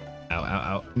 Ow, ow,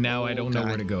 ow. Now I Oh, don't know God.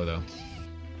 where to go, though.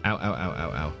 Ow, ow, ow,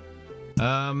 ow,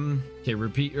 ow. Okay,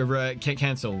 repeat, can't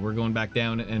cancel. We're going back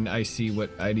down, and I see what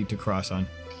I need to cross on.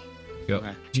 Go.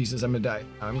 Okay. Jesus, I'm gonna die.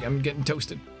 I'm getting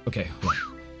toasted. Okay, hold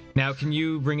on. Now, can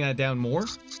you bring that down more?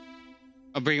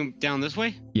 I'll bring him down this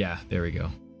way. Yeah, there we go.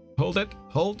 Hold it.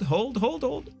 Hold.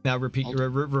 Now repeat. Hold.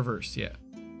 Reverse. Yeah.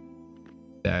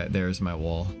 There's my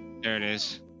wall. There it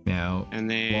is. Now. And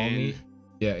then. Wall me.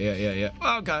 Yeah.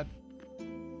 Oh god.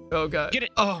 Get it.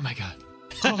 Oh my god.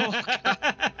 Oh,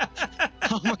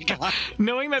 oh my god.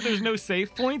 Knowing that there's no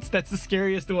save points, that's the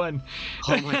scariest one.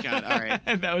 Oh my god. All right.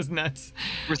 That was nuts.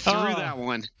 We're through Oh. that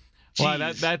one. Wow,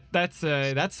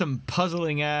 Jeez. that's some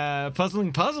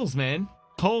puzzling puzzles, man.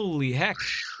 Holy heck.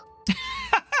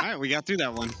 All right, we got through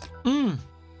that one.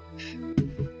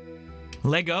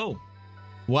 Lego.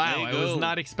 Wow, I was Lego.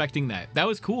 not expecting that. That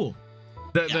was cool.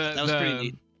 That was pretty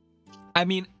neat. I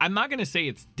mean, I'm not gonna say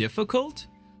it's difficult,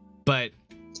 but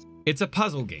it's a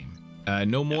puzzle game.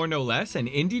 No more, no less. And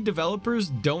indie developers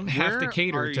don't have to Where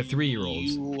cater to are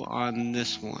 3-year-olds. you on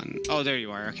this one? Oh, there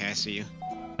you are. Okay, I see you.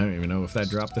 I don't even know if that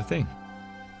dropped a thing.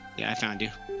 Yeah, I found you.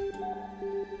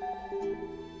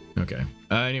 Okay.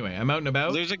 Anyway, I'm out and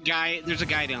about. There's a guy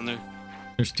down there.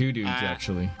 There's two dudes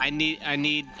actually. I need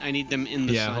them in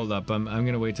the Yeah, sun. hold up. I'm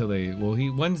gonna wait till they. Well,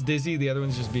 one's dizzy, the other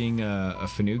one's just being a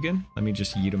Fanugan. Let me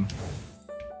just yeet him.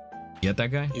 Get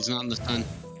that guy? He's not in the sun.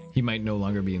 He might no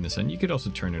longer be in the sun. You could also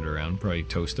turn it around, probably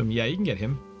toast him. Yeah, you can get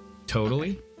him.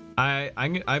 Totally. Okay.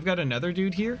 I've got another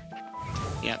dude here.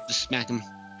 Yeah, just smack him.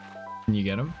 Can you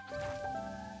get him?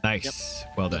 Nice.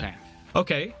 Well done. Okay.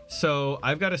 Okay, so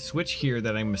I've got a switch here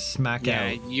that I'm gonna smack Yeah,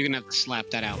 out. you're gonna have to slap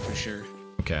that out for sure.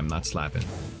 Okay, I'm not slapping.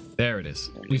 There it is.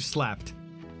 We've slapped.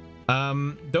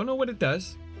 Don't know what it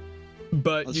does,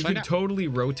 but Let's you find can out. totally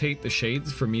rotate the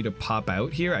shades for me to pop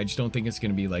out here. I just don't think it's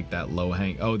gonna be like that low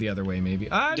hang. Oh, the other way maybe.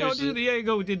 No, There's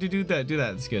go. Do that.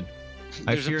 That's good.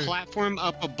 There's a platform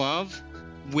up above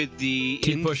with the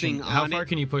Keep end pushing. thing How on far it.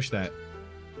 can you push that?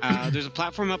 There's a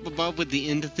platform up above with the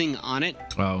end thing on it,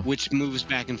 Oh. which moves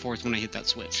back and forth when I hit that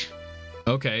switch.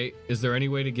 Okay, is there any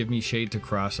way to give me shade to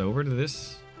cross over to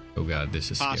this? Oh god,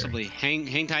 this is Possibly. scary.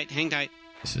 Hang tight, hang tight.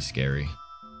 This is scary.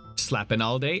 Slapping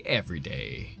all day, every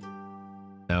day.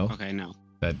 No? Okay, no.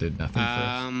 That did nothing for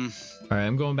us. Alright,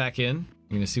 I'm going back in.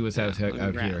 I'm gonna see what's out here.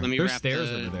 There's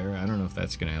stairs over there. I don't know if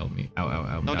that's gonna help me. Ow, ow,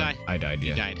 ow. Don't die. I died,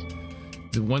 yeah. You died.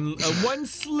 One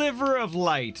sliver of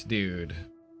light, dude.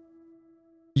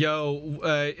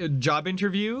 Yo, job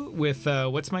interview with,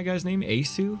 what's my guy's name?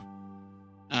 Aisu?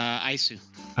 Aisu.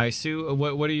 Aisu,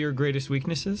 what are your greatest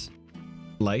weaknesses?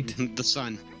 Light? The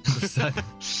sun. The sun.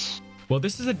 Well,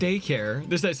 this is a daycare.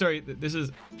 This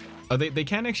is... Oh, they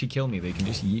can't actually kill me. They can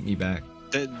just yeet me back.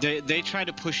 They try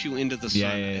to push you into the sun.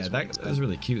 Yeah. That was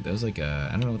really cute. That was like a...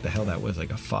 I don't know what the hell that was.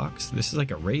 Like a fox? This is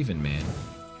like a raven, man.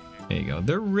 There you go.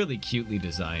 They're really cutely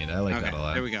designed. I like that a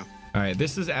lot. There we go. All right,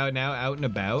 this is out now, out and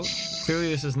about. Clearly,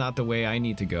 this is not the way I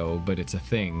need to go, but it's a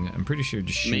thing. I'm pretty sure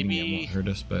just shooting it won't hurt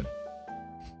us, but...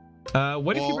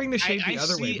 what if you bring the shade the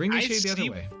other way? Bring the shade the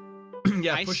other way.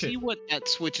 Yeah, push it. I see what that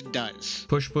switch does.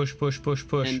 Push.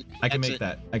 And I can make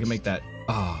that. I can make that.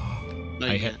 Oh, no,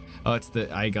 I hit. Oh, it's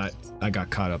the I got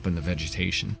caught up in the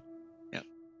vegetation. Yep.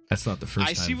 That's not the first time.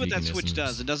 I see what that switch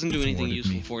does. It doesn't do anything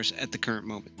useful for us at the current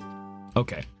moment.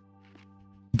 Okay.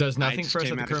 Does nothing for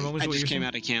us at the current moment. I just came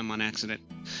out of cam on accident.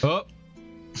 Oh.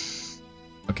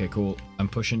 Okay, cool. I'm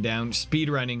pushing down. Speed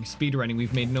running.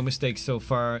 We've made no mistakes so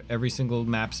far. Every single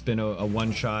map's been a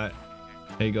one shot.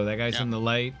 There you go. That guy's in the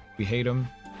light. We hate him.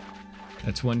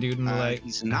 That's one dude in the light.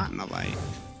 He's not in the light.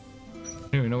 I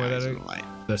don't even know where that is.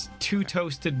 That's two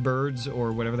toasted birds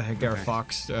or whatever the heck our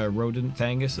fox rodent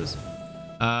thangus is.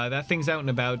 That thing's out and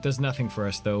about. Does nothing for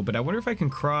us though. But I wonder if I can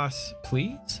cross,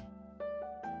 please.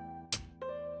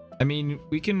 I mean,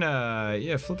 we can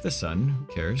yeah, flip the sun.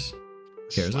 Who cares?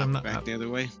 I'm not back the other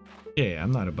way. Yeah,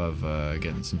 I'm not above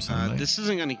getting some sunlight. This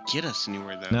isn't gonna get us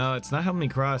anywhere though. No, it's not helping me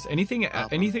cross. Anything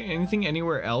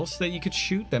anywhere else that you could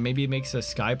shoot that maybe makes a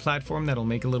sky platform that'll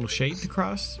make a little shade to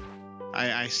cross?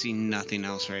 I see nothing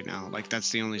else right now. Like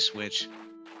that's the only switch.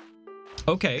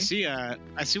 Okay. I see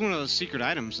one of those secret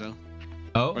items though.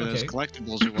 Oh, or those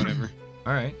collectibles or whatever.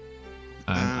 All right.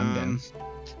 I'm down.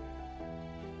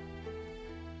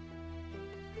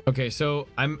 Okay, so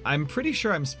I'm pretty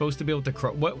sure I'm supposed to be able to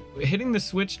cross. What hitting the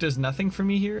switch does nothing for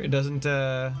me here? It doesn't.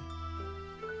 No,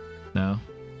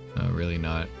 really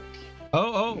not.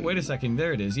 Oh, wait a second.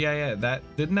 There it is. Yeah. That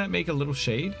didn't that make a little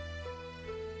shade?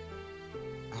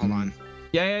 Hold on.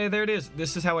 Yeah. There it is.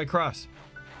 This is how I cross.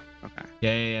 Okay.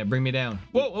 Yeah. Bring me down.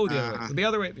 Whoa. The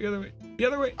other way.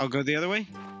 I'll go the other way.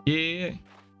 Yeah.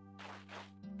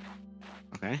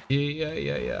 Okay.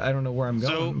 Yeah. I don't know where I'm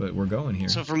going, but we're going here.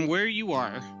 So from where you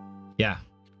are. Yeah.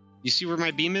 You see where my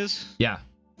beam is? Yeah.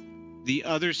 The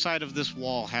other side of this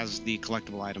wall has the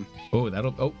collectible item. Oh,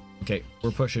 okay.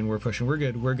 We're pushing. We're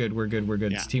good.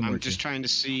 Yeah, it's teamwork. I'm just trying to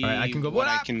see. All right, I can go. What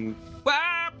I can.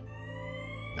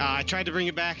 I tried to bring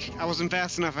it back. I wasn't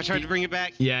fast enough. I tried to bring it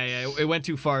back. Yeah. It went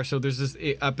too far. So there's this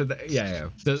up at the. Yeah.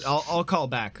 I'll call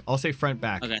back. I'll say front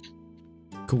back. Okay.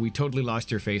 Cool. We totally lost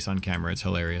your face on camera. It's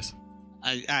hilarious.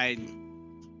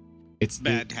 It's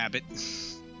bad habit.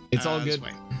 It's all good.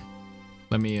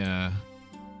 Let me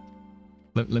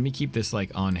let me keep this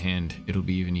like on hand. It'll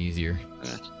be even easier.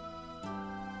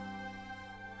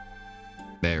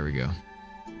 There we go.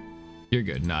 You're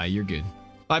good. Nah, you're good.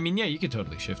 I mean, yeah, you could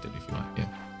totally shift it if you want. Yeah.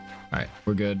 All right,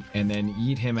 we're good. And then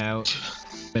yeet him out.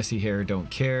 Messy hair, don't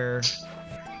care.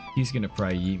 He's gonna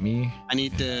probably yeet me. I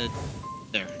need to.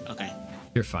 There. Okay.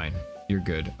 You're fine. You're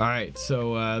good. All right,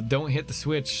 so don't hit the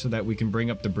switch so that we can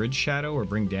bring up the bridge shadow or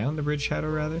bring down the bridge shadow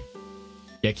rather.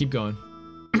 Yeah, keep going.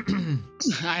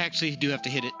 I actually do have to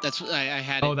hit it. That's I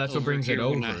had. Oh, that's what brings it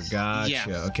over. Gotcha.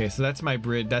 Yeah. Okay, so that's my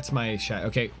bridge. That's my shadow.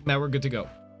 Okay, now we're good to go.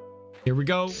 Here we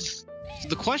go.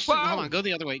 The question. Whoa! Hold on. Go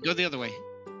the other way. Go the other way.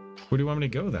 Where do you want me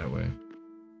to go that way?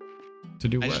 To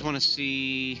do what? I just want to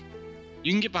see.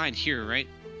 You can get behind here, right?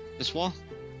 This wall.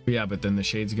 Yeah, but then the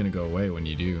shade's gonna go away when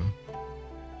you do.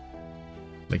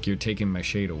 Like you're taking my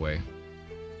shade away.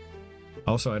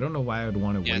 Also, I don't know why I would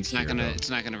want to wait. Yeah, it's not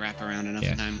gonna wrap around enough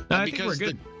time. No, I think we're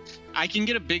good. I can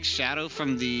get a big shadow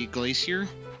from the glacier.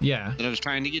 Yeah. That I was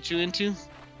trying to get you into,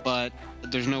 but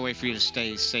there's no way for you to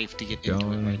stay safe to get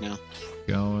into it right now.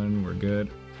 We're good.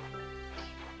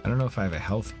 I don't know if I have a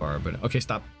health bar, but okay,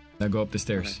 stop. Now go up the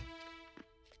stairs.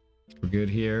 Okay. We're good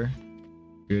here.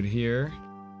 Good here.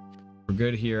 We're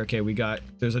good here. Okay,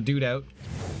 there's a dude out.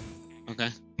 Okay.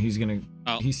 He's gonna.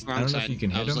 Oh, I don't know if you can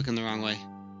hit him. I was looking the wrong way.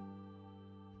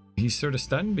 He's sort of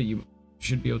stunned, but you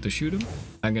should be able to shoot him.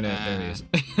 I'm gonna. There he is.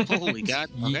 Holy God.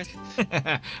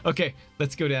 Okay. Okay,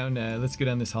 let's go down. Let's go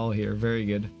down this hall here. Very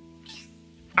good.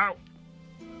 Ow.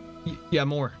 Yeah,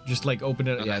 more. Just like open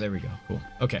it. Okay. Yeah, there we go. Cool.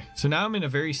 Okay, so now I'm in a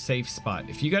very safe spot.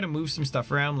 If you got to move some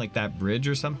stuff around, like that bridge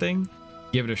or something,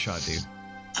 give it a shot, dude.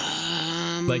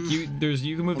 Like you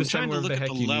can move the sun wherever the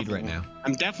heck you need right now.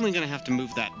 I'm definitely gonna have to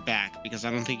move that back because I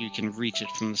don't think you can reach it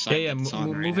from the side. Yeah,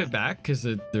 move it back because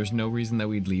there's no reason that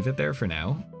we'd leave it there for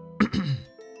now.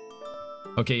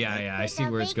 Okay, yeah, I see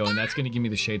where it's going. That's gonna give me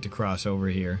the shade to cross over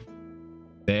here.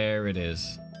 There it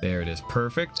is. There it is.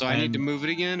 Perfect. So I need to move it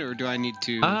again, or do I need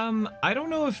to? I don't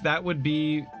know if that would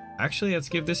be. Actually, let's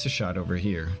give this a shot over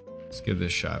here. Let's give this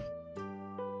a shot.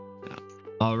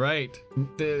 All right.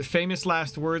 The famous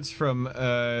last words from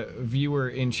a viewer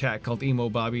in chat called Emo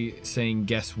Bobby saying,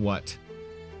 "Guess what?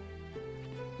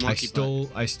 I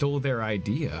stole their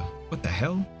idea." What the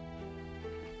hell?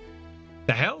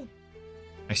 The hell?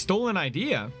 I stole an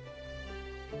idea?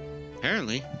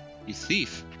 Apparently, you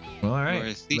thief. Well, all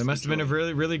right. That must have been a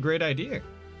really, really great idea.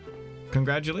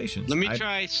 Congratulations. Let me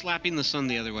try slapping the sun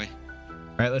the other way.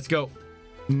 All right, let's go.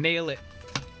 Nail it.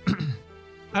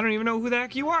 I don't even know who the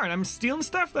heck you are, and I'm stealing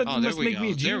stuff that must make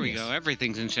me a genius. There we go.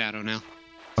 Everything's in shadow now.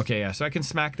 Okay, yeah, so I can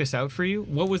smack this out for you.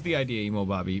 What was the idea, Emo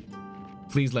Bobby?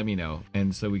 Please let me know,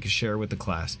 and so we can share with the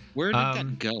class. Where did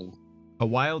that go? A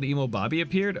wild Emo Bobby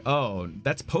appeared? Oh,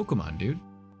 that's Pokemon, dude.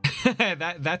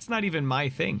 That's not even my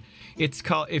thing. It's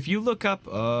called, if you look up,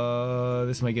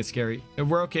 this might get scary.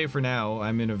 We're okay for now.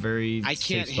 I'm in a very I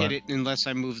can't hit it unless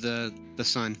I move the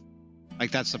sun. Like,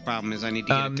 that's the problem, is I need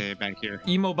to get it back here.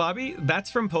 Emo Bobby,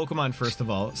 that's from Pokemon, first of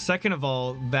all. Second of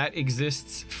all, that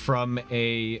exists from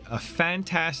a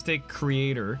fantastic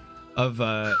creator of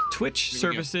Twitch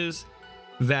services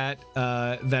that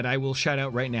I will shout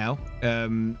out right now.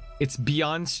 It's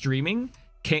Beyond Streaming.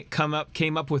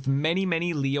 Came up with many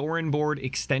Leorin board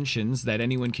extensions that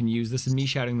anyone can use. This is me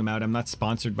shouting them out. I'm not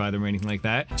sponsored by them or anything like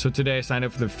that. So today I signed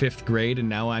up for the 5th grade, and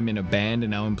now I'm in a band,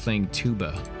 and now I'm playing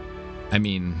tuba. I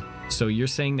mean, so you're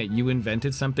saying that you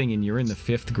invented something and you're in the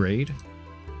 5th grade?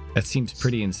 That seems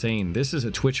pretty insane. This is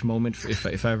a Twitch moment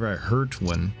if I ever heard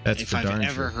one. That's for darn sure. If I've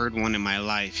ever heard one in my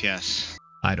life, yes.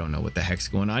 I don't know what the heck's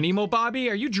going on. Emo Bobby,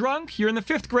 are you drunk? You're in the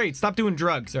 5th grade. Stop doing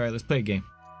drugs. All right, let's play a game.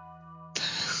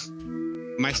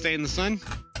 Am I staying in the sun?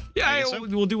 Yeah,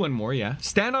 we'll do one more, yeah.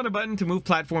 Stand on a button to move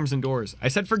platforms and doors. I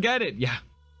said forget it. Yeah.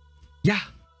 Yeah,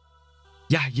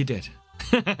 you did.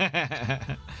 All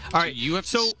right, you have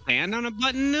to stand on a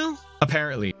button now?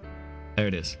 Apparently. There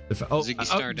it is. Oh,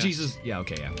 Stardust. Jesus. Yeah,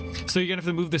 okay, yeah. So you're gonna have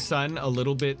to move the sun a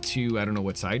little bit to, I don't know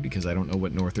what side, because I don't know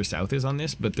what north or south is on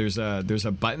this, but there's a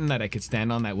button that I could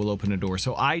stand on that will open a door.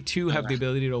 So I too have the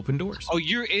ability to open doors. Oh,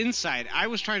 you're inside. I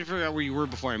was trying to figure out where you were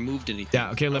before I moved anything.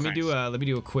 Yeah, okay, let me do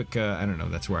a quick I don't know,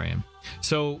 that's where I am.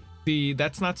 So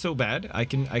that's not so bad. I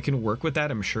can work with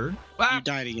that, I'm sure. You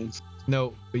died again.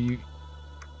 No, but you.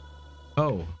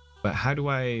 Oh, but how do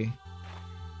I?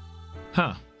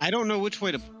 Huh. I don't know which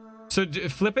way to. So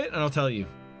flip it and I'll tell you.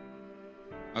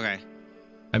 Okay.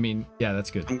 I mean, yeah,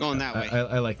 that's good. I'm going that way.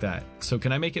 I like that. So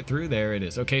can I make it through? There it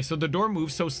is. Okay, so the door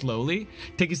moves so slowly.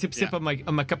 Take a sip of my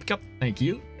cup. Thank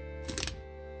you.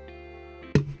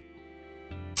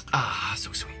 Ah,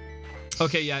 so sweet.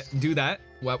 Okay, yeah, do that.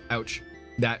 Wow, ouch.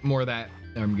 More of that.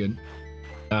 I'm good.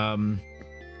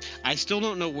 I still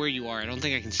don't know where you are. I don't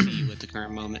think I can see you at the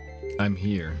current moment. I'm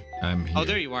here. Oh,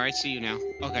 there you are. I see you now.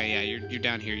 Okay, yeah, you're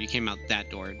down here. You came out that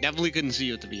door. Definitely couldn't see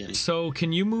you at the beginning. So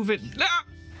can you move it?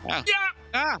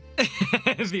 Yeah.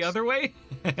 The other way?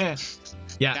 Yeah.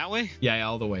 That way? Yeah,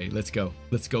 all the way. Let's go.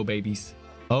 Let's go, babies.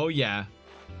 Oh, yeah.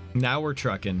 Now we're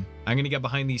trucking. I'm going to get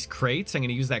behind these crates. I'm going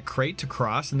to use that crate to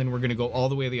cross, and then we're going to go all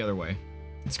the way the other way.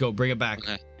 Let's go. Bring it back.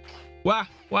 Okay. Wah.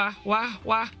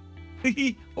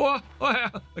 Okay,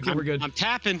 we're good. I'm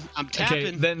tapping. Okay,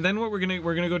 then what we're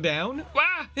gonna go down.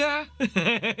 Wah, yeah.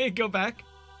 Go back.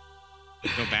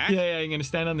 Go back? Yeah, I'm gonna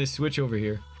stand on this switch over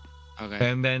here. Okay.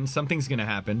 And then something's gonna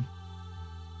happen.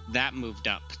 That moved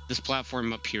up. This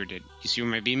platform up here did. You see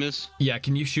where my beam is? Yeah,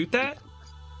 can you shoot that?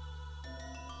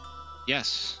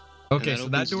 Yes. Okay, so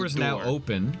that door is now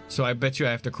open. So I bet you I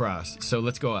have to cross. So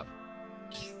let's go up.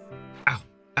 Ow.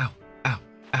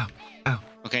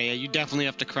 Okay, yeah, you definitely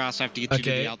have to cross. I have to get you to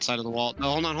the outside of the wall. No,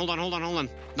 hold on.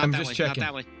 I'm just checking. Not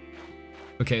that way.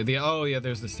 Okay,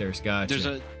 there's the stairs.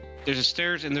 Gotcha. There's a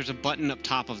stairs and there's a button up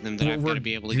top of them that I've got to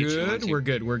be able to get you onto. We're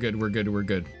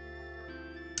good.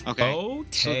 Okay.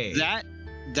 Okay. So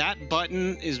that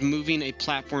button is moving a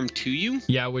platform to you?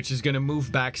 Yeah, which is going to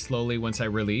move back slowly once I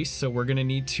release. So we're going to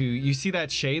need to... You see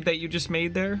that shade that you just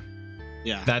made there?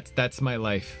 Yeah. That's my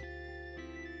life.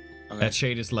 Okay. That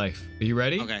shade is life. Are you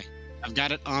ready? Okay. I've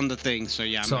got it on the thing, so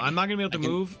yeah. I'm not going to be able to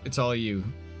move. It's all you.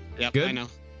 Yep, good? I know.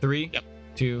 3,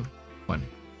 2, 1.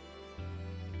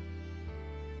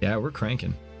 Yeah, we're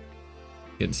cranking.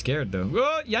 Getting scared though.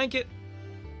 Oh, yank it.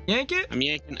 Yank it. I'm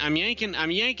yanking.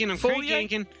 I'm Full crank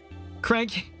yanking.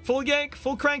 Crank. Full yank.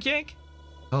 Full crank yank.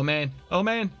 Oh man. Oh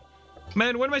man.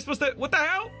 Man, what am I supposed to... What the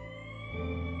hell?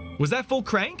 Was that full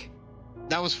crank?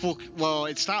 That was full. Well,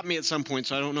 it stopped me at some point,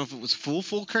 so I don't know if it was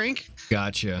full crank.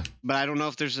 Gotcha. But I don't know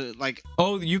if there's a like.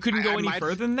 Oh, you couldn't go any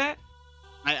further than that?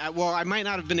 Well, I might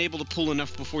not have been able to pull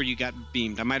enough before you got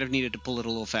beamed. I might have needed to pull it a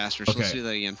little faster. So let's do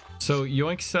that again. So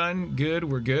yoink, son. Good.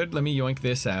 We're good. Let me yoink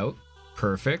this out.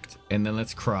 Perfect. And then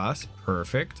let's cross.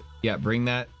 Perfect. Yeah, bring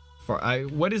that far.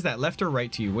 What is that? Left or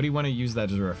right to you? What do you want to use that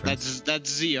as a reference?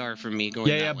 That's ZR for me going.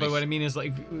 Yeah, that way. but what I mean is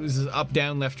like this is up,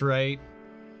 down, left, right.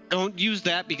 Don't use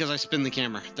that because I spin the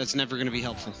camera. That's never going to be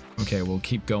helpful. Okay, we'll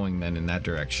keep going then in that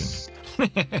direction.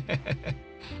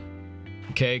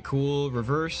 Okay, cool.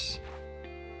 Reverse.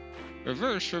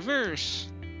 Reverse. Reverse.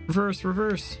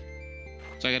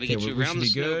 So I got to get you around the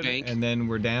snowbank. And then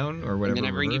we're down or whatever. And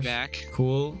then I bring you back.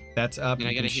 Cool. That's up. And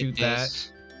you can shoot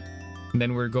that. And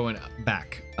then we're going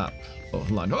back up. Oh,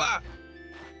 hold on. Ah!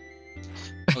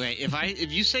 Okay,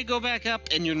 if you say go back up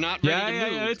and you're not ready to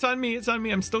move. Yeah, it's on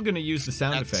me. I'm still gonna use the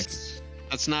sound effects.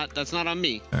 That's not on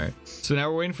me. All right. So now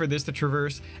we're waiting for this to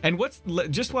traverse. And what's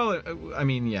just while I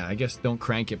mean, yeah, I guess don't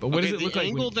crank it. But what does it look like? The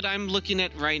angle that I'm looking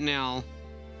at right now,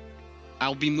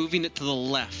 I'll be moving it to the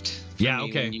left. Yeah.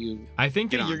 Okay. I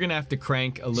think that you're gonna have to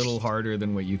crank a little harder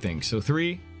than what you think. So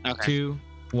 3, 2,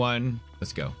 1,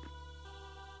 let's go.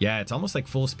 Yeah, it's almost like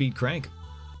full speed crank.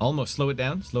 Almost. Slow it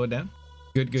down.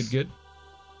 Good.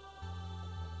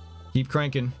 Keep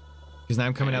cranking, because now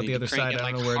I'm coming out the other side.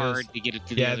 I don't know where it is. To get it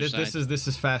to the other side. This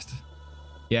is fast.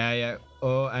 Yeah.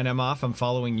 Oh, and I'm off. I'm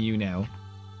following you now.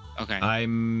 Okay.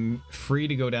 I'm free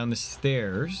to go down the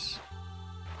stairs.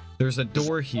 There's a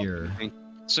door here.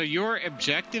 So your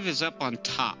objective is up on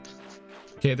top.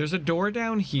 Okay, there's a door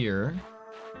down here.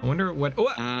 I wonder what. Oh,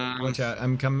 watch out!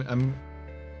 I'm coming.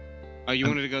 Oh, you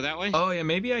wanted to go that way? Oh yeah,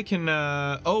 maybe I can.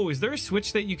 Oh, is there a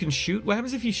switch that you can shoot? What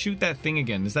happens if you shoot that thing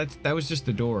again? That was just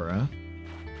the door,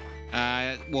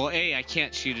 huh? Well, I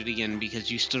can't shoot it again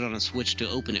because you stood on a switch to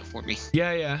open it for me.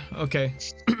 Yeah. Okay.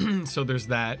 So there's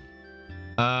that.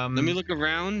 Let me look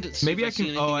around. Maybe I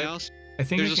can. I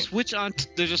think there's a switch on.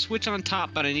 There's a switch on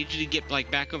top, but I need you to get like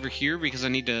back over here because I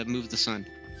need to move the sun.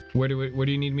 Where do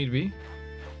you need me to be?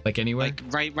 Like anywhere?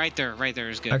 Like right there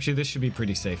is good. Actually, this should be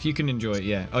pretty safe. You can enjoy it.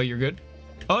 Yeah. Oh, you're good.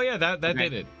 Oh yeah, that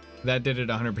did it. That did it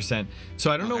 100%. So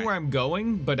I don't know where I'm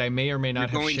going, but I may or may not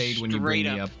have shade when you bring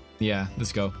me up. Yeah,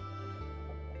 let's go.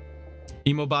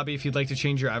 Emo Bobby, if you'd like to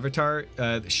change your avatar,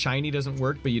 shiny doesn't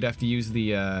work, but you'd have to use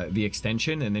the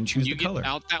extension and then choose the color. Get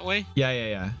out that way?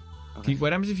 Yeah. Okay.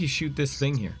 What happens if you shoot this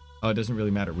thing here? Oh, it doesn't really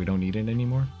matter. We don't need it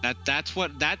anymore. That's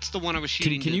the one I was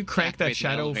shooting. Can you crank that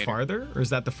shadow farther, or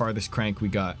is that the farthest crank we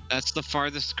got? That's the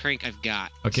farthest crank I've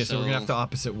got. Okay, so we're gonna have to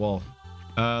opposite wall.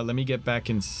 Let me get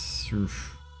back in.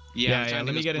 Yeah.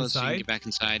 Let me get inside. Get back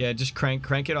inside. Yeah, just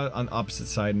crank it on opposite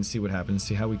side and see what happens.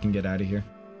 See how we can get out of here.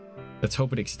 Let's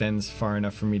hope it extends far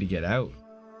enough for me to get out.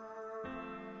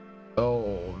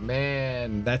 Oh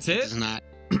man, that's it. It's not.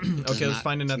 Okay, let's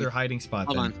find another hiding spot.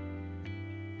 Hold on.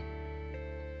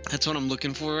 That's what I'm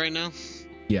looking for right now.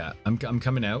 Yeah, I'm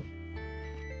coming out.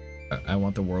 I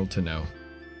want the world to know.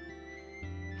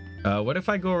 What if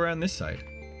I go around this side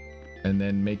and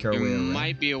then make our way around? There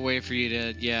might be a way for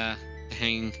you to,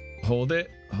 hang. Hold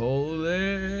it.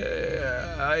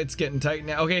 It's getting tight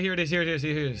now. Okay, here it is.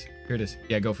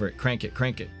 Yeah, go for it. Crank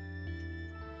it.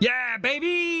 Yeah,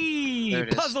 baby!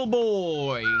 Puzzle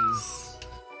boys.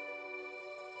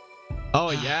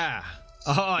 Oh yeah.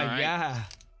 Yeah.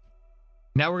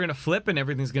 Now we're gonna flip and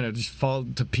everything's gonna just fall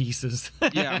to pieces.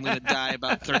 Yeah, I'm gonna die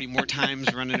about 30 more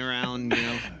times running around,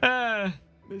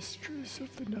 Mistress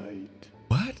of the night.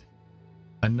 What?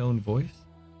 Unknown voice?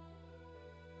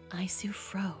 Aisu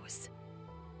froze.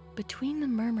 Between the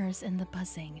murmurs and the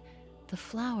buzzing, the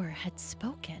flower had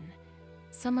spoken.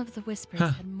 Some of the whispers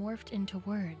had morphed into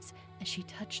words as she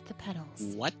touched the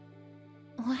petals. What?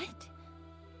 What?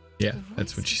 Yeah,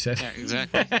 that's what she said. Yeah,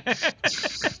 exactly.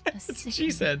 That's what she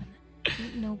said.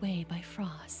 Eaten away by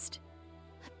frost.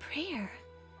 A prayer.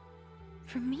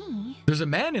 For me. There's a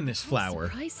man in this flower.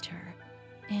 Surprised her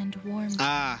and warmed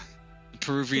the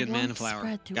Peruvian the man flower.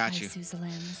 Spread through Got you. Aisu's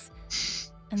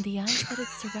limbs, and the eyes that had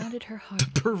surrounded her heart.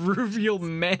 The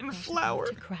Peruvian man flower.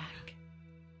 To crack.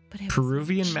 But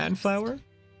Peruvian man flower?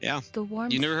 Yeah. The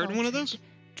warmth you never heard of one of those?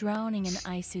 Drowning in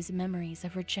Aisu's memories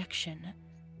of rejection,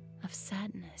 of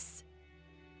sadness.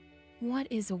 What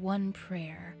is one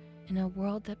prayer in a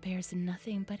world that bears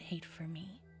nothing but hate for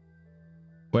me?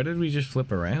 Why did we just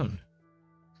flip around?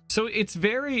 So it's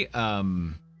very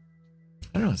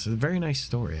I don't know. It's a very nice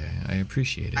story. I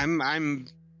appreciate it. I'm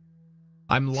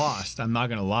lost. I'm not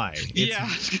gonna lie. Yeah, I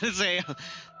was gonna say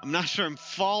I'm not sure I'm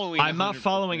following. I'm not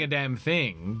following a damn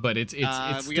thing, but it's we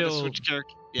still. gotta switch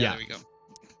character. Yeah, there we go.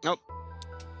 Nope.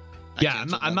 Yeah,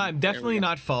 I'm definitely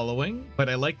not following, but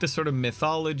I like the sort of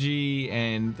mythology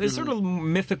and it's sort of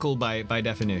mythical by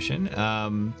definition.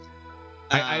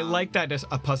 I like that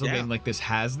a puzzle game like this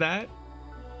has that.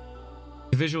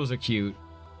 The visuals are cute.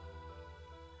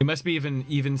 It must be even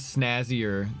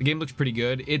snazzier. The game looks pretty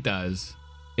good. It does.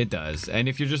 It does. And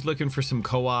if you're just looking for some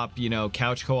co-op,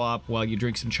 couch co-op while you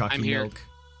drink some chalky milk.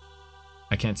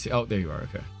 I can't see. Oh, there you are.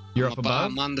 Okay. You're up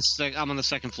above? I'm on the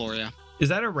second floor, yeah. Is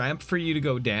that a ramp for you to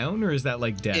go down, or is that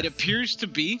like death? It appears to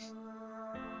be.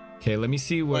 Okay, let me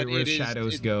see where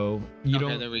shadows go. You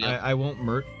don't. There we go. I won't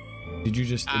murk. Did you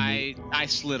just? I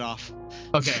slid off.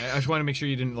 Okay, I just want to make sure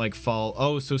you didn't like fall.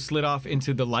 Oh, so slid off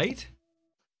into the light?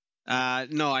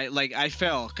 No, I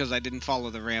fell because I didn't follow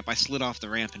the ramp. I slid off the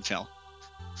ramp and fell.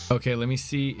 Okay, let me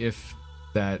see if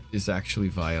that is actually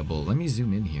viable. Let me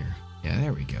zoom in here. Yeah,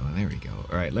 there we go. There we go.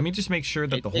 All right, let me just make sure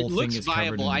that the whole thing is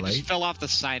covered in light. I just fell off the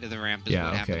side of the ramp is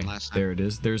what happened last time. There it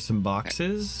is. There's some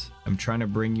boxes. Okay. I'm trying to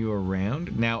bring you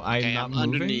around. Now, I'm not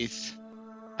moving. Underneath.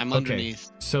 I'm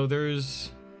underneath. So there's...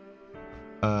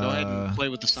 Go ahead and play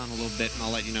with the sun a little bit, and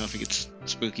I'll let you know if it gets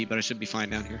spooky, but I should be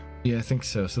fine down here. Yeah, I think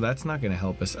so. So that's not going to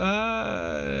help us.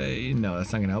 No,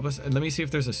 that's not going to help us. Let me see if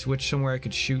there's a switch somewhere I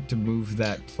could shoot to move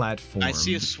that platform. I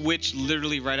see a switch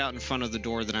literally right out in front of the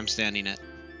door that I'm standing at.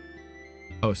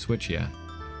 Oh, switch, yeah.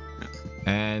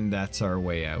 And that's our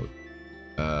way out.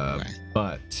 Okay.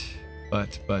 But.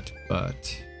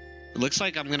 It looks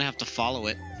like I'm going to have to follow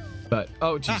it. But,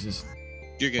 oh, Jesus.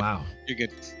 You're good. Wow. You're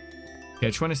good. Yeah, I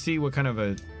just want to see what kind of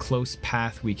a close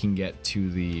path we can get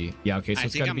to the... Yeah, okay, so I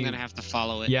think I'm going to have to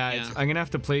follow it. Yeah, I'm going to have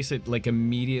to place it, like,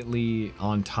 immediately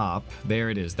on top.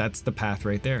 There it is. That's the path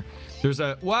right there. There's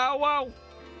a... Wow!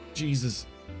 Jesus.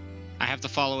 I have to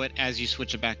follow it as you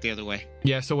switch it back the other way.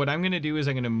 Yeah, so what I'm going to do is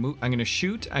I'm going to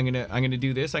shoot. I'm going to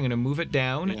do this. I'm going to move it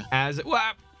down as...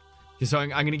 Wow! So I'm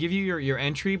going to give you your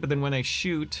entry, but then when I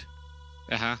shoot...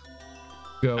 Uh-huh.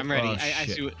 Go. I'm ready. Oh,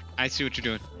 I see what you're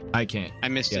doing. I can't. I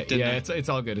missed it, didn't I? It's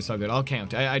all good. It's all good. I'll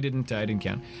count. I didn't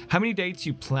count. How many dates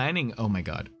you planning? Oh my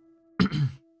god.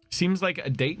 Seems like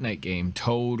a date night game.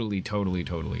 Totally.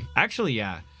 Actually,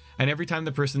 yeah. And every time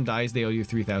the person dies, they owe you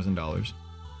 $3,000.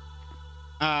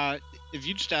 If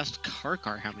you just asked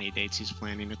Karkar how many dates he's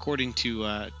planning, according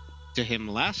to him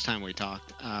last time we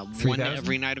talked, 1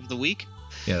 every night of the week.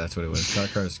 Yeah, that's what it was.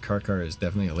 Karkar is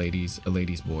definitely a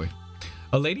ladies boy.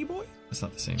 A lady boy? That's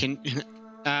not the same.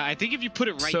 I think if you put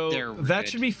it right there, that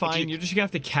should be fine. You're just gonna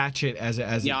have to catch it as it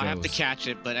goes. Yeah, I have to catch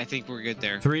it, but I think we're good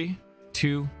there. 3,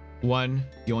 2, 1,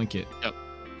 yoink it. Yep.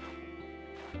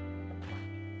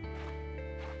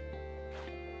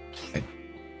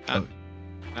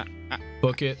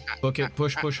 Book it,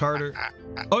 push harder.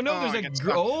 Oh no,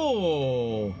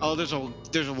 there's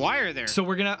there's a wire there. So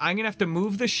I'm gonna have to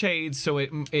move the shades so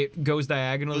it goes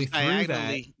diagonally through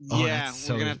that. Yeah,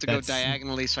 we're gonna have to go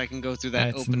diagonally so I can go through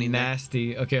that opening. That's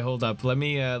nasty. Okay, hold up.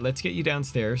 Let's get you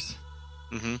downstairs.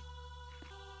 Mm-hmm.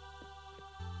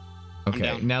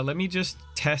 Okay, now let me just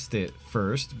test it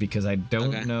first because I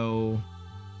don't know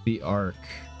the arc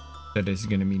that is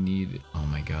gonna be needed. Oh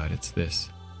my god, it's this.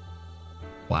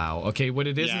 Wow. Okay, what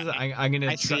it is is I'm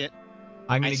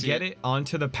gonna get it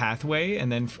onto the pathway,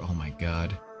 and then oh my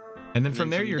god, and then from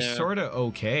there you're sort of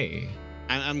okay.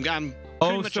 I'm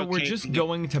so we're just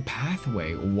going to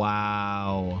pathway.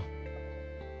 Wow,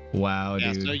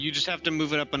 dude. So you just have to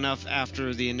move it up enough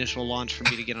after the initial launch for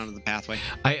me to get onto the pathway.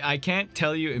 I can't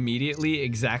tell you immediately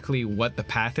exactly what the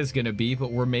path is gonna be,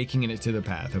 but we're making it to the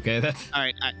path. Okay, that's all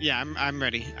right. I'm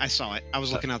ready. I saw it. I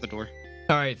was looking out the door.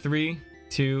 All right, 3,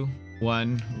 2,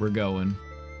 1, we're going.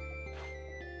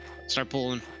 Start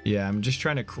pulling. Yeah, I'm just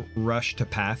trying to rush to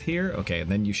path here. Okay,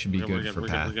 and then you should be good for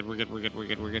path. We're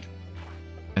good.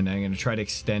 And I'm gonna try to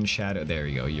extend shadow. There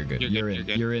you go. You're good.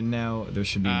 You're in now. There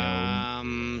should be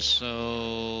no.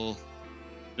 So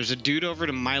there's a dude over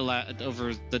to my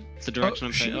over the direction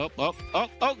I'm saying.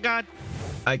 Oh God.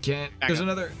 I can't. There's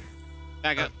another.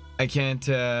 Back up. I can't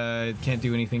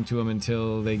do anything to them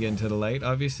until they get into the light,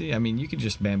 obviously. I mean, you could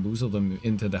just bamboozle them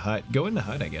into the hut. Go in the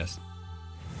hut, I guess.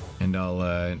 And I'll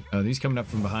oh, he's coming up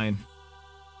from behind.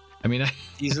 I mean,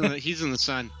 he's in the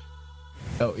sun.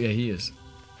 Oh, yeah, he is.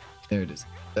 There it is.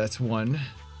 That's one.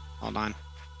 Hold on.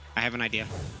 I have an idea.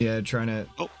 Yeah, trying to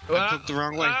I clicked the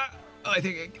wrong way. I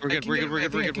think we're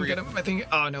good. I think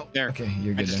oh no. There. Okay,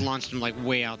 you're good. I just launched him like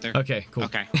way out there. Okay, cool.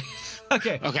 Okay.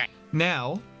 Okay.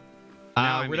 Now,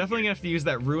 We're definitely gonna have to use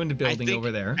that ruined building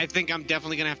over there. I think I'm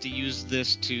definitely gonna have to use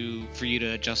this for you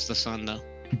to adjust the sun though.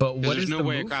 But what is there's no the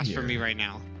way move across here? for me right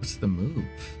now. What's the move?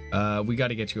 We got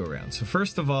to get you around. So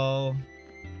first of all,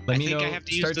 let me know. I have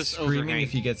to use Start this screaming overhang.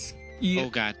 if you get. Oh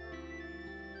god.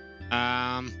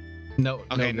 No.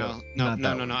 Okay, no.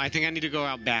 I think I need to go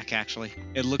out back. Actually,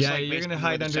 it looks like you're gonna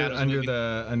hide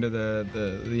under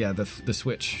the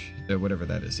switch, whatever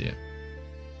that is. Yeah.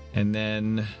 And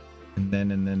then. I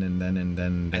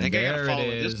think I gotta follow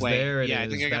it this way. There it is. I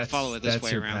think I gotta follow it this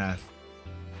way around. Path.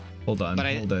 Hold on.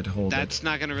 Hold it. That's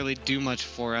not gonna really do much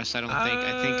for us. I don't think.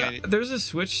 I think there's a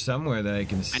switch somewhere that I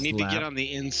can. I need to get on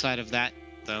the inside of that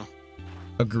though.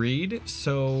 Agreed.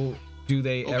 So. Do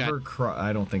they ever cross?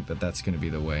 I don't think that's going to be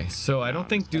the way. So I don't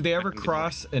think. Do they ever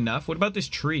cross enough? What about this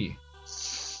tree?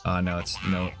 No, it's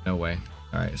no way.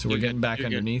 All right, so we're getting back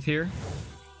underneath here.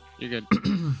 You're good.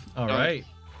 All right.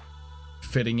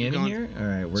 Fitting in here. All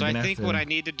right, we're gonna. So I think what I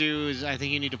need to do is I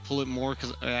think you need to pull it more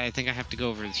because I think I have to go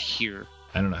over here.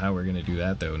 I don't know how we're gonna do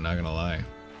that though. Not gonna lie.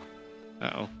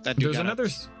 Uh-oh. There's another.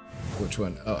 Which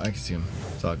one? Oh, I can see him.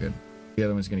 It's all good. The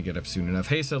other one's gonna get up soon enough.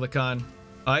 Hey, Silicon.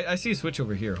 I see a switch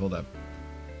over here. Hold up.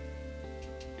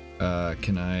 Are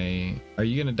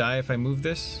you gonna die if I move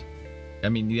this? I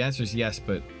mean, the answer is yes,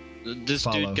 but this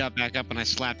dude got back up and I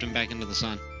slapped him back into the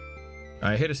sun.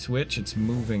 I hit a switch. It's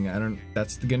moving.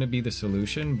 That's gonna be the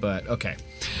solution, but okay.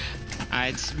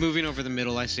 It's moving over the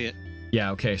middle. I see it.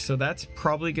 Yeah. Okay. So that's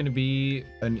probably gonna be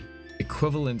an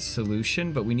equivalent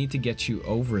solution, but we need to get you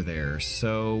over there.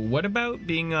 So what about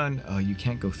being on? Oh, you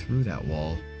can't go through that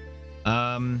wall.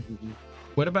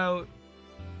 What about?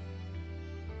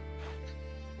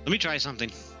 Let me try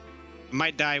something. I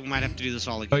might die. We might have to do this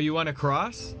all again. Oh, you want to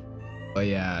cross? Oh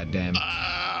yeah, damn.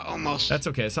 Almost. That's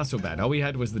okay. It's not so bad. All we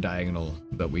had was the diagonal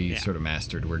that we sort of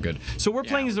mastered. We're good. So we're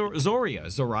playing Zorya.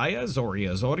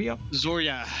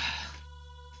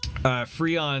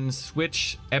 Free on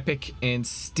Switch, Epic, and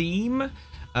Steam.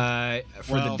 For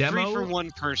the demo. Free for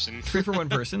one person. Free for one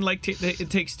person. Like it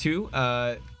takes two.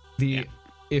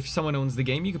 If someone owns the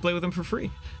game, you can play with them for free.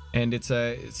 And it's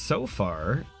so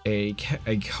far a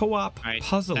co-op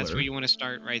puzzler. That's where you want to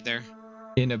start, right there.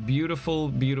 In a beautiful,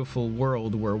 beautiful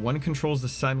world where one controls the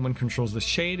sun, one controls the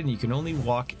shade, and you can only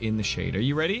walk in the shade. Are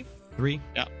you ready? 3,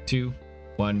 2,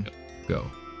 1, go.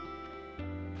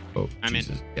 Oh, I'm in.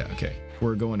 Yeah, okay.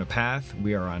 We're going a path.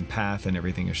 We are on path, and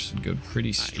everything should go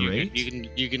pretty straight.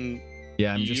 You can.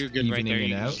 Yeah, I'm just you're good evening right there. it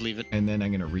You out, can just leave it. and then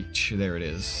I'm gonna reach. There it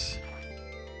is.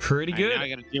 Pretty good. Now I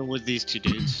gotta deal with these two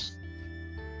dudes.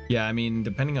 Yeah, I mean,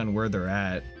 depending on where they're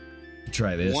at,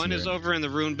 try this. One is over in the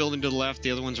ruined building to the left. The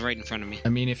other one's right in front of me. I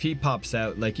mean, if he pops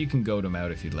out, like, you can goad him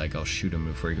out if you'd like. I'll shoot him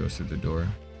before he goes through the door.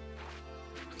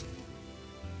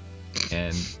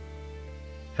 And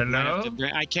hello?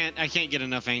 I can't get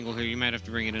enough angle here. You might have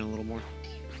to bring it in a little more.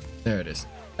 There it is.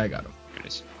 I got him. There it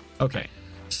is. Okay.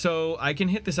 So I can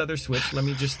hit this other switch. Let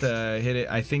me just hit it.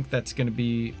 I think that's going to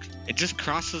be... It just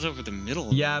crosses over the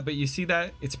middle. Yeah, but you see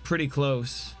that? It's pretty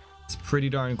close. It's pretty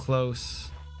darn close.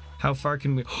 How far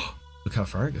can we... Look how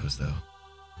far it goes, though.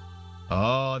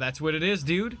 Oh, that's what it is,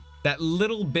 dude. That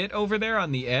little bit over there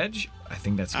on the edge. I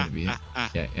think that's going to be it.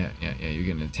 Yeah. You're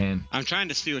getting a 10. I'm trying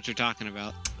to see what you're talking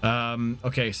about.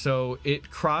 Okay, so it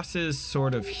crosses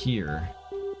sort of here.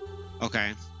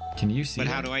 Okay. Can you see But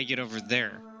how do I get over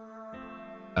there?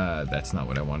 That's not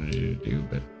what I wanted you to do,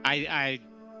 but... I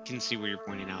can see where you're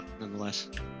pointing out, nonetheless.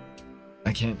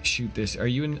 I can't shoot this. Are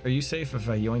you safe if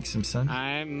I yoink some sun?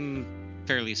 I'm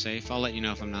fairly safe. I'll let you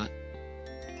know if I'm not.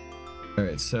 All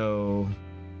right, so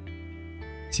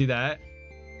see that?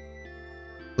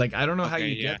 Like, I don't know how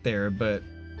you get there, but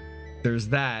there's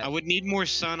that. I would need more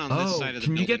sun on this side of the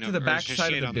building. Can you get to the back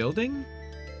side of the building?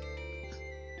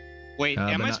 Wait,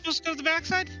 am I supposed to go to the back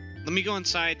side? Let me go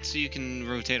inside so you can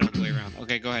rotate all the way around.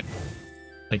 Okay, go ahead.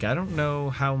 Like, I don't know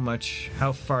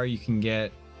how far you can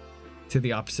get to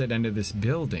the opposite end of this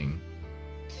building.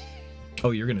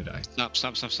 Oh, you're gonna die. Stop.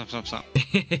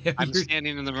 I'm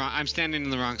standing in the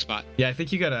wrong spot. Yeah, I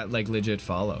think you gotta like legit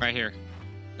follow. Right here.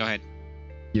 Go ahead.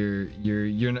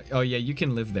 You're not, oh yeah, you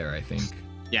can live there, I think.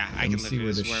 Yeah, I can live see here.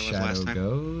 where This the is where I was last shadow time.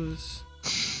 goes.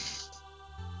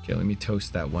 Okay, let me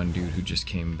toast that one dude who just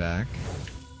came back.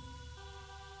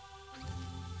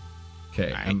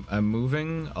 Okay, right. I'm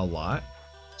moving a lot.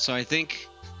 So I think.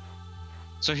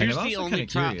 So here's the only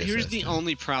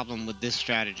only problem with this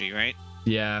strategy, right?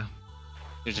 Yeah.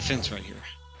 There's a fence right here.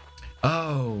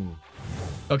 Oh.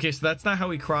 Okay, so that's not how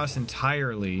we cross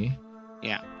entirely.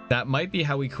 Yeah. That might be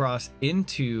how we cross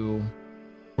into.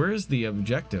 Where is the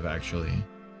objective actually?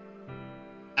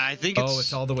 I think it's... Oh,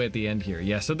 it's all the way at the end here.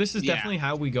 Yeah, so this is definitely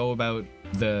how we go about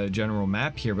the general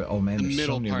map here, but oh man, the there's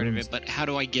middle so many part rooms. of it, but how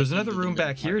do I get... There's another room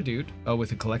back here, dude. Oh,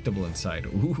 with a collectible inside.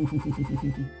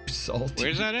 Ooh, salty.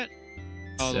 Where's that at?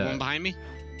 Oh, the one behind me?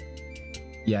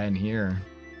 Yeah, in here.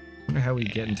 I wonder how we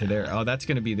get into there. Oh, that's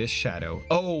going to be this shadow.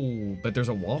 Oh, but there's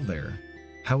a wall there.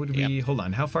 How would we... Hold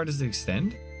on. How far does it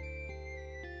extend?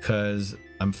 Because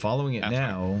I'm following it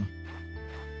now.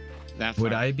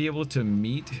 Would I be able to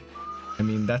meet... I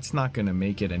mean, that's not going to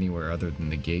make it anywhere other than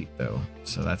the gate, though.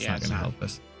 So that's not going to help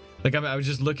us. Like, I was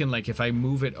just looking, like, if I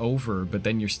move it over, but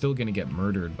then you're still going to get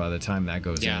murdered by the time that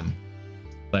goes in.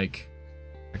 Like,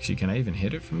 actually, can I even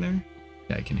hit it from there?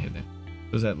 Yeah, I can hit it.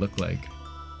 What does that look like?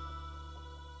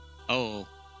 Oh.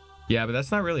 Yeah, but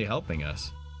that's not really helping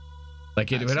us.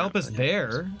 Like, it would help us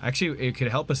there. Actually, it could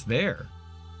help us there.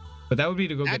 But that would be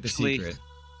to go get the secret.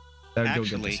 That would go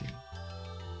get the secret.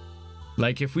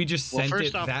 Like, if we just sent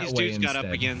it that way instead. Well, first off, these dudes got up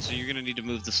again, so you're going to need to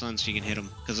move the sun so you can hit them.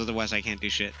 Because otherwise, I can't do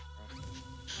shit.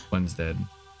 One's dead.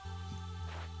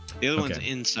 The other one's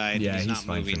inside. Yeah, he's not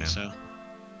fine moving, for now. so...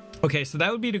 Okay, so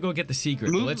that would be to go get the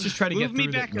secret. But let's just try to get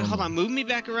through back. Hold on, move me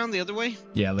back around the other way.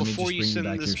 Yeah, let me just bring you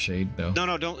back your shade, though.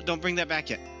 No, don't bring that back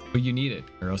yet. But you need it,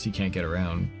 or else you can't get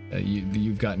around.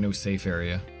 You've got no safe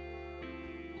area.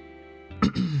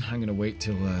 I'm gonna wait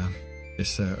till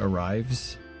this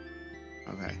arrives.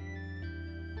 Okay.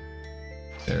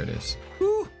 There it is.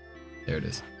 Woo! There it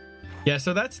is. Yeah,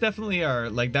 so that's definitely our,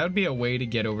 like, that would be a way to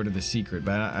get over to the secret,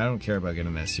 but I don't care about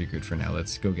getting that secret for now.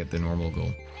 Let's go get the normal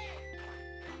goal.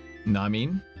 Know what I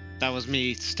mean? That was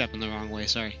me stepping the wrong way,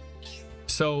 sorry.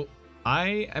 So,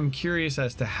 I am curious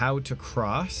as to how to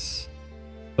cross,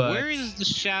 but... Where is the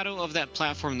shadow of that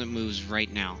platform that moves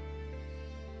right now?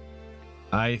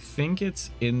 I think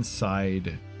it's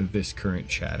inside this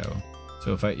current shadow.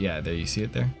 So if I... Yeah, there, you see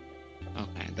it there?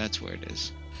 Okay, that's where it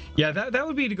is. Yeah, that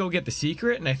would be to go get the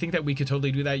secret, and I think that we could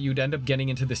totally do that. You'd end up getting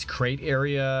into this crate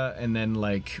area and then,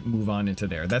 like, move on into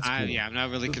there. That's cool. Yeah, I'm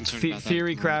not really concerned about that.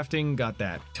 Theory crafting, got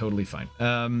that. Totally fine.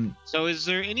 So is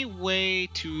there any way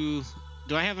to...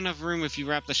 Do I have enough room if you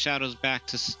wrap the shadows back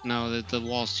to... No, the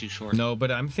wall's too short. No,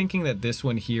 but I'm thinking that this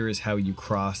one here is how you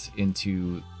cross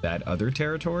into that other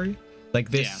territory. Like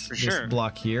this, this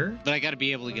block here. But I got to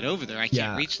be able to get over there. I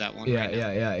can't reach that one right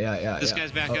now. Yeah. This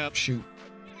guy's back up. Shoot.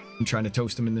 I'm trying to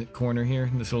toast him in the corner here,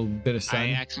 in this little bit of sun.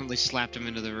 I accidentally slapped him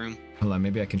into the room. Hold on,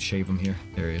 maybe I can shave him here.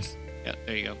 There he is. Yeah,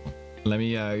 there you go. Let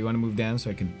me, you want to move down so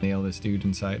I can nail this dude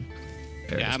inside?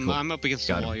 There yeah, I'm up against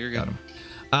the wall. You're good.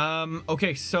 Got him.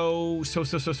 Okay, so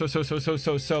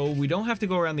we don't have to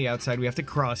go around the outside. We have to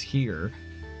cross here.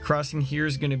 Crossing here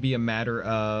is going to be a matter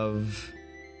of...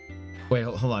 Wait,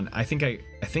 hold on. I think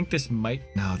this might...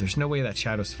 No, there's no way that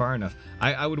shadow's far enough.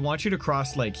 I would want you to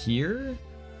cross, like, here...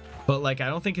 But, like, I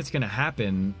don't think it's going to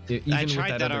happen, even with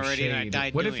that other already, shade. and I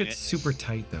died what if it's super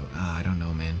tight, though? I don't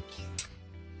know, man.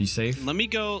 You safe? Let me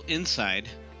go inside.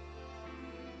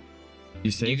 You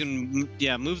safe? You can,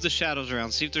 yeah, move the shadows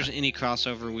around. See if there's any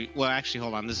crossover. Well, actually,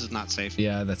 hold on. This is not safe.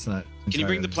 Yeah, that's not... Can you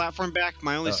bring the platform back?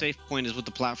 My only safe point is with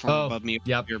the platform above me.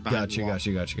 Yep,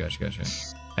 gotcha.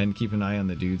 And keep an eye on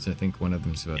the dudes. I think one of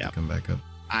them's about to come back up.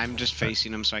 I'm just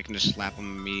facing them so I can just slap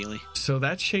them immediately. So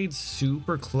that shade's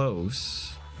super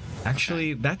close.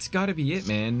 Actually, that's got to be it,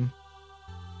 man.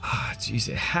 Ah, jeez,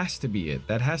 it has to be it.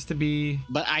 That has to be...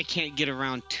 But I can't get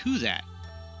around to that.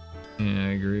 Yeah,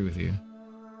 I agree with you.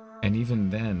 And even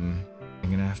then, I'm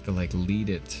going to have to, like, lead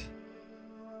it.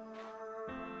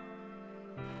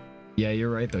 Yeah,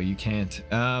 you're right, though. You can't.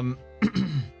 And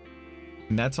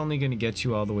that's only going to get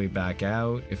you all the way back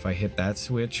out if I hit that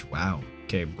switch. Wow.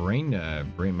 Okay,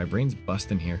 my brain's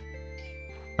busting here.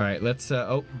 All right, let's...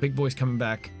 oh, big boy's coming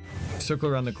back. Circle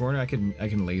around the corner. I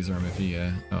can laser him if he...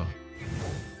 oh.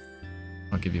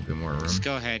 I'll give you a bit more room. Just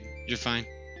go ahead. You're fine.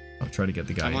 I'll try to get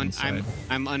the guy inside.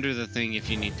 I'm under the thing if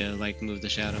you need to, like, move the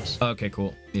shadows. Okay,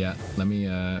 cool. Yeah, let me...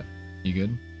 you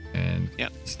good? And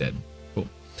he's dead. Cool.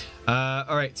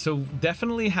 All right, so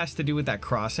definitely has to do with that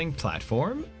crossing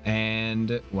platform.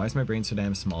 And why is my brain so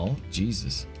damn small?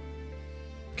 Jesus.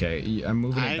 Okay, I'm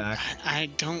moving it back. I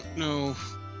don't know.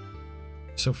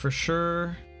 So for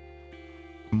sure...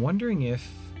 I'm wondering if...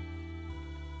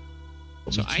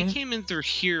 So I came in through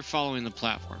here following the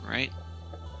platform, right?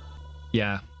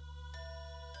 Yeah.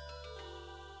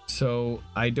 So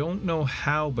I don't know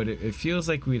how, but it feels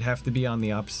like we'd have to be on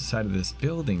the opposite side of this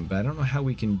building, but I don't know how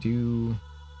we can do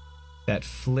that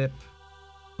flip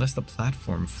unless the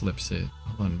platform flips it.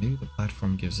 Hold on, maybe the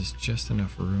platform gives us just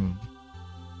enough room.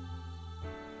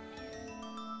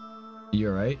 You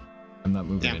all right? I'm not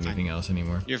moving anything else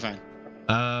anymore. You're fine.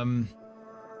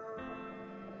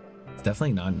 It's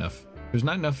definitely not enough. There's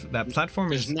not enough. That platform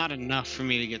There's is not enough for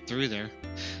me to get through there.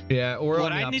 Yeah, or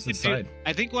What on the I need opposite to side. do,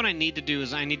 I think what I need to do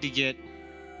is I need to get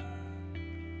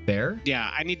There?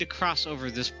 Yeah, I need to cross over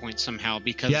this point somehow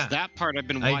because Yeah, that part I've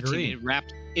been I watching. agree.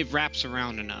 It wraps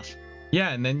around enough.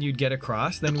 Yeah, and then you'd get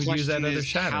across. Then we'd use that Question other is,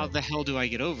 shadow. how the hell do I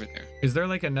get over there? Is there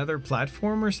like another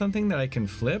platform or something that I can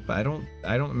flip? I don't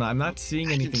know. I'm not seeing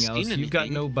I haven't anything else. seen You've got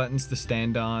anything. no buttons to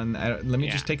stand on. Let me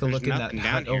Yeah, just take a there's look in that nothing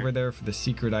hut down here. over there for the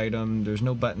secret item. There's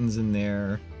no buttons in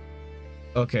there.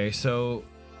 Okay, so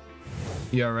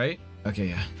you all right? Okay,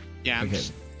 yeah. Yeah, Okay.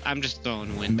 I'm just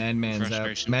throwing wind. Man's up.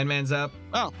 frustration. Man's up.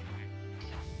 Oh,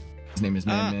 His name is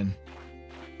Man.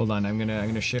 Hold on, I'm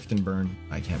gonna shift and burn.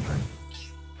 I can't burn.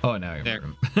 Oh, now I There.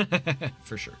 burn him.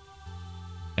 For sure.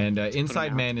 And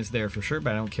Inside out. Man is there for sure,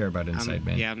 but I don't care about Inside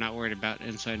Man. Yeah, I'm not worried about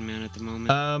Inside Man at the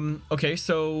moment. Okay,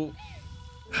 so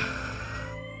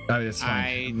it's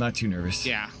fine. I'm not too nervous.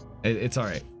 Yeah. It's all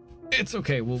right. It's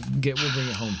okay. We'll bring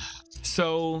it home.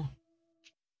 So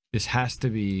this has to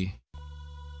be.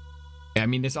 I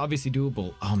mean, it's obviously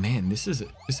doable. Oh man, this is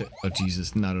oh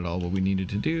Jesus, not at all what we needed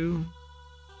to do.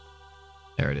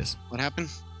 There it is. What happened?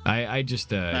 I just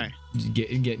Sorry.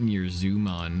 getting your zoom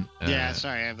on. Yeah,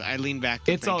 sorry. I leaned back.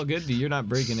 To It's think. all good. You're not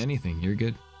breaking anything. You're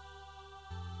good.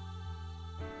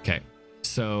 Okay.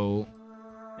 So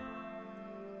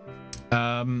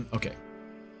okay.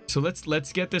 So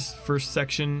let's get this first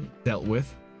section dealt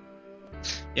with.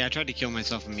 Yeah, I tried to kill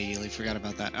myself immediately. Forgot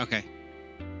about that. Okay.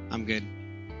 I'm good.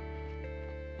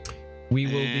 We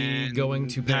will be And going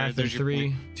to path in there's your 3,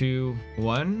 point. 2,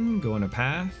 1. Going to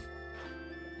path.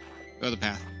 Go the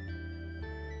path.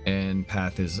 And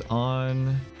path is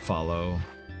on. Follow.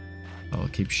 I'll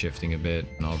keep shifting a bit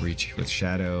and I'll reach with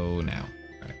shadow now.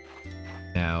 All right.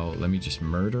 Now let me just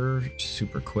murder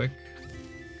super quick.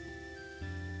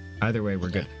 Either way, we're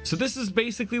good. So this is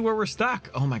basically where we're stuck.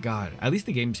 Oh my god. At least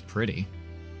the game's pretty.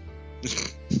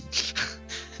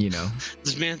 You know.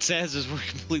 This man says as we're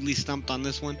completely stumped on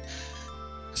this one.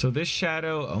 So this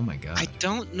shadow, oh my god. I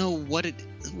don't know what it.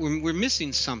 We're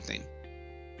missing something.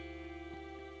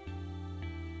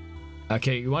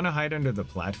 Okay, you want to hide under the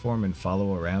platform and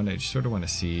follow around? I just sort of want to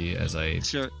see as I...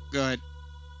 Sure, go ahead.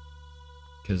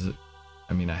 Because,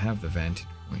 I mean, I have the vantage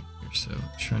point here, so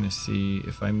I'm trying to see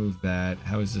if I move that,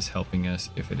 how is this helping us,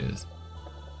 if it is?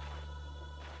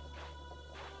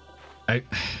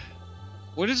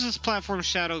 Where does this platform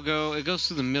shadow go? It goes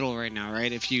to the middle right now,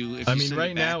 right? If you I mean, send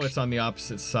right it now back. it's on the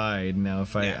opposite side. Now,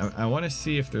 if Yeah. I want to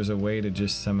see if there's a way to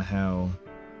just somehow...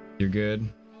 You're good?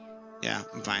 Yeah,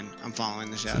 I'm fine. I'm following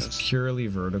the This shadows. is purely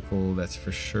vertical, that's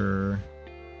for sure.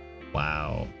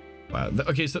 Wow. Wow.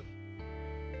 Okay, so...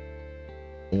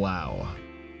 Wow.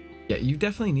 Yeah, you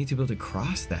definitely need to be able to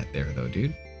cross that there, though,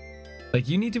 dude. Like,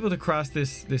 you need to be able to cross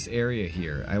this area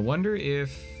here. I wonder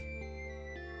if...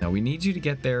 Now, we need you to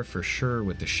get there for sure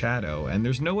with the shadow, and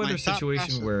there's no other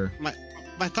situation where...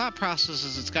 My thought process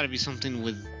is it's got to be something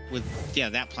with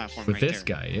that platform With right this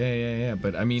there. guy, yeah.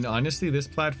 But, I mean, honestly, this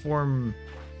platform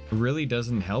really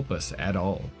doesn't help us at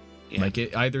all. Yeah. Like,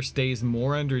 it either stays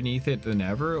more underneath it than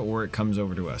ever, or it comes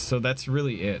over to us. So that's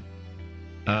really it.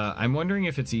 I'm wondering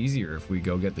if it's easier if we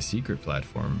go get the secret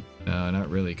platform. Not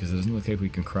really, because it doesn't look like we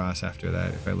can cross after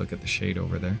that if I look at the shade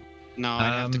over there. No, I'd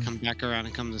have to come back around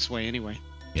and come this way anyway.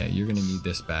 Yeah, you're going to need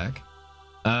this back.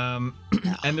 And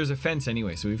there's a fence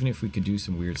anyway, so even if we could do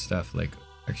some weird stuff, like...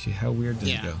 Actually, how weird does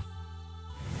it go?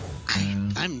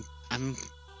 I'm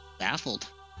baffled.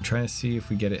 I'm trying to see if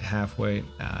we get it halfway.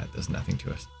 Nah, it does nothing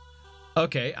to us.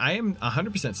 Okay, I am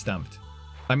 100% stumped.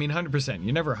 I mean, 100%.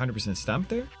 You're never 100% stumped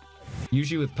there?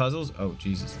 Usually with puzzles. Oh,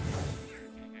 Jesus.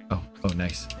 Oh,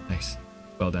 nice.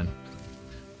 Well done.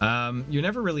 You're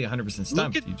never really 100%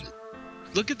 stumped.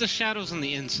 Look at the shadows on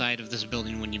the inside of this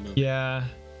building when you move. Yeah.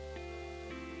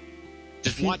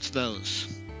 Just watch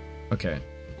those. Okay.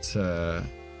 It's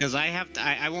Because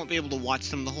I won't be able to watch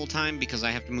them the whole time because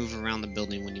I have to move around the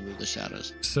building when you move the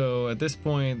shadows. So at this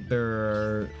point,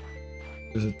 there's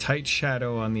a tight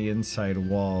shadow on the inside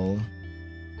wall.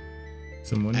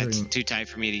 So I'm wondering... That's too tight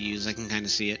for me to use. I can kind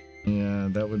of see it. Yeah,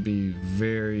 that would be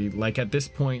very... Like, at this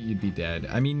point, you'd be dead.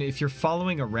 I mean, if you're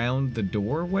following around the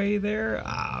doorway there...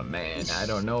 Ah, man, I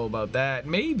don't know about that.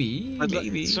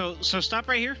 Maybe. So stop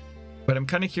right here. But I'm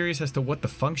kind of curious as to what the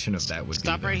function of that would be.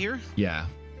 Stop right here. Yeah.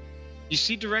 You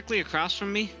see directly across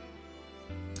from me?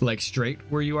 Like, straight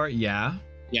where you are? Yeah.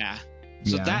 Yeah.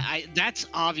 So Yeah. that's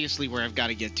obviously where I've got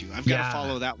to get to. I've got to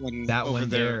follow that one over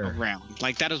there around.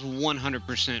 Like, that is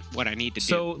 100% what I need to do.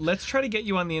 So let's try to get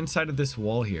you on the inside of this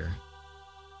wall here.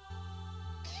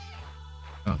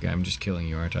 Okay, I'm just killing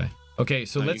you, aren't I? Okay,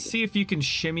 so let's see if you can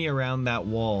shimmy around that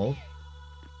wall.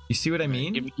 You see what I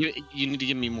mean? You need to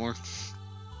give me more.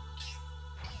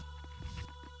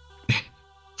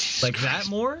 Like that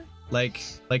more? Like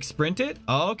sprint it?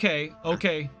 Oh, okay.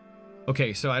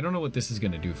 Okay, so I don't know what this is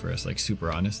gonna do for us, like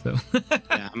super honest though.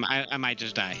 Yeah, I might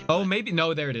just die. Oh, but... maybe,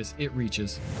 no, there it is. It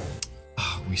reaches.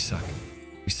 Oh, we suck.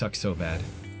 We suck so bad.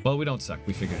 Well, we don't suck.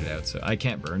 We figured it out, so I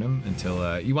can't burn him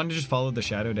until, you want to just follow the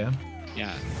shadow down?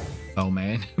 Yeah. Oh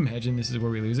man, imagine this is where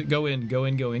we lose it. Go in,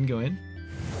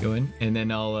 and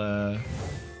then I'll,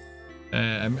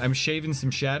 I'm shaving some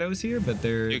shadows here, but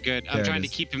they're... You're good. I'm trying to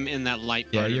keep him in that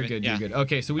light part. Yeah, you're good, you're good.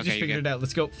 Okay, so we just figured it out.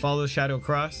 Let's go follow the shadow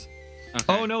across. Okay.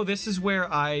 Oh no, this is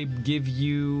where I give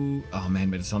you... Oh man,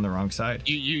 but it's on the wrong side.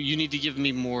 You need to give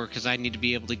me more, because I need to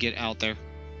be able to get out there.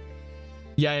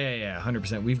 Yeah,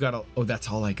 100%. We've got a... Oh, that's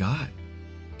all I got.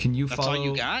 Can you follow... That's all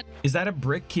you got? Is that a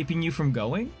brick keeping you from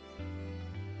going?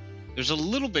 There's a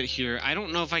little bit here. I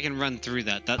don't know if I can run through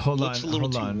that. That looks a little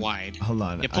too wide. Hold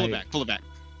on. Yeah, pull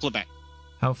it back.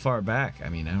 How far back? I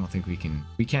mean, I don't think we can...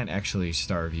 We can't actually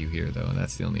starve you here, though.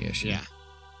 That's the only issue. Yeah.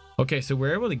 Okay, so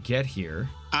we're able to get here.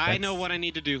 I know what I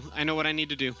need to do.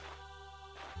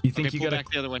 You think you gotta... Pull back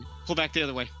the other way. Pull back the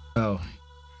other way. Oh,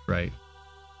 right.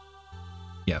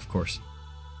 Yeah, of course.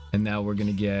 And now we're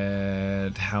gonna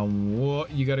get...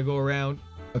 You gotta go around.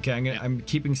 Okay, I'm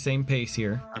keeping same pace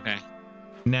here. Okay.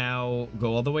 Now,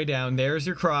 go all the way down. There's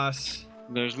your cross.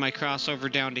 There's my crossover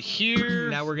down to here.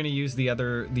 Now we're gonna use the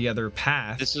other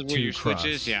path. This is where your switch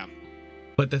is, yeah.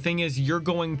 But the thing is, you're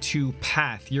going to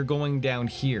path. You're going down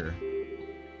here.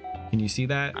 Can you see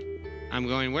that? I'm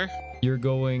going where? You're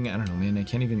going... I don't know, man. I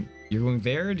can't even... You're going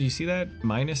there? Do you see that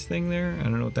minus thing there? I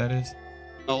don't know what that is.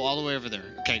 Oh, all the way over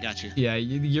there. Okay, got you. Yeah,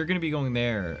 you're going to be going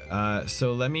there.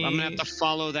 So let me... I'm going to have to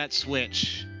follow that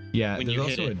switch. Yeah, there's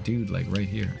also a dude, like, right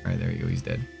here. All right, there you go. He's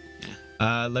dead.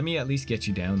 Yeah. Let me at least get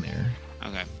you down there.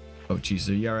 Okay. Oh, jeez.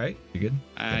 Are you all right? You good?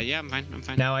 Yeah, I'm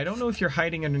fine. Now, I don't know if you're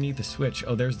hiding underneath the switch.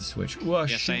 Oh, there's the switch. Whoa,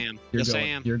 yes, shoot. I am.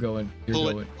 You're going.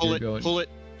 You're going. Pull it.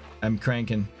 I'm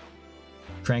cranking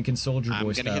soldier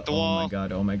boy style. Hit the wall.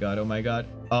 Oh my god.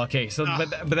 Okay, so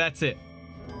but that's it.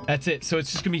 So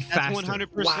it's just gonna be faster. That's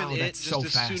 100% wow, it. that's just so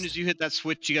as fast. soon as you hit that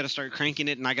switch, you got to start cranking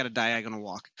it, and I got to diagonal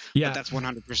walk. Yeah, but that's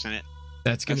 100% it.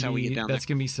 That's how we get down. That's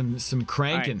gonna be some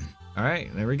cranking. All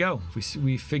right, there we go.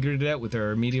 We figured it out with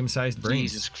our medium-sized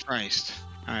brains. Jesus Christ.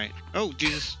 All right. Oh,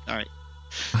 Jesus. All right.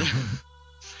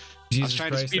 Jesus I was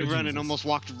trying to speed run and almost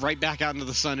walked right back out into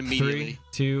the sun immediately.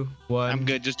 3, 2, 1. I'm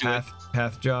good. Just do it.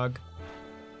 Path jog.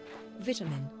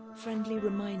 Vitamin. Friendly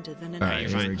reminder than an... All right, you're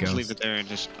fine. we go. Just leave it there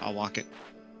and I'll walk it.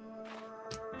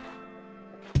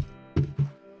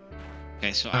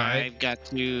 Okay, so I've got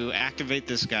to activate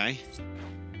this guy.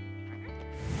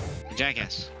 The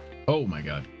jackass. Oh my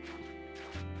god.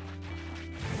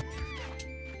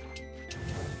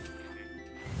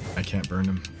 I can't burn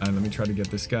him. Let me try to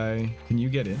get this guy. Can you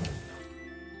get in?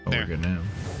 Oh, there. We're good now.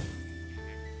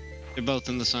 They're both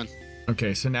in the sun.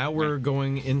 Okay, so now we're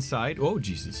going inside. Oh,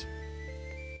 Jesus.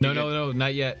 No,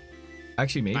 not yet.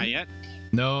 Actually, maybe. Not yet?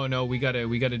 No, we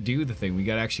gotta do the thing. We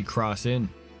gotta actually cross in.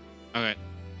 Okay.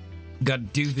 Gotta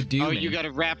do the do. Oh, man. you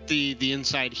gotta wrap the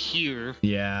inside here.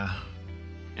 Yeah.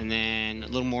 And then a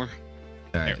little more.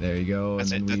 All right, there you go.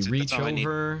 That's and then we reach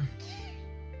over.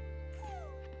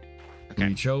 Okay.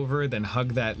 Reach over, then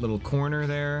hug that little corner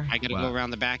there. I gotta go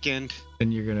around the back end. Then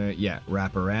you're gonna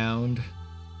wrap around.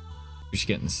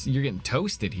 You're getting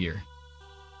toasted here.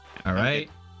 All right.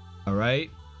 All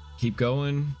right. Keep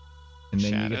going. And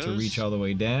then you get to reach all the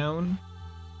way down.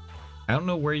 I don't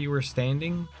know where you were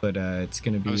standing, but it's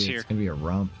gonna be a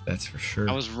romp, that's for sure.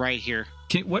 I was right here.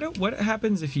 What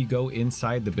happens if you go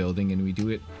inside the building and we do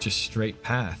it just straight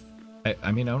path?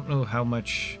 I mean, I don't know how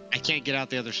much. I can't get out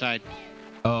the other side.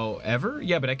 Oh, ever?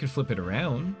 Yeah, but I could flip it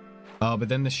around. Oh, but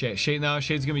then the shade. No,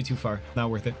 shade's gonna be too far. Not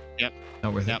worth it. Yep.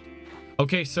 Not worth it.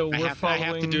 Okay, so we're following. I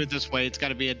have to do it this way. It's got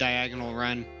to be a diagonal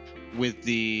run with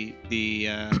the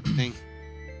thing.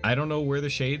 I don't know where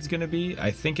the shade's gonna be. I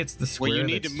think it's the square. Well, you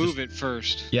need to move it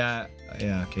first. Yeah.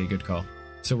 Okay, good call.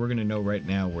 So we're gonna know right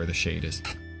now where the shade is.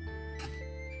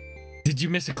 Did you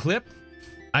miss a clip?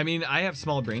 I mean, I have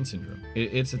small brain syndrome.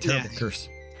 It's a terrible curse.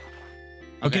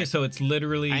 Okay, so it's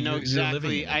literally. I know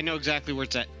exactly where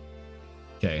it's at.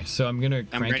 Okay, so I'm gonna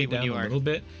crank it down a little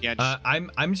bit. Yeah. I'm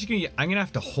gonna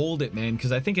have to hold it, man,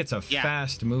 because I think it's a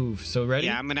fast move. So ready?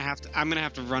 Yeah, I'm gonna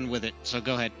have to run with it. So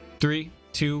go ahead. 3,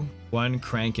 2, 1,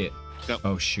 crank it. Go.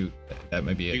 Oh shoot, that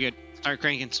might be it. You're good. Start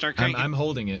cranking. Start cranking. I'm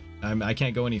holding it. I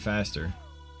can't go any faster.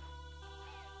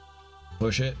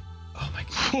 Push it. Oh my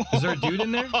god. Is there a dude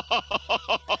in there?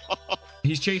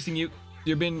 He's chasing you.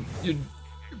 You're being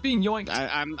yoinked.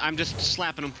 I'm just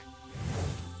slapping him.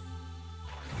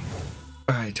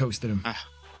 All right, toasted him.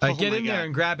 Get in there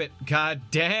and grab it. God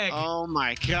dang. Oh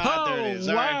my God, there it is.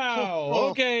 All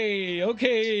wow. Right.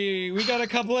 Okay. We got a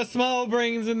couple of small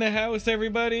brains in the house,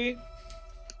 everybody.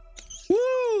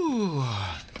 Woo.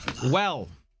 Well.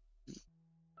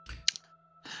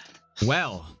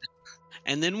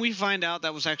 And then we find out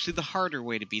that was actually the harder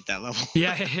way to beat that level.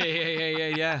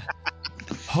 Yeah.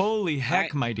 Holy heck,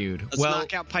 right, my dude. Let's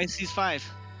knock out Pisces 5.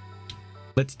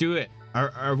 Let's do it.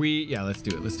 Are we? Yeah, let's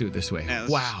do it. Let's do it this way. Yeah,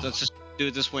 let's just do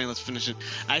it this way and let's finish it.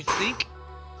 I think,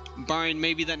 barring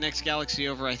maybe that next galaxy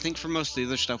over, I think for most of the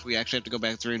other stuff we actually have to go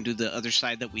back through and do the other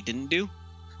side that we didn't do.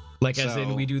 Like, as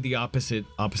in we do the opposite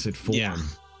form. Yeah.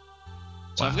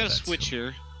 So I've got a switch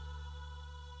here.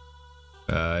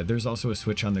 There's also a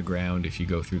switch on the ground if you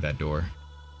go through that door.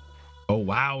 Oh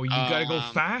wow, you gotta go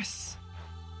fast.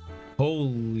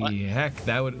 Holy heck,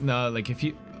 that would like if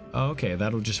you. Oh, okay,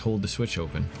 that'll just hold the switch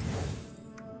open.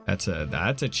 That's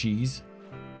a cheese.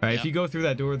 All right, if you go through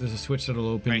that door, there's a switch that'll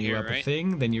open you up a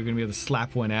thing. Then you're gonna be able to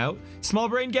slap one out. Small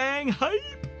brain gang,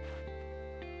 hype!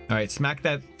 All right, smack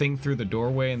that thing through the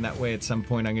doorway, and that way at some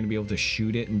point I'm gonna be able to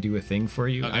shoot it and do a thing for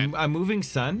you. Okay. I'm moving,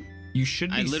 son. You should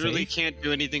be safe. I literally can't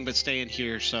do anything but stay in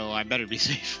here, so I better be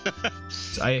safe.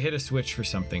 I hit a switch for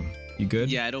something. You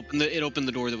good? Yeah, it opened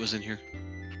the door that was in here.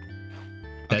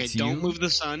 That's okay, don't you? move the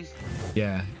sun.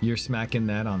 Yeah, you're smacking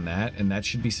that on that, and that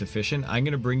should be sufficient. I'm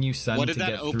gonna bring you sun to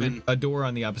get through a door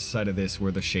on the opposite side of this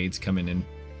where the shade's coming in.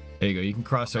 There you go. You can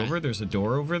cross over. There's a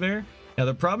door over there. Now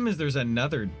the problem is there's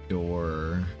another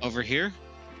door over here.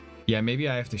 Yeah, maybe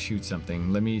I have to shoot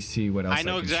something. Let me see what else I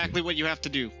know exactly what you have to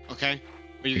do. Okay,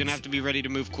 but you're gonna have to be ready to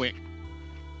move quick.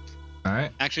 All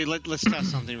right. Actually, let's test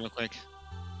something real quick.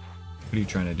 What are you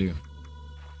trying to do?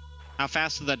 How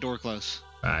fast did that door close?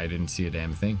 I didn't see a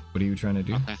damn thing. What are you trying to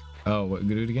do? Okay. Oh, what?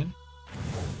 Do it again?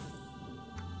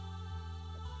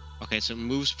 Okay, so it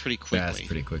moves pretty quickly. Yeah, it's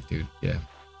pretty quick, dude. Yeah.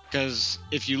 Because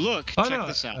if you look, check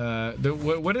this out.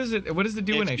 What does it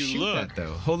do when I shoot that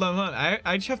though? Hold on.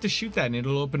 I just have to shoot that and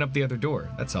it'll open up the other door.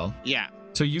 That's all. Yeah.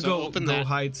 So you go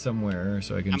hide somewhere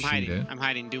so I can shoot it. I'm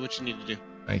hiding. Do what you need to do.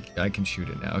 I can shoot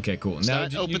it now. Okay, cool. So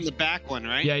now open the back one,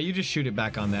 right? Yeah, you just shoot it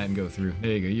back on that and go through.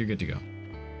 There you go. You're good to go.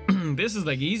 This is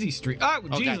like easy street. Oh,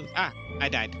 Jesus. God. I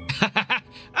died.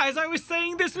 As I was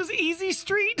saying, this was easy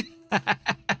street.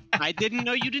 I didn't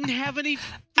know you didn't have any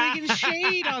friggin'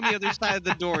 shade on the other side of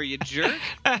the door, you jerk.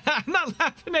 I'm not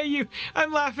laughing at you.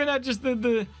 I'm laughing at just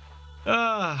the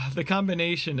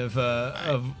combination of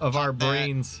our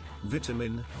brains.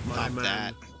 Vitamin, my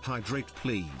man. Hydrate,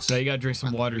 please. So you gotta drink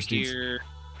some water, Steve.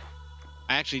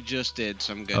 I actually just did,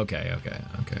 so I'm good. Okay.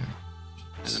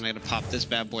 And then I gotta pop this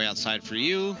bad boy outside for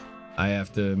you. I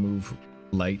have to move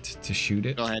light to shoot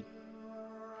it. Go ahead.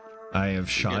 I have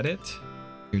shot it.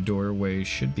 Your doorway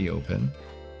should be open.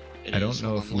 I don't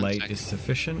know if light is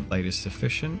sufficient. Light is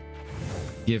sufficient.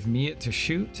 Give me it to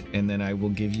shoot, and then I will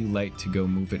give you light to go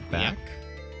move it back. Yep.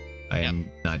 I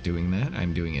am not doing that.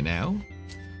 I'm doing it now.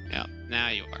 Yep, now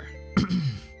you are.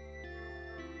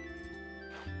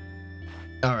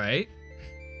 All right.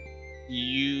 You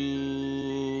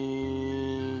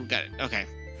got it. Okay.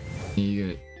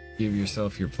 You give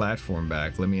yourself your platform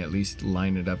back. Let me at least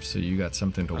line it up so you got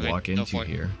something to walk into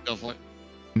here. Go for it.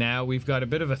 Now we've got a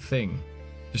bit of a thing.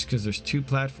 Just because there's two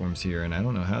platforms here, and I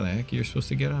don't know how the heck you're supposed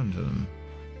to get onto them.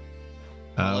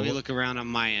 Let me look around on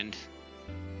my end.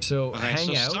 So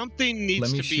hang out. Something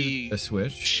needs to be a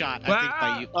switch. Shot, I think,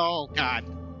 by you. Oh, God.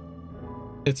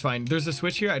 It's fine. There's a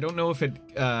switch here. I don't know if it...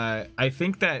 I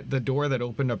think that the door that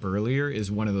opened up earlier is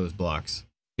one of those blocks.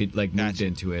 It, like, moved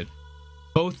into it.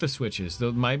 Both the switches.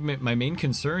 My main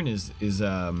concern is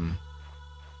one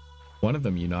of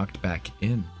them you knocked back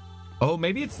in. Oh,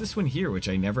 maybe it's this one here, which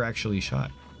I never actually shot.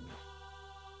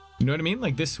 You know what I mean?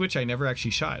 Like, this switch I never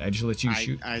actually shot. I just let you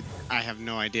shoot. I have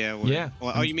no idea. Yeah.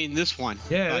 Well, oh, you mean this one?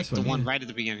 Yeah, like this one. The one right at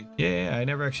the beginning. Yeah, I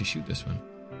never actually shoot this one.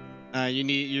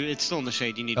 It's still in the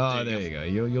shade. You need. Oh, there you go.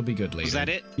 You'll be good later. Is that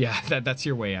it? Yeah, that's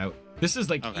your way out. This is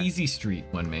like easy street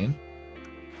one, man.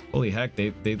 Holy heck,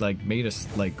 they like made us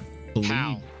like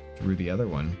bleed through the other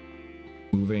one.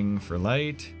 Moving for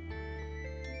light.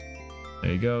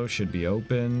 There you go. Should be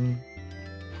open.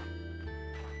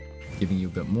 Giving you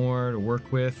a bit more to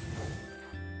work with.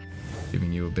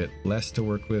 Giving you a bit less to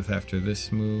work with after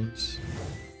this moves.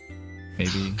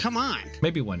 Maybe. Come on.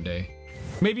 Maybe one day.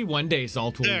 Maybe one day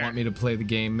Zalt will want me to play the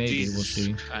game. Maybe. Jesus we'll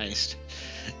see. Christ.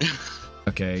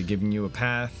 Okay, giving you a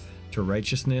path to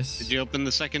righteousness. Did you open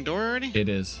the second door already? It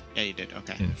is. Yeah, you did.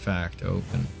 Okay. In fact,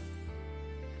 open.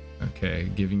 Okay,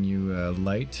 giving you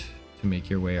light to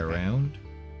make your way around.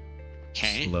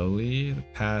 Okay. Slowly. The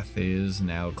path is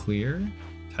now clear.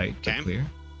 Tight but clear.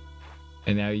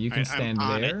 And now you can stand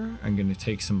there. I'm going to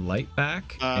take some light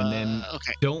back. And then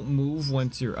don't move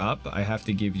once you're up. I have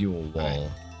to give you a wall.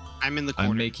 Right. I'm in the corner.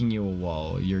 I'm making you a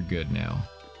wall. You're good now.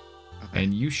 Okay.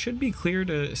 And you should be clear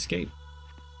to escape.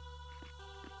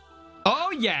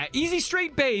 Oh, yeah. Easy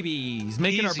straight babies.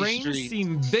 Making our brains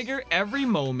seem bigger every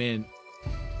moment.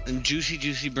 And juicy,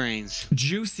 juicy brains.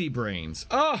 Juicy brains.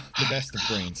 Oh, the best of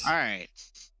brains. All right.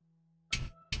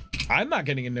 I'm not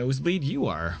getting a nosebleed. You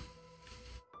are.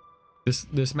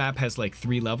 This map has like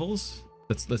 3 levels.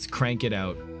 Let's crank it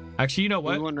out. Actually, you know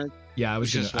what? Yeah, I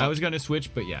was gonna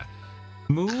switch, but yeah.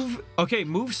 Move. Okay,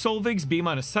 move Solvig's beam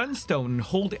on a sunstone and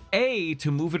hold A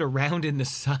to move it around in the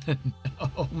sun.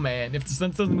 Oh man, if the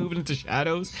sunstone's moving into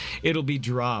shadows, it'll be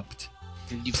dropped.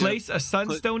 Place a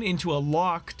sunstone into a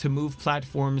lock to move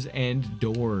platforms and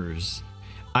doors.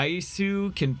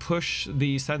 Aisu can push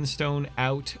the sunstone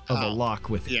out of a lock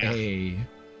with A.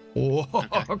 Oh,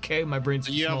 okay, my brain's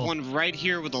you small. have one right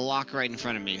here with a lock right in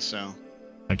front of me, so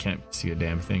I can't see a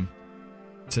damn thing.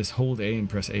 It says hold A and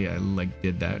press A. I like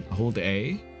did that. Hold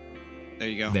A. There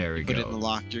you go. There we go. Put it in the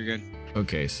lock. You're good.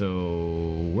 Okay,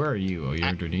 so where are you? Oh, you're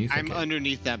underneath. I'm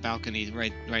underneath that balcony,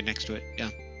 right next to it. Yeah.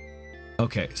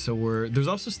 Okay, so there's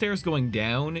also stairs going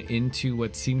down into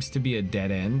what seems to be a dead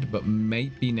end, but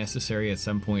might be necessary at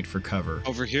some point for cover.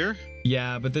 Over here?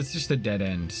 Yeah, but that's just a dead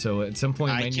end. So at some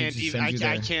point, I might need to send you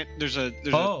there. I can't. There's a.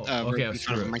 Okay,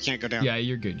 screw it. I can't go down. Yeah,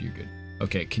 you're good. You're good.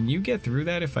 Okay, can you get through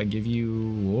that if I give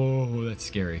you? Whoa, that's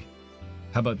scary.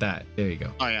 How about that? There you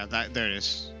go. Oh yeah, there it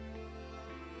is.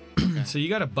 Okay. So you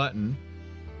got a button.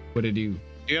 What'd it do?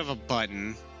 You have a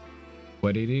button.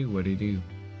 What'd it do? What'd it do?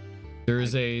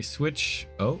 There's a switch.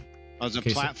 Oh, there's a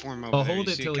platform over there. Hold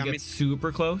it till it gets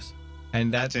super close,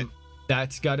 and that's it.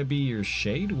 That's got to be your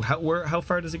shade. How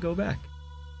far does it go back?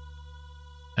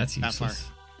 That's useless.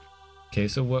 Okay,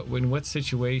 so in what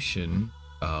situation?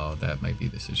 Oh, that might be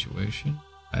the situation.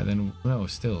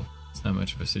 Still, it's not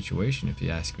much of a situation if you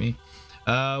ask me.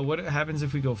 What happens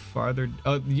if we go farther?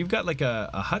 Oh, you've got like a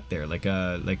hut there, like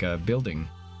a building.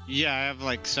 Yeah, I have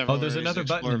like several. Oh, there's another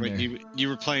button in there. You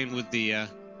were playing with the.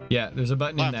 Yeah, there's a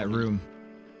button in that room.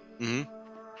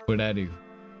 What'd I do?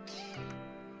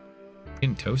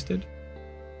 Getting toasted?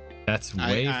 That's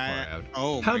way far out.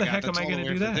 Oh, how the heck am I gonna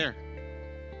do that? There.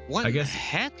 What the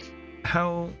heck?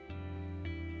 How?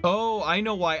 Oh, I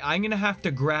know why. I'm gonna have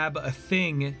to grab a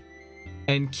thing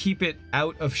and keep it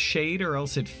out of shade, or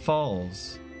else it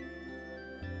falls.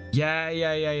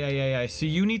 Yeah. So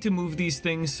you need to move these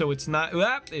things so it's not.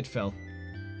 It fell.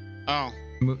 Oh.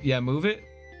 Move it.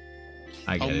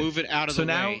 I'll move it out of the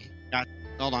way.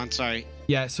 Hold on, sorry.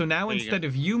 Yeah, so now instead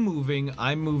of you moving,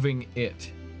 I'm moving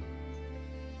it.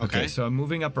 Okay, so I'm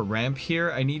moving up a ramp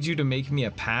here. I need you to make me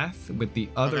a path with the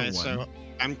other one. So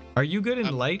Are you good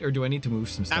in light, or do I need to move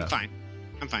some stuff?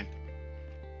 I'm fine.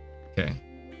 Okay.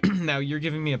 Now you're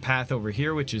giving me a path over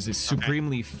here, which is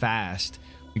supremely fast.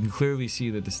 You can clearly see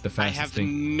that this is the fastest thing. I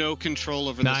have no control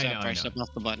over this after I step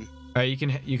off the button. All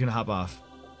right, you can hop off.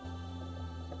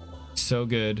 So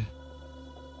good.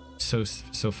 So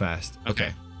fast.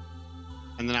 Okay.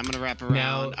 And then I'm gonna wrap around.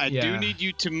 Now, I do need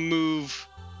you to move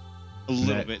a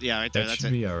little bit. Yeah, right there. That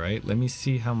should be all right. Let me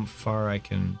see how far I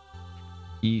can.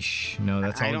 Eesh. No,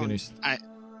 that's all gonna.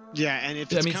 Yeah, and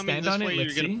if it's coming this way,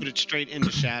 you're gonna put it straight into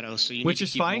shadow. So you. Which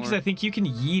is fine because I think you can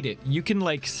yeet it. You can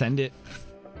like send it.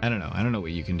 I don't know. I don't know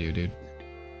what you can do, dude.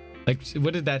 Like,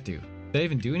 what did that do? Did they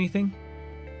even do anything?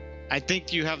 I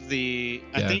think you have the.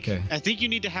 I think you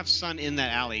need to have sun in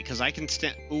that alley because I can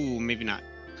stand. Ooh, maybe not.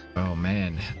 Oh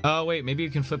man. Oh wait, maybe you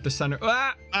can flip the sun.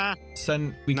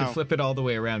 Sun. We can flip it all the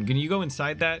way around. Can you go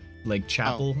inside that like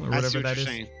chapel or whatever that is?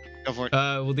 Saying. Go for it.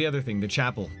 Well, the other thing, the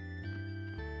chapel.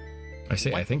 I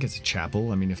think it's a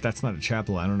chapel. I mean, if that's not a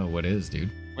chapel, I don't know what is,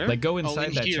 dude. Where? Like go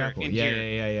inside that chapel.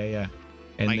 Yeah.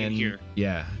 And like then in here.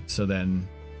 Yeah. So then,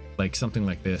 like something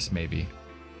like this, maybe.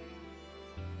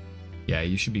 Yeah,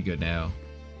 you should be good now.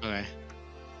 Okay.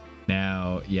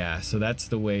 Now, yeah, so that's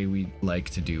the way we like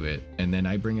to do it. And then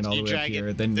I bring it all the way up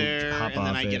here, then we hop off and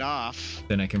then I get off.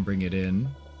 Then I can bring it in.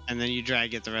 And then you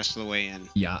drag it the rest of the way in.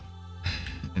 Yeah.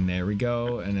 And there we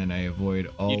go. And then I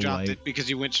avoid all light. You dropped it because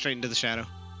you went straight into the shadow.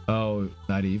 Oh,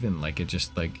 not even. Like, it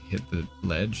just, like, hit the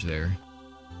ledge there.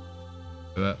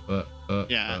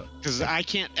 Yeah, because I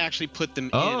can't actually put them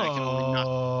in.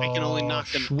 I can only knock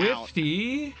them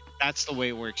Swifty. out. That's the way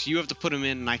it works. You have to put them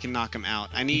in, and I can knock them out.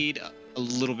 I need a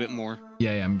little bit more.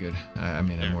 Yeah, I'm good.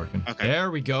 I'm working. Okay. There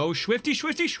we go. Swifty. All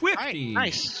right,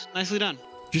 nice. Nicely done.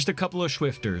 Just a couple of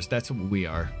Swifters. That's what we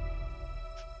are.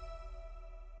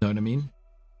 Know what I mean?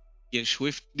 Get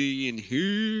Swifty in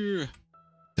here.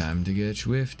 Time to get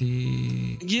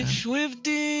Swifty. Get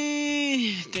Swifty.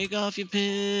 me. Take off your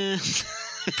pants.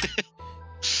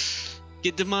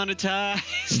 Get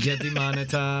demonetized. Get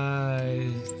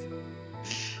demonetized.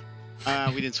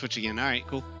 We didn't switch again. All right,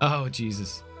 cool. Oh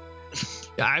Jesus.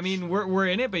 I mean, we're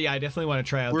in it, but yeah, I definitely want to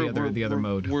try out the other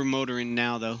mode. We're motoring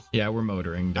now, though. Yeah, we're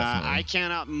motoring, definitely. I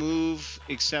cannot move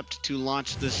except to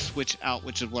launch this switch out,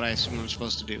 which is what I assume I'm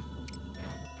supposed to do.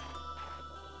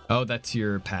 Oh, that's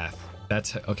your path.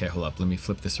 That's okay. Hold up. Let me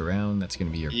flip this around. That's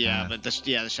gonna be your yeah, path. But the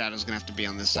shadow's gonna have to be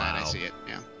on this side. I see it.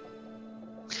 Yeah.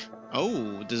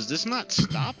 Oh, does this not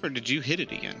stop, or did you hit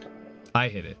it again? I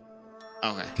hit it.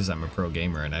 Okay. Because I'm a pro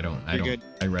gamer and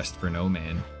I rest for no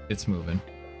man. It's moving.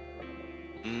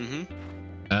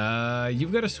 Mm-hmm.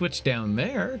 You've got a switch down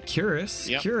there. Curious.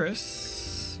 Yep.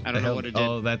 Curious. I don't know what it did.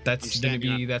 Oh, that's gonna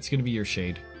be your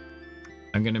shade.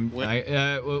 I'm gonna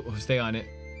stay on it.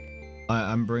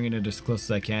 I'm bringing it as close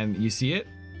as I can. You see it?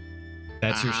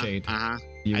 That's your shade.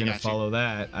 You're gonna follow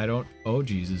that. Oh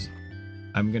Jesus.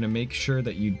 I'm gonna make sure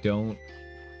that you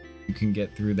can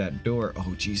get through that door.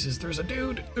 Oh Jesus, there's a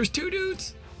dude. There's two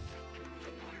dudes.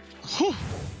 Whew.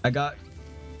 I got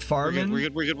Farman. We're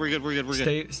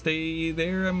good. Stay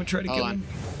there. I'm gonna try to kill him.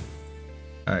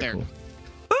 All right, there. cool.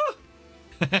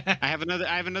 I have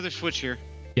another switch here.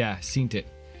 Yeah, seen it.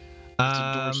 It's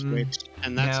a door switch,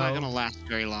 and that's not gonna last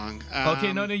very long.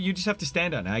 Okay, no, you just have to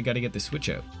stand on it. I gotta get the switch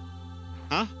out.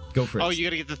 Huh? Go for it. Oh, you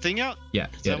gotta get the thing out? Yeah.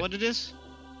 Is that what it is?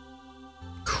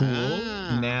 Cool.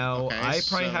 Now okay, I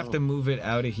probably have to move it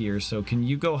out of here. So can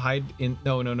you go hide in?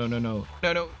 No.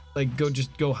 Like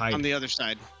just go hide on the other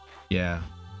side. Yeah.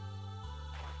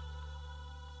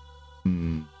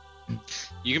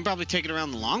 You can probably take it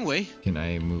around the long way. Can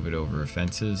I move it over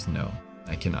fences? No,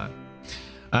 I cannot.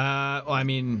 Well, I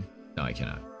mean, no, I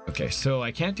cannot. Okay, so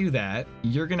I can't do that.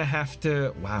 You're gonna have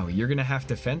to. Wow, you're gonna have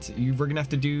to fence it. We're gonna have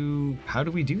to do. How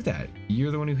do we do that?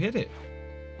 You're the one who hit it.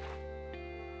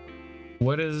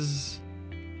 What is?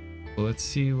 Well, let's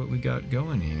see what we got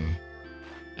going here.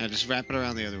 Just wrap it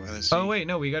around the other way. Let's see. Oh wait,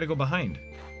 no, we gotta go behind.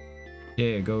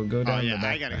 Yeah, go down. Oh yeah, the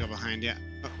back I gotta go behind. Yeah.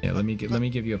 Yeah, let me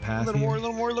give you a path. A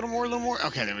little more.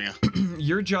 Okay, there we go.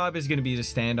 Your job is gonna be to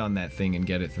stand on that thing and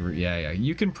get it through. Yeah.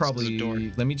 You can probably.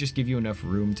 Let me just give you enough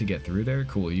room to get through there.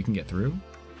 Cool, you can get through.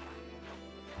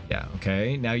 Yeah.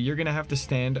 Okay. Now you're gonna have to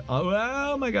stand.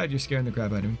 Oh my God, you're scaring the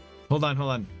crap out of me. Hold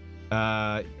on.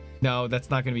 No, that's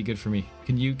not gonna be good for me.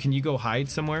 Can you go hide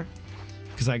somewhere?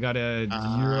 Because I gotta.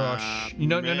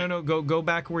 No. Go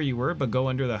back where you were, but go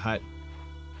under the hut.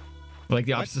 Like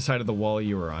the opposite side of the wall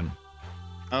you were on.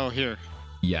 Oh, here.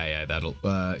 Yeah, that'll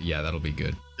be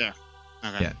good. Yeah.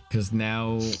 Okay. Yeah, because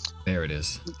now there it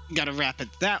is. You gotta wrap it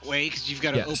that way because you've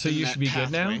got to open. So you should be pathway.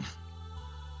 good now.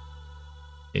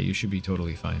 Yeah, you should be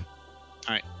totally fine.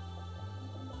 All right.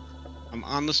 I'm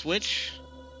on the switch.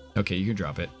 Okay, you can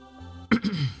drop it.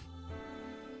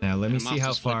 Now let me see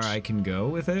how far I can go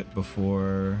with it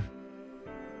before.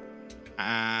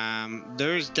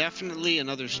 There's definitely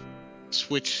another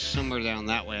switch somewhere down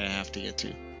that way I have to get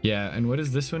to. Yeah, and what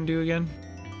does this one do again?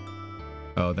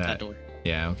 Oh, that door.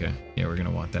 Yeah, okay. Yeah, we're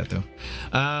gonna want that though.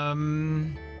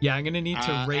 Yeah, I'm gonna need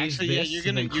to raise actually, this you're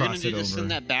gonna need to send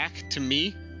that back to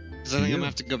me because I think I'm gonna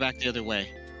have to go back the other way.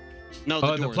 No, the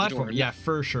door, the platform. The door. Yeah,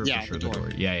 for sure. The door.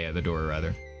 Yeah, the door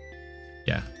rather.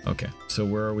 Yeah. Okay. So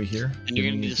where are we here? And you're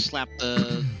gonna need to slap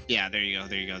the. Yeah, there you go.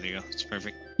 It's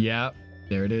perfect. Yeah,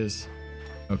 there it is.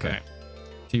 Okay. Right.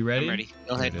 So you ready? I'm ready.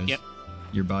 Go ahead. Yep.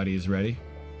 Your body is ready.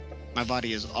 My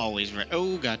body is always ready.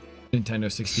 Oh God.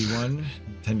 Nintendo 61,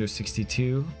 Nintendo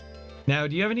 62. Now,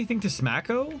 do you have anything to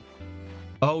smacko?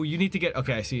 Oh, you need to get.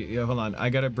 Okay, I see. Yeah, hold on. I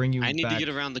gotta bring you. I need to get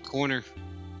around the corner.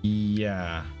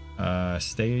 Yeah.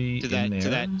 Stay in there. To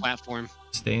that platform.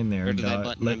 Stay in there. Or to that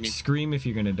button, scream if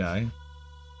you're gonna die.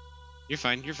 You're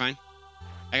fine.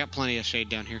 I got plenty of shade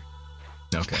down here.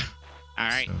 Okay. All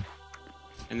right. So.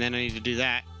 And then I need to do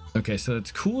that. Okay, so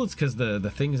it's cool. It's because the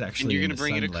thing's actually. And you're gonna in the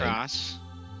bring sunlight. it across.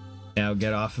 Now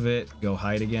get off of it. Go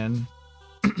hide again.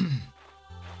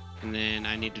 And then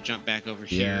I need to jump back over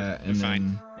here. Yeah, and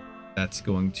then that's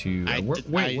going to.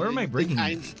 Where am I bringing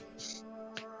it?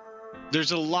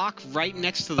 There's a lock right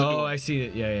next to the door. Oh, I see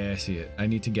it. Yeah, I see it. I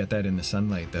need to get that in the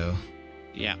sunlight though.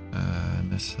 Yeah.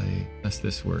 Unless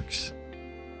this works.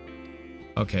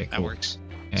 Okay, cool. That works.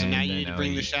 And so now you need to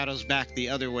bring the shadows back the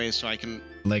other way so I can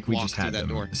like we walk just had through them,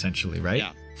 that door. Essentially, right?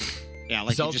 Yeah. Yeah,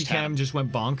 like Zalticam just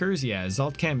went bonkers. Yeah,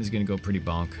 Zaltcam is gonna go pretty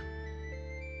bonk.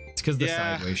 It's because the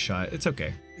sideways shot. It's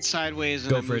okay. It's sideways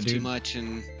and I move too much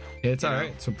and. It's all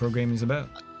right. That's what pro gaming's about.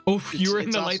 Oh, you were in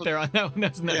the light there on that one.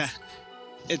 That's nice. Yeah.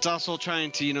 It's also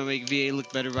trying to, make VA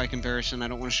look better by comparison. I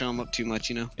don't want to show them up too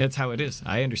much, It's how it is.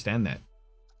 I understand that.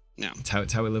 Yeah. It's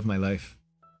how I live my life.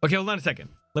 Okay, hold on a second.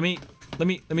 Let me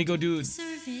go do.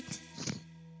 Serve it.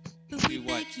 But we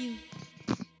beg you.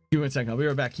 Give me 1 second. I'll be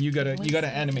right back. You gotta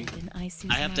animate. I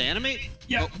have to animate?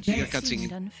 Yeah. Oh, you got cutscene.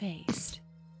 Unfazed.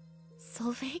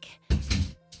 Solveig?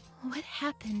 What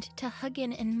happened to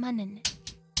Hugin and Munnin?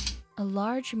 A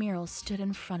large mural stood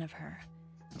in front of her.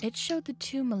 It showed the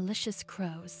 2 malicious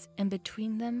crows, and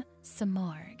between them,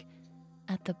 Samarg.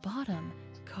 At the bottom,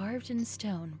 carved in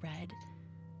stone, read,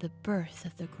 "The birth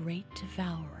of the great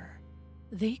devourer."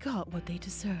 They got what they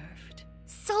deserved.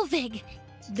 Solveig!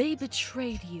 They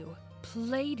betrayed you,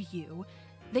 played you.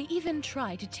 They even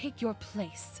tried to take your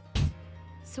place.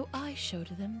 So I showed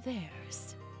them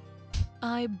theirs.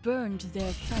 I burned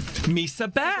their feathers.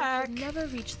 Misa back! So they never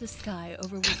reached the sky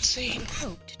over which they had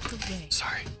hoped to reign.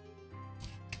 Sorry.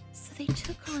 So they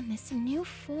took on this new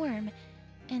form,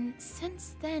 and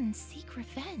since then seek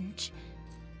revenge.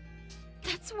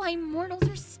 That's why mortals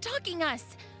are stalking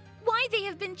us! Why they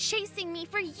have been chasing me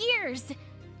for years!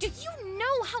 Do you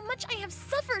know how much I have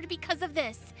suffered because of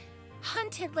this?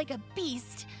 Hunted like a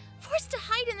beast, forced to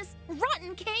hide in this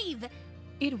rotten cave.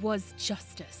 It was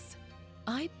justice.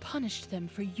 I punished them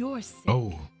for your sake.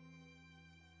 Oh.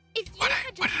 If you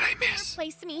had to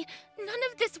replace me, none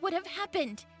of this would have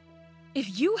happened.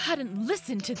 If you hadn't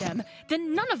listened to them,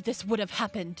 then none of this would have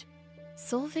happened.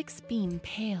 Solveig's beam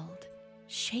paled,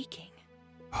 shaking.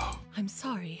 Oh. I'm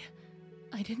sorry.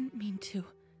 I didn't mean to.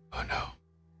 Oh no.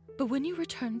 But when you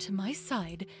return to my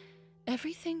side,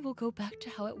 everything will go back to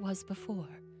how it was before.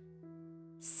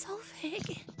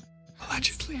 Solveig.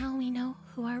 Allegedly. Now we know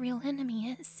who our real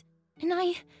enemy is. And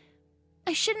I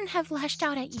shouldn't have lashed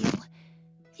out at you.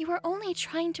 You were only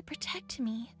trying to protect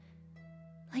me.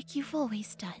 Like you've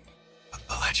always done.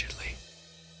 Allegedly.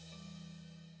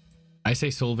 I say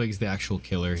Solveig's the actual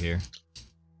killer here.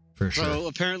 For sure. So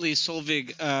apparently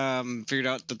Solveig figured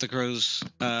out that the crows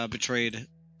betrayed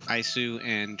Isu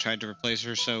and tried to replace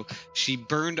her, so she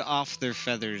burned off their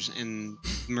feathers and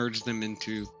merged them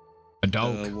into a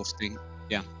dog. The wolf thing.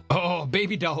 Yeah. Oh,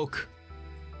 baby dog.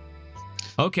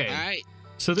 Okay. All right.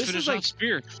 So this is like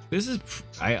Spear. This is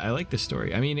I like this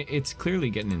story. I mean, it's clearly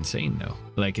getting insane though.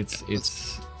 Like it's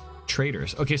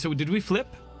traitors. Okay, so did we flip?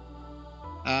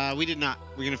 We did not.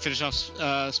 We're gonna finish off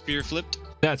Spear flipped.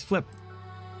 That's flip.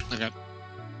 Okay.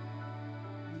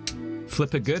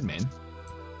 Flip it good, man.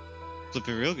 Flip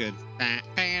it real good.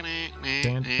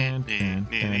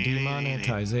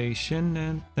 Demonetization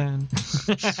and then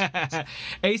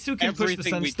Asu can push the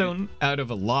sunstone out of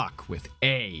a lock with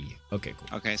A. Okay,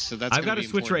 cool. Okay, so that's I've got a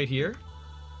switch right here.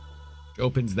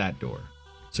 Opens that door.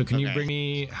 So can you bring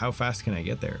me? How fast can I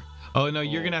get there? Oh no,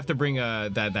 you're gonna have to bring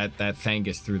that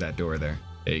Thangus through that door there.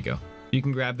 There you go. You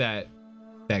can grab that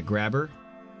grabber.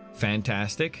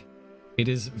 Fantastic. It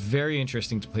is very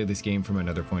interesting to play this game from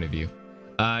another point of view.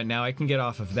 Now I can get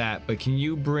off of that, but can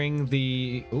you bring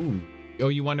the... Oh,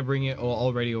 you want to bring it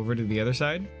already over to the other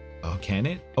side? Oh, can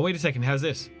it? Oh, wait a second. How's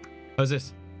this? How's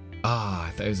this? Ah,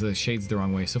 I thought it was the shade's the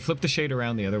wrong way. So flip the shade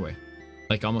around the other way.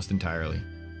 Like almost entirely.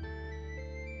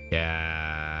 Yeah.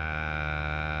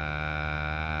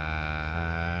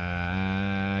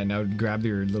 Now grab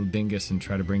your little dingus and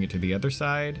try to bring it to the other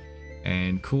side.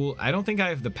 And cool. I don't think I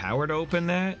have the power to open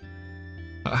that.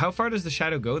 How far does the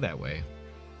shadow go that way?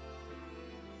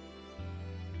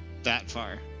 That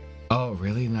far. Oh,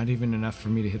 really? Not even enough for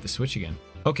me to hit the switch again.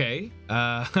 Okay.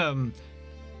 Now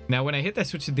when I hit that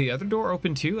switch, did the other door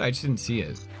open too? I just didn't see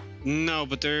it. No,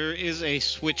 but there is a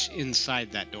switch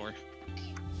inside that door.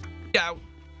 Yeah.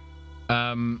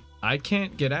 I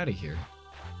can't get out of here.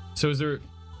 So is there...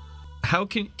 How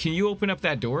can you open up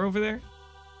that door over there?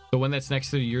 The one that's next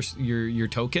to your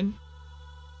token?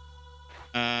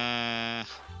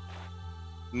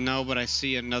 No, but I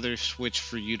see another switch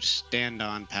for you to stand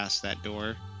on past that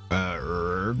door.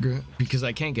 Because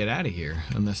I can't get out of here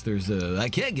unless there's a... I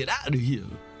can't get out of here.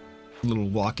 Little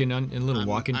walking coming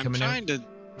out. I'm trying to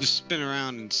just spin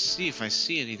around and see if I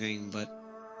see anything, but...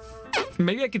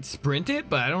 Maybe I could sprint it,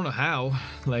 but I don't know how.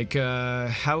 Like,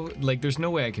 there's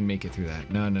no way I can make it through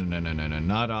that. No,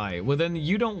 not I. Well, then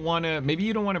you don't want to... Maybe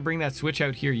you don't want to bring that switch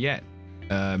out here yet.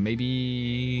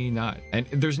 Maybe not. And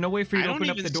there's no way for you to open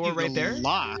up the door right there?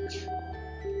 Lock.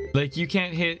 Like, you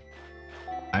can't hit...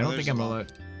 I don't think I'm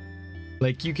allowed...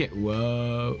 Like, you can't...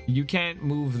 Whoa. You can't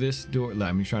move this door...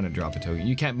 I'm trying to drop a token.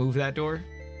 You can't move that door?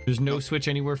 There's no switch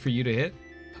anywhere for you to hit?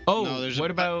 Oh, no,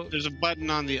 what about... There's a button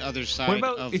on the other side. What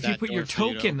about if you put your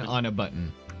token on a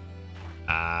button?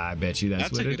 I bet you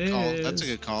that's what it is. That's a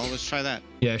good call. Let's try that.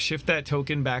 Yeah, shift that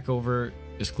token back over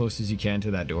as close as you can to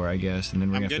that door, I guess, and then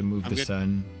we're gonna have to move the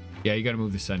sun. Yeah, you gotta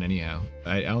move the sun anyhow.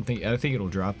 I think it'll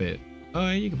drop it. Oh,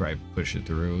 you could probably push it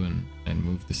through and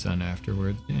move the sun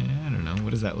afterwards. Yeah, I don't know.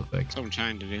 What does that look like? That's what I'm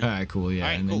trying to do. All right, cool. Yeah,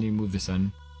 and then you move the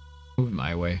sun. Move it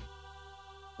my way.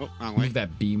 Oh, wrong way. Move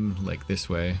that beam like this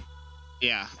way.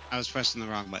 Yeah, I was pressing the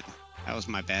wrong button. That was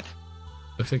my bad.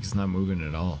 Looks like it's not moving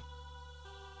at all.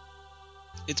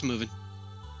 It's moving.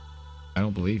 I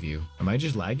don't believe you. Am I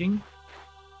just lagging?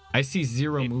 I see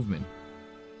zero movement.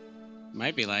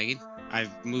 Might be lagging.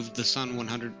 I've moved the sun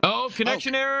 100. Oh,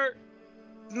 connection error!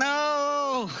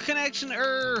 No! Connection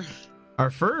error! Our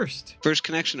first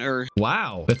connection error.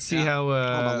 Wow. Let's see how... Hold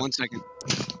on 1 second.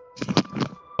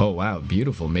 Oh, wow.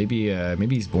 Beautiful. Maybe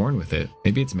he's born with it.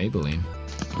 Maybe it's Maybelline.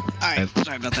 Alright,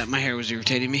 sorry about that. My hair was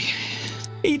irritating me.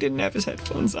 He didn't have his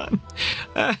headphones on.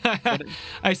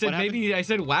 I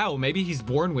said, wow, maybe he's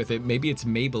born with it. Maybe it's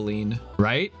Maybelline,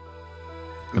 right?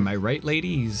 Am I right,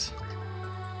 ladies?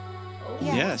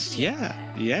 Yes,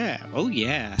 yeah. Oh,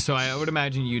 yeah. So I would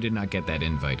imagine you did not get that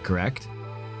invite, correct?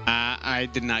 I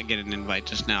did not get an invite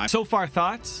just now. So far,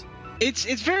 thoughts?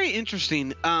 It's very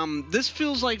interesting. This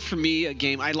feels like, for me, a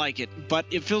game. I like it, but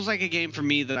it feels like a game for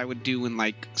me that I would do in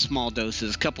like small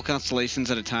doses, a couple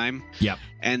constellations at a time. Yep.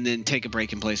 And then take a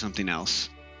break and play something else.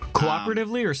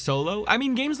 Cooperatively or solo? I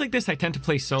mean, games like this I tend to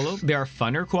play solo. They are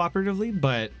funner cooperatively,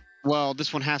 but... Well,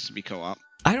 this one has to be co-op.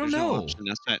 I don't know.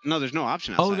 No, there's no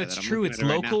option outside. Oh, that's true. It's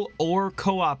local or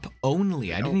co-op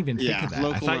only. I didn't even think of that.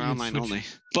 Local I thought or online only.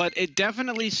 But it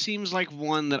definitely seems like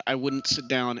one that I wouldn't sit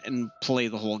down and play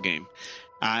the whole game.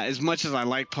 As much as I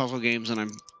like puzzle games and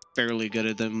I'm fairly good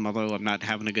at them, although I'm not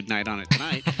having a good night on it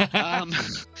tonight.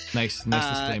 Nice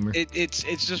disclaimer.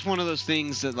 It's just one of those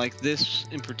things that, like, this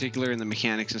in particular and the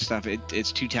mechanics and stuff,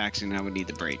 it's too taxing and I would need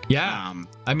the break. Yeah.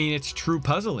 I mean, it's true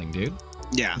puzzling, dude.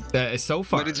 Yeah. So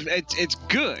far. But it's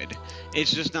good.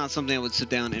 It's just not something I would sit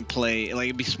down and play. Like,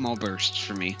 it'd be small bursts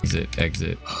for me.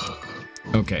 Exit.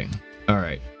 Okay. All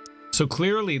right. So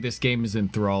clearly this game is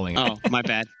enthralling. Oh, my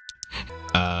bad.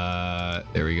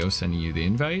 There we go. Sending you the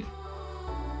invite.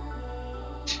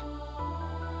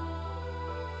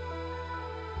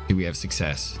 Do we have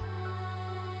success?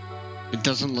 It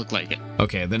doesn't look like it.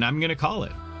 Okay, then I'm gonna call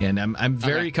it. And I'm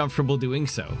very comfortable doing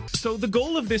so. So the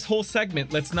goal of this whole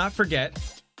segment, let's not forget,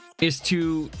 is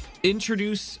to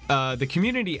introduce the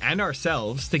community and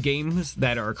ourselves to games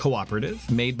that are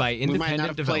cooperative, made by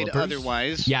independent developers. Played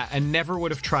otherwise. Yeah, and never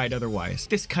would have tried otherwise.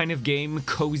 This kind of game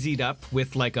cozied up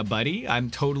with like a buddy. I'm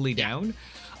totally down.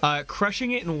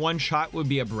 Crushing it in one shot would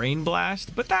be a brain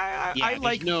blast, but I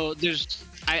like.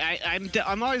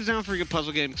 I'm always down for a good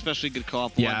puzzle game, especially a good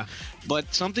co-op one.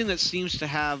 But something that seems to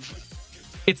have.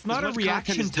 It's not a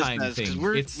reaction time thing.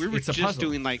 It's a just puzzle.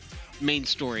 doing like main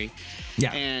story.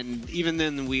 Yeah. And even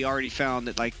then, we already found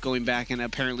that like going back and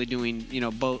apparently doing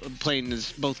playing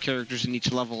as both characters in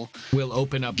each level will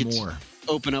open up more.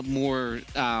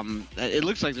 It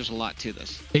looks like there's a lot to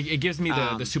this. It gives me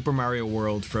the Super Mario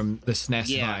World from the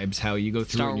SNES vibes. How you go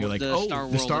through and you're like,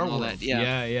 the Star World.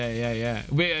 Yeah.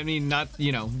 I mean, not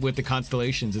with the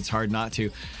constellations, it's hard not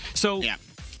to. So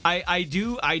I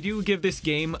do give this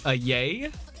game a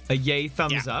yay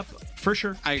thumbs up for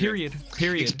sure. Period.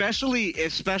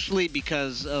 Especially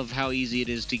because of how easy it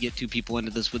is to get two people into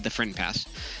this with the friend pass.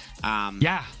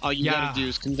 All you gotta do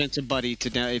is convince a buddy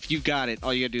to if you've got it,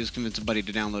 all you gotta do is convince a buddy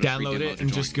to download it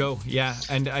and just go. Yeah,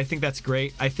 and I think that's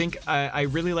great. I think I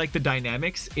really like the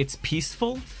dynamics. It's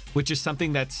peaceful, which is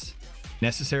something that's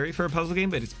necessary for a puzzle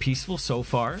game, but it's peaceful so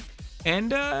far.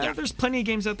 And there's plenty of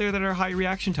games out there that are high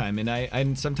reaction time,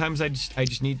 and sometimes I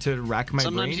just need to rack my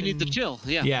brain. Sometimes you need to chill,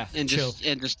 and chill.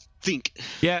 just think.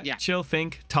 Yeah, chill,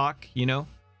 think, talk.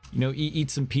 Eat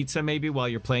some pizza maybe while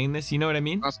you're playing this. You know what I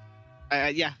mean?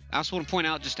 I also want to point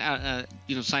out, just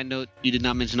side note, you did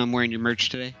not mention I'm wearing your merch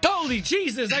today. Holy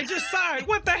Jesus! I just saw it.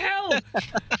 What the hell?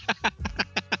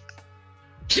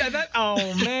 Yeah,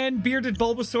 oh man, bearded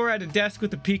Bulbasaur at a desk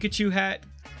with a Pikachu hat.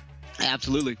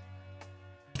 Absolutely.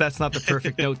 If that's not the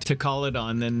perfect note to call it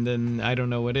on, then I don't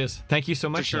know what is. Thank you so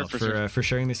much for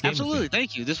sharing this game. Absolutely,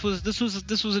 thank you. This was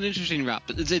an interesting route.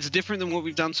 It's different than what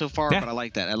we've done so far, but I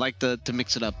like that. I like to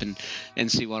mix it up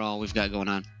and see what all we've got going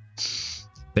on.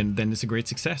 Then it's a great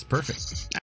success. Perfect.